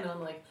first time, and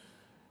I'm like,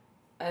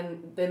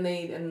 and then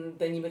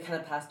you kind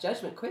of pass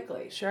judgment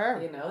quickly.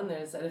 Sure. You know, and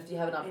if you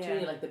have an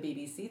opportunity like the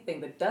BBC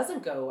thing that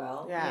doesn't go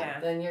well,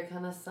 then you're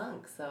kind of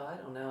sunk. So I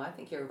don't know. I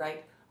think you're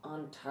right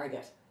on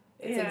target.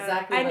 It's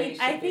exactly what you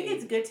should I think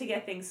it's good to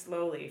get things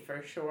slowly,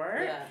 for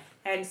sure. Yeah.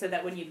 And so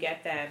that when you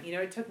get them,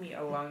 it took me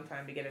a long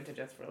time to get into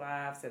Just for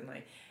Laughs, and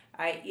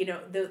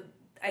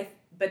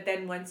but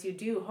then once you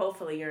do,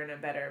 hopefully you're in a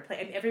better place.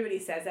 And everybody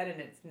says that,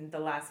 and it's the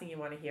last thing you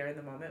want to hear in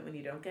the moment when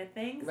you don't get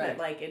things. Right.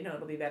 That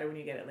it'll be better when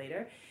you get it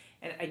later.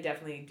 And I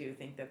definitely do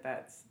think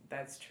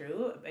that's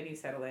true, and you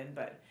settle in,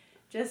 but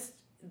just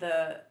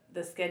the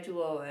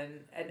schedule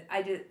and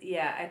I just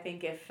I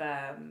think if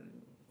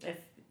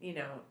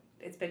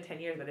it's been 10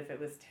 years, but if it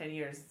was 10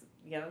 years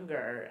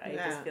younger, I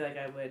just feel like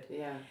I would.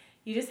 Yeah.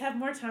 You just have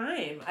more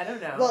time. I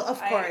don't know. Well,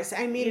 of course.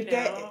 I mean,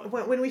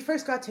 when we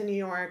first got to New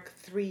York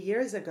 3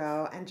 years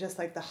ago, and just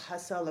like the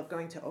hustle of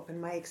going to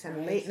open mics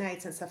and late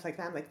nights and stuff like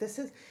that, I'm like, this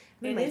is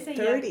in my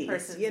 30s,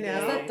 Has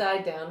that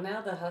died down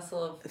now, the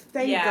hustle of...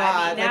 Thank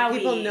God. Now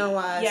people know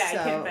us.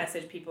 Yeah, I can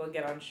message people and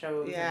get on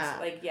shows.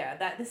 Yeah.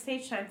 And the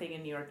stage time thing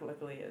in New York,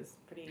 luckily, is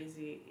pretty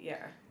easy.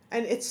 Yeah.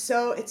 And it's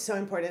so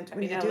important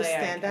when you do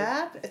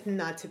stand-up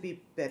not to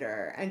be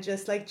bitter. And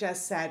just like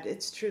Jess said,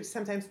 it's true.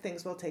 Sometimes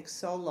things will take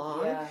so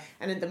long. Yeah.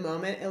 And in the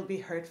moment, it'll be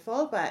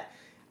hurtful. But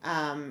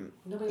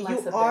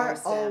you are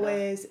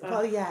always...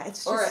 Well, yeah,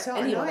 it's just so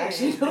anyone, annoying.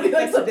 Actually. Nobody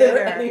likes a bitter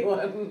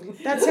anyone.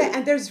 That's it.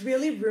 And there's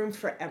really room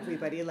for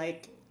everybody.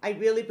 Like, I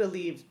really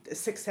believe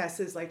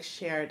success is like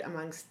shared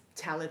amongst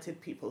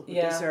talented people who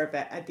deserve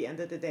it at the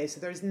end of the day.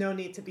 So there's no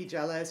need to be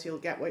jealous. You'll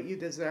get what you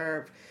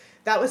deserve.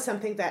 That was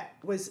something that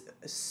was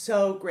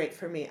so great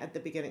for me at the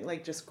beginning,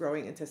 like just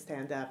growing into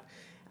stand-up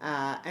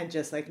and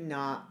just like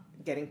not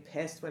getting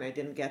pissed when I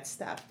didn't get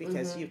stuff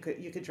because you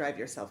could drive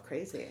yourself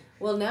crazy.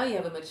 Well, now you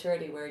have a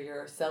maturity where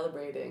you're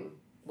celebrating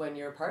when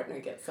your partner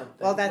gets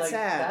something. Well, that's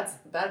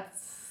it. That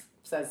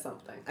says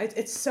something.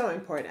 It's so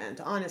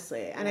important,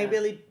 honestly. And I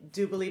really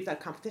do believe that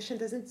competition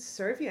doesn't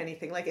serve you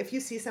anything. Like if you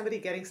see somebody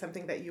getting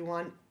something that you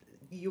want,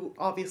 you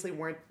obviously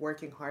weren't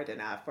working hard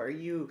enough, or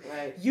you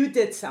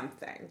did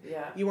something.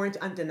 Yeah. You weren't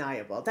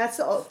undeniable. That's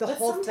the whole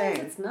thing. Sometimes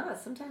it's not.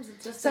 Sometimes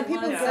it's just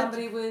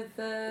somebody with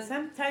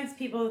sometimes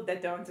people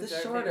that don't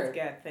deserve things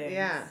get things.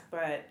 Yeah.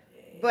 But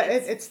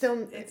it's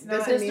still it's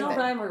not. There's no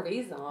rhyme or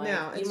reason.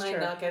 No, you might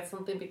not get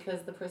something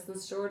because the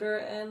person's shorter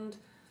and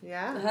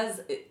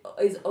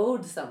is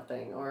owed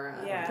something or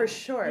for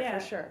sure.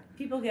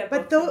 People get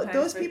but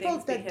those people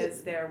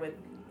because they're with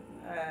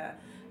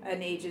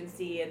an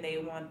agency and they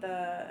want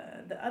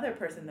the other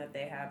person that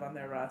they have on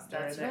their roster.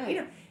 That's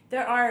right.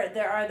 There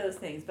are those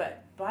things,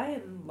 but by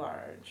and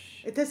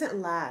large, it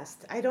doesn't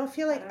last. I don't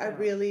feel like I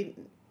really.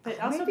 But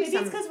also maybe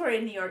it's because we're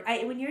in New York.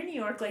 When you're in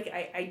New York, like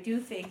I do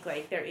think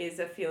like there is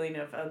a feeling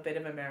of a bit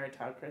of a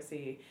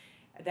meritocracy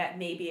that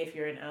maybe if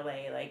you're in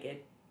LA, like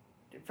it.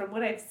 From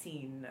what I've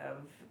seen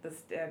of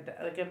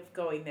of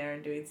going there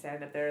and doing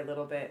stand up there a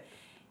little bit.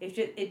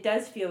 It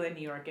does feel in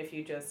New York if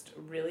you just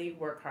really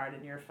work hard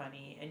and you're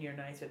funny and you're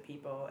nice with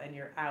people and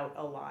you're out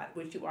a lot,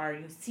 which you are,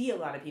 and you see a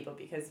lot of people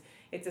because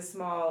it's a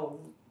small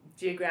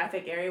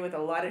geographic area with a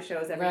lot of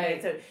shows every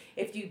night. So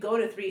if you go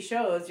to 3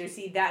 shows, you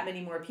see that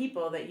many more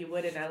people that you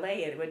would in LA,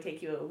 and it would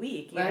take you a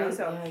week, you know?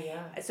 So,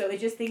 so it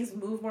just, things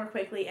move more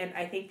quickly, and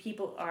I think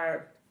people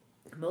are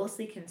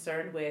mostly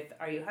concerned with,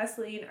 are you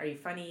hustling? Are you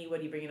funny? What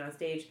are you bringing on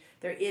stage?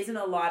 There isn't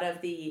a lot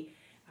of the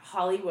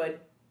Hollywood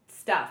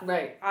stuff.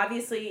 Right.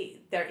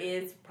 Obviously, there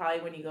is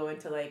probably when you go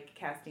into like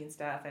casting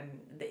stuff and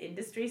the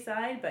industry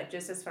side, but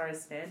just as far as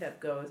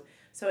stand-up goes,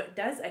 so it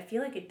does, I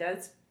feel like it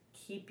does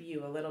keep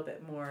you a little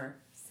bit more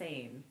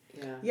sane.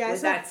 Yeah. Yeah,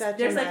 it's not that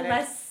there's dramatic. Like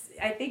less,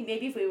 I think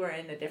maybe if we were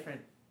in a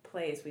different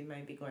place, we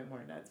might be going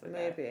more nuts with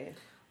that. Maybe.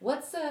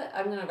 What's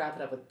I'm going to wrap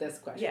it up with this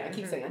question. Yeah. I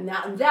keep saying,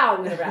 now I'm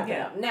going to wrap it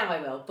up. Now I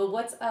will. But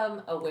what's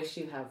a wish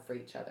you have for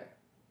each other?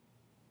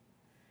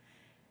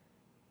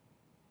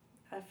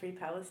 A free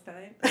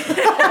Palestine.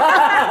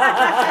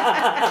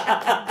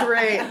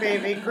 Great,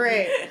 baby,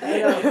 great. I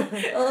know.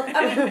 Well,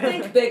 I mean,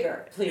 think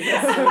bigger, please.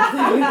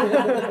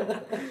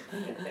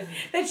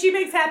 That she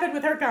makes happen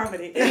with her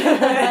comedy.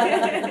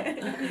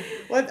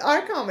 With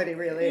our comedy,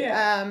 really.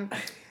 Yeah.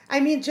 I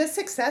mean, just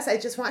success. I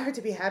just want her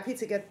to be happy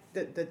to get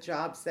the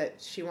jobs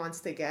that she wants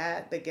to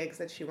get, the gigs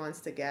that she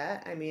wants to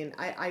get. I mean,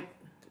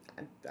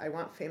 I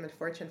want fame and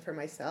fortune for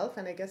myself,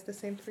 and I guess the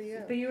same for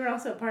you. But you were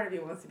also part of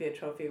you wants to be a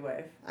trophy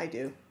wife. I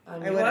do.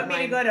 You want me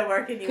to go to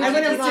work and you I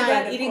wouldn't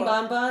mind eating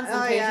bonbons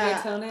and painting your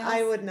toenails?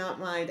 I would not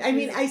mind. I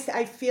mean, I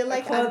feel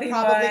like I'm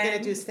probably going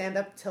to do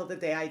stand-up till the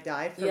day I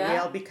die for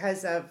real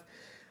because of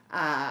you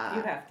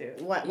have to.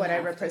 What I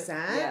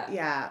represent.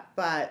 Yeah.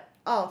 But,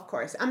 of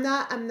course. I'm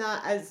not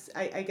as,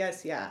 I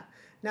guess,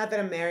 now that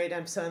I'm married,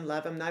 I'm so in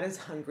love, I'm not as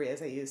hungry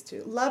as I used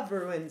to. Love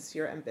ruins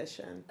your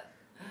ambition.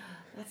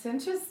 That's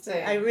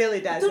interesting. I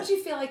really does. Don't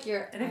you feel like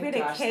you're... And if we had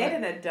a kid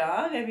and a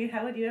dog, I mean,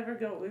 how would you ever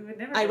go? We would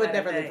never. I would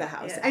never leave the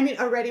house. Yeah. I mean,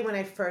 already when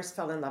I first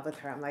fell in love with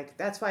her, I'm like,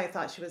 that's why I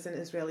thought she was an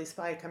Israeli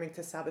spy coming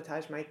to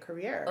sabotage my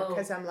career.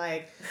 Because I'm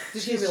like,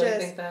 did you really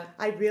think that?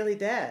 I really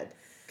did.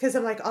 Because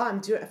I'm like, I'm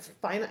doing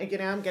fine. You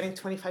know, I'm getting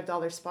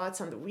 $25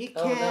 spots on the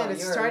weekend.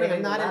 It's starting.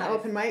 I'm not an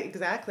open mic.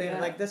 Exactly. And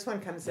like this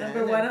one comes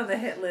Number one on the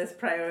hit list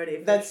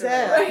priority. That's it.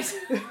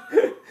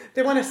 Right.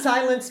 They want to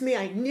silence me.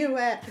 I knew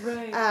it.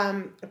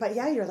 Right. But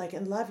yeah, you're like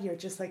in love. You're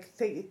just like,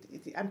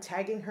 I'm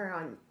tagging her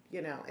on,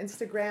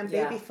 Instagram,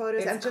 baby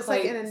photos. I'm just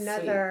like in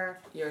another...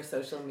 Sweet. Your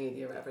social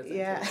media representation.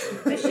 Yeah.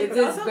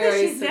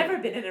 She's never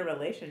been in a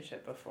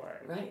relationship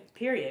before. Right.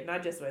 Period.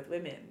 Not just with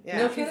women. Yeah.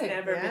 No, she's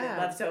never been in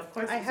love. So of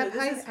course, I have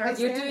high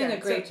you're doing a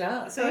great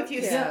job. So if you...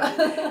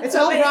 It's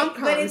all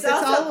rom-coms. It's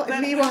all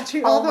me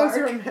watching all those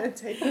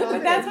romantic comedies.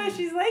 But that's why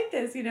she's like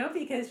this,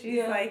 because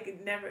she's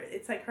like never...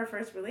 It's like her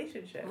first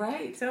relationship.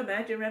 Right. So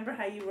remember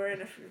how you were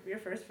in your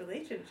first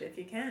relationship,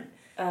 you can.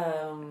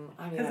 I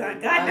mean,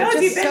 God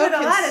knows you've been with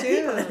a lot of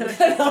people.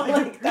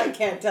 I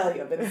can't tell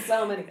you. I've been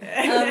so many.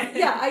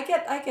 I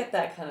get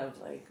that kind of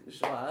like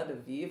joie de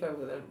vivre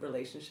with a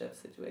relationship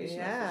situation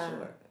for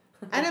sure.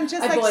 And I'm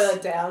just I boil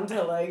it down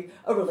to like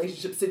a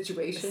relationship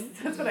situation.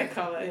 That's what I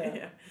call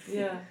it.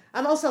 Yeah.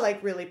 I'm also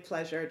like really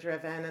pleasure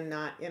driven and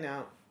not,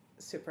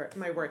 super.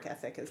 My work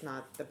ethic is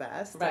not the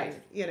best.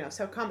 Right. And,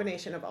 so a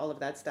combination of all of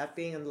that stuff,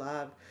 being in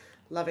love,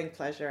 loving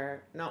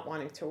pleasure, not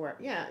wanting to work.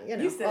 Yeah,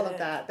 all of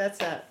that. That's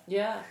it.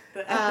 Yeah.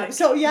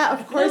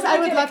 Of course, I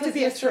would love to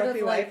be a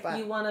trophy wife. But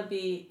you want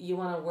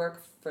to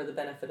work for the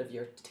benefit of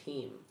your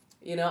team.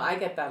 I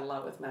get that a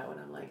lot with Matt when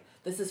I'm like,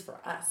 this is for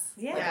us.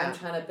 Yeah. Like, I'm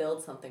trying to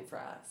build something for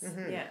us.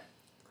 Mm-hmm. Yeah.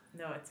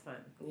 No, it's fun.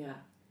 Yeah.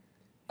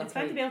 It's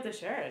fun to be able to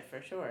share it,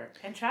 for sure.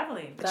 And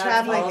traveling.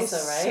 Traveling also,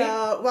 is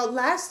right?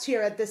 Last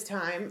year at this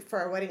time, for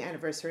our wedding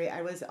anniversary,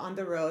 I was on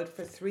the road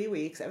for 3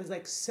 weeks. I was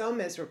like so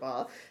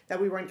miserable that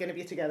we weren't going to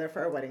be together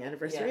for our wedding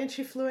anniversary, and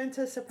she flew in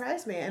to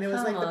surprise me, and it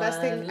was like the best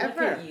thing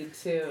ever. Look at you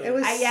too. It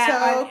was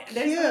so cute.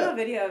 There's a little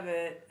video of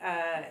it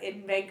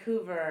in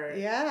Vancouver.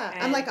 Yeah,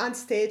 I'm like on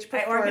stage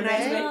performing. I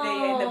organized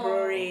in the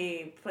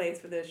brewery place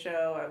for the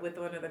show with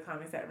one of the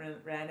comics that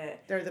ran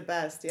it. They're the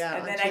best, yeah.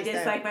 And then I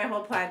just like my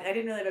whole plan. I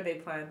didn't really have a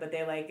big plan, but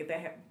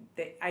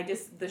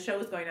the show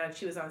was going on.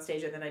 She was on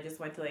stage, and then I just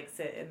went to like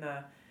sit in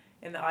the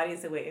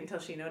audience and wait until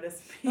she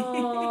noticed me.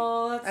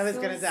 Oh, that's I was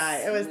gonna die.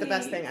 It was the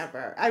best thing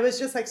ever. I was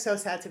just like so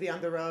sad to be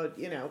on the road,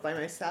 by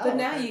myself. But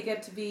now you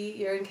get to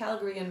you're in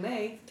Calgary in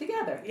May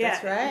together. Yeah,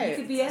 that's right. You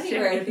could be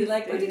anywhere and be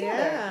like, we're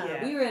together.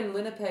 Yeah. We were in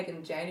Winnipeg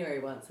in January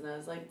once, and I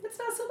was like, it's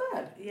not so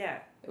bad. Yeah.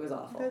 It was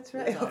awful. That's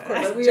right. Of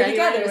course. But we were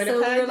together, so we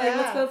were like,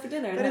 let's go for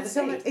dinner and have a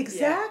date.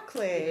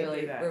 Exactly.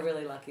 We're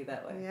really lucky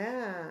that way.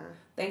 Yeah.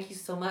 Thank you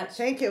so much.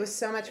 Thank you. It was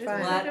so much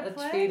fun. What a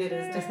treat it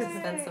is just to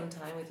spend some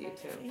time with you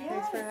two. Yes.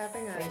 Thanks for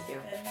having us. Thank you.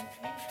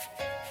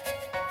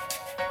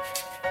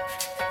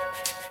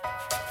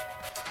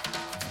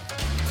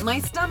 My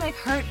stomach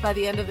hurt by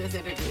the end of this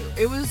interview.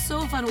 It was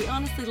so fun. We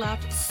honestly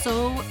laughed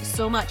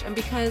so much. And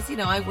because,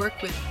 I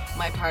work with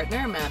my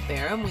partner, Matt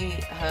Barham, we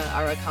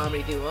are a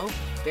comedy duo,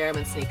 Barham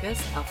and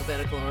Sneakus,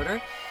 alphabetical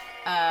order.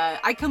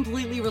 I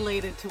completely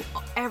related to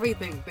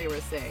everything they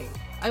were saying.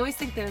 I always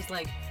think there's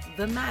like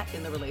the Matt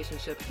in the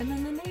relationship and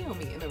then the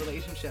Naomi in the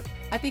relationship.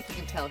 I think you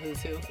can tell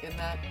who's who in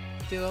that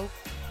duo.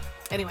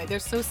 Anyway, they're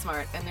so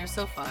smart and they're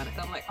so fun. And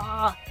I'm like,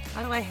 how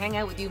do I hang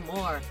out with you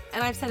more?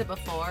 And I've said it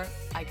before,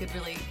 I could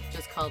really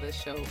just call this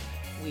show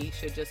We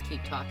Should Just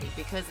Keep Talking,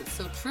 because it's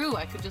so true.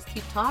 I could just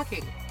keep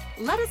talking.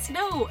 Let us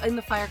know in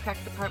the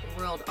Firecracker Department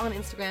world on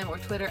Instagram or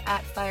Twitter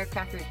at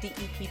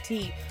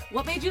FirecrackerDEPT.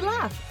 What made you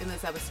laugh in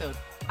this episode?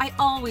 I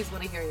always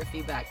want to hear your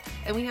feedback.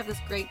 And we have this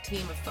great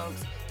team of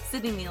folks.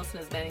 Sydney Nielsen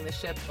is manning the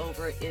ship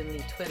over in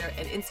the Twitter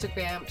and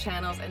Instagram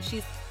channels, and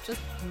she's just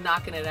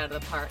knocking it out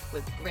of the park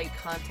with great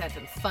content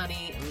and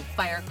funny and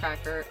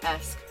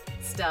firecracker-esque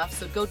stuff,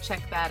 so go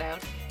check that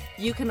out.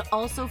 You can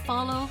also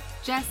follow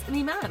Jess and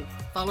Iman.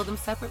 Follow them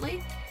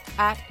separately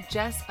at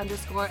Jess_SALOMON,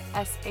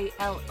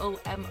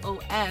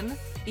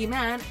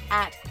 Iman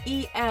at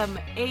EMANIFQUE,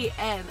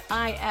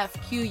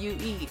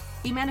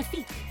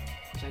 Imanifique,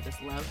 which I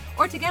just love,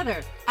 or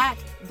together at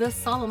The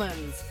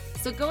Solomons.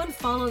 So go and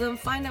follow them,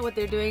 find out what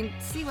they're doing,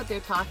 see what they're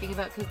talking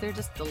about, because they're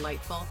just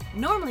delightful.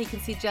 Normally you can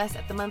see Jess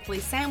at the monthly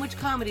Sandwich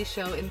Comedy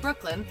Show in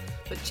Brooklyn,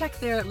 but check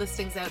their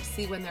listings out to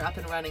see when they're up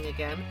and running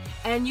again.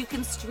 And you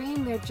can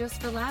stream their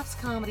Just for Laughs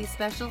comedy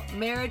special,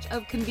 Marriage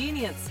of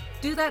Convenience.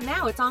 Do that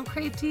now, it's on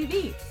Crave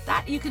TV.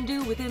 That you can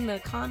do within the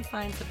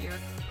confines of your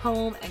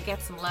home and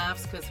get some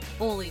laughs, because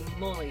holy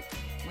moly,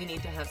 We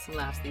need to have some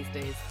laughs these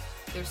days.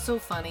 They're so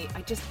funny.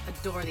 I just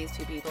adore these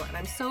two people, and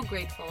I'm so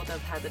grateful to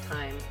have had the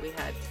time we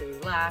had to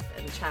laugh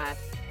and chat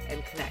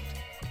and connect.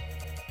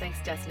 Thanks,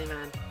 Destiny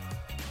Man.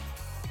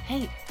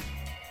 Hey,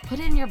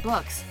 put in your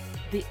books.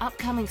 The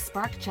upcoming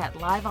Spark Chat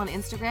live on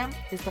Instagram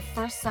is the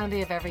first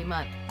Sunday of every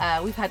month.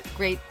 We've had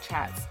great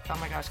chats. Oh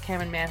my gosh,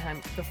 Cameron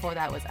Manheim. Before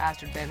that was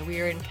Astrid Van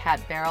Weeren,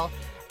 Kat Barrel.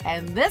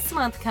 And this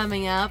month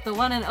coming up, the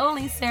one and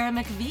only Sarah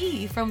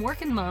McVie from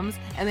Workin' Mums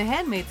and The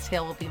Handmaid's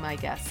Tale will be my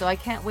guest. So I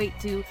can't wait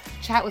to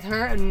chat with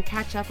her and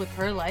catch up with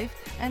her life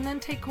and then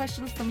take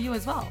questions from you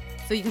as well.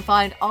 So you can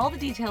find all the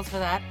details for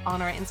that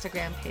on our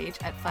Instagram page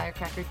at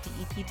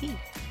FirecrackerDEPT.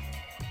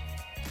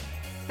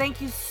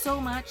 Thank you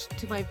so much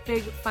to my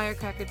big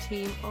Firecracker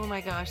team. Oh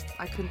my gosh,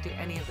 I couldn't do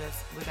any of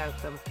this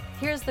without them.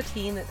 Here's the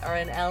team that are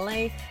in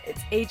LA.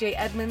 It's AJ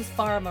Edmonds,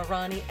 Farah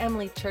Marani,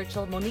 Emily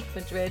Churchill, Monique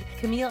Madrid,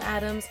 Camille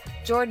Adams,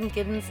 Jordan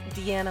Giddens,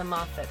 Deanna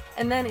Moffat.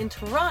 And then in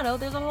Toronto,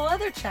 there's a whole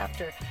other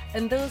chapter.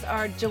 And those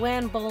are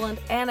Joanne Boland,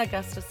 Anna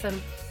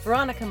Gustafson,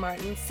 Veronica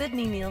Martin,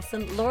 Sydney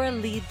Nielsen, Laura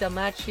Lee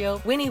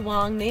Dalmaccio, Winnie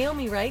Wong,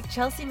 Naomi Wright,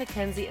 Chelsea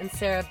McKenzie, and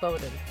Sarah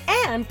Bowden.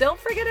 And don't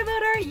forget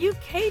about our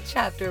UK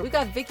chapter. We've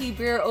got Vicky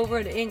Breer over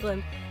in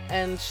England,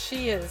 and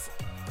she is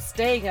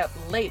staying up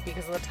late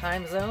because of the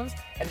time zones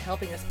and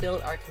helping us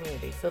build our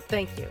community. So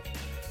thank you.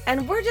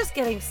 And we're just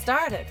getting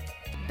started.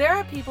 There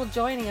are people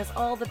joining us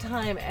all the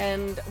time,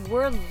 and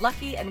we're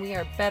lucky and we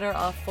are better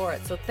off for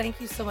it. So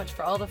thank you so much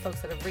for all the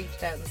folks that have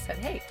reached out and said,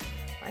 hey,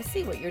 I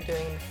see what you're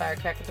doing in the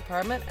Firecracker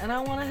department and I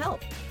want to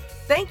help.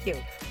 Thank you.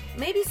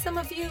 Maybe some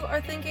of you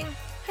are thinking,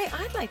 hey,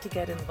 I'd like to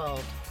get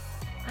involved.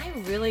 I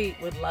really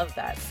would love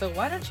that. So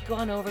why don't you go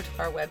on over to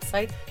our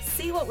website,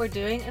 see what we're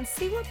doing, and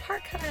see what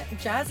part kind of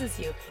jazzes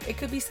you. It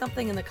could be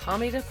something in the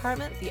comedy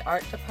department, the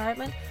art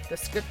department, the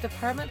script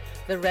department,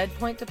 the Red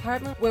Point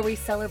department, where we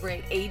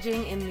celebrate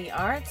aging in the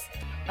arts.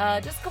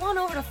 Just go on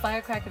over to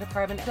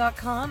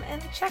firecrackerdepartment.com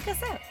and check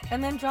us out.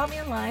 And then drop me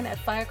a line at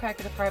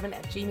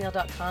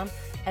firecrackerdepartment@gmail.com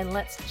and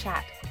let's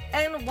chat.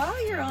 And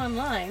while you're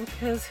online,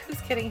 because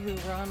who's kidding who,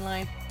 we're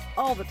online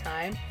all the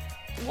time,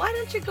 why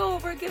don't you go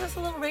over and give us a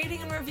little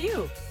rating and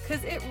review?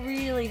 Because it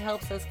really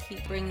helps us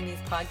keep bringing these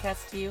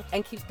podcasts to you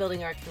and keeps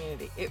building our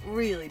community. It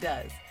really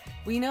does.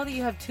 We know that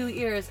you have 2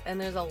 ears and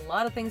there's a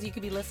lot of things you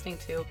could be listening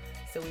to,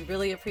 so we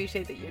really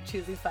appreciate that you're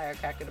choosing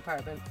Firecracker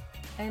Department.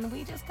 And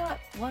we just got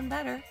one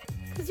better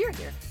because you're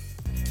here.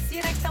 See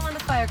you next time on the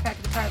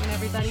Firecracker Department,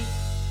 everybody.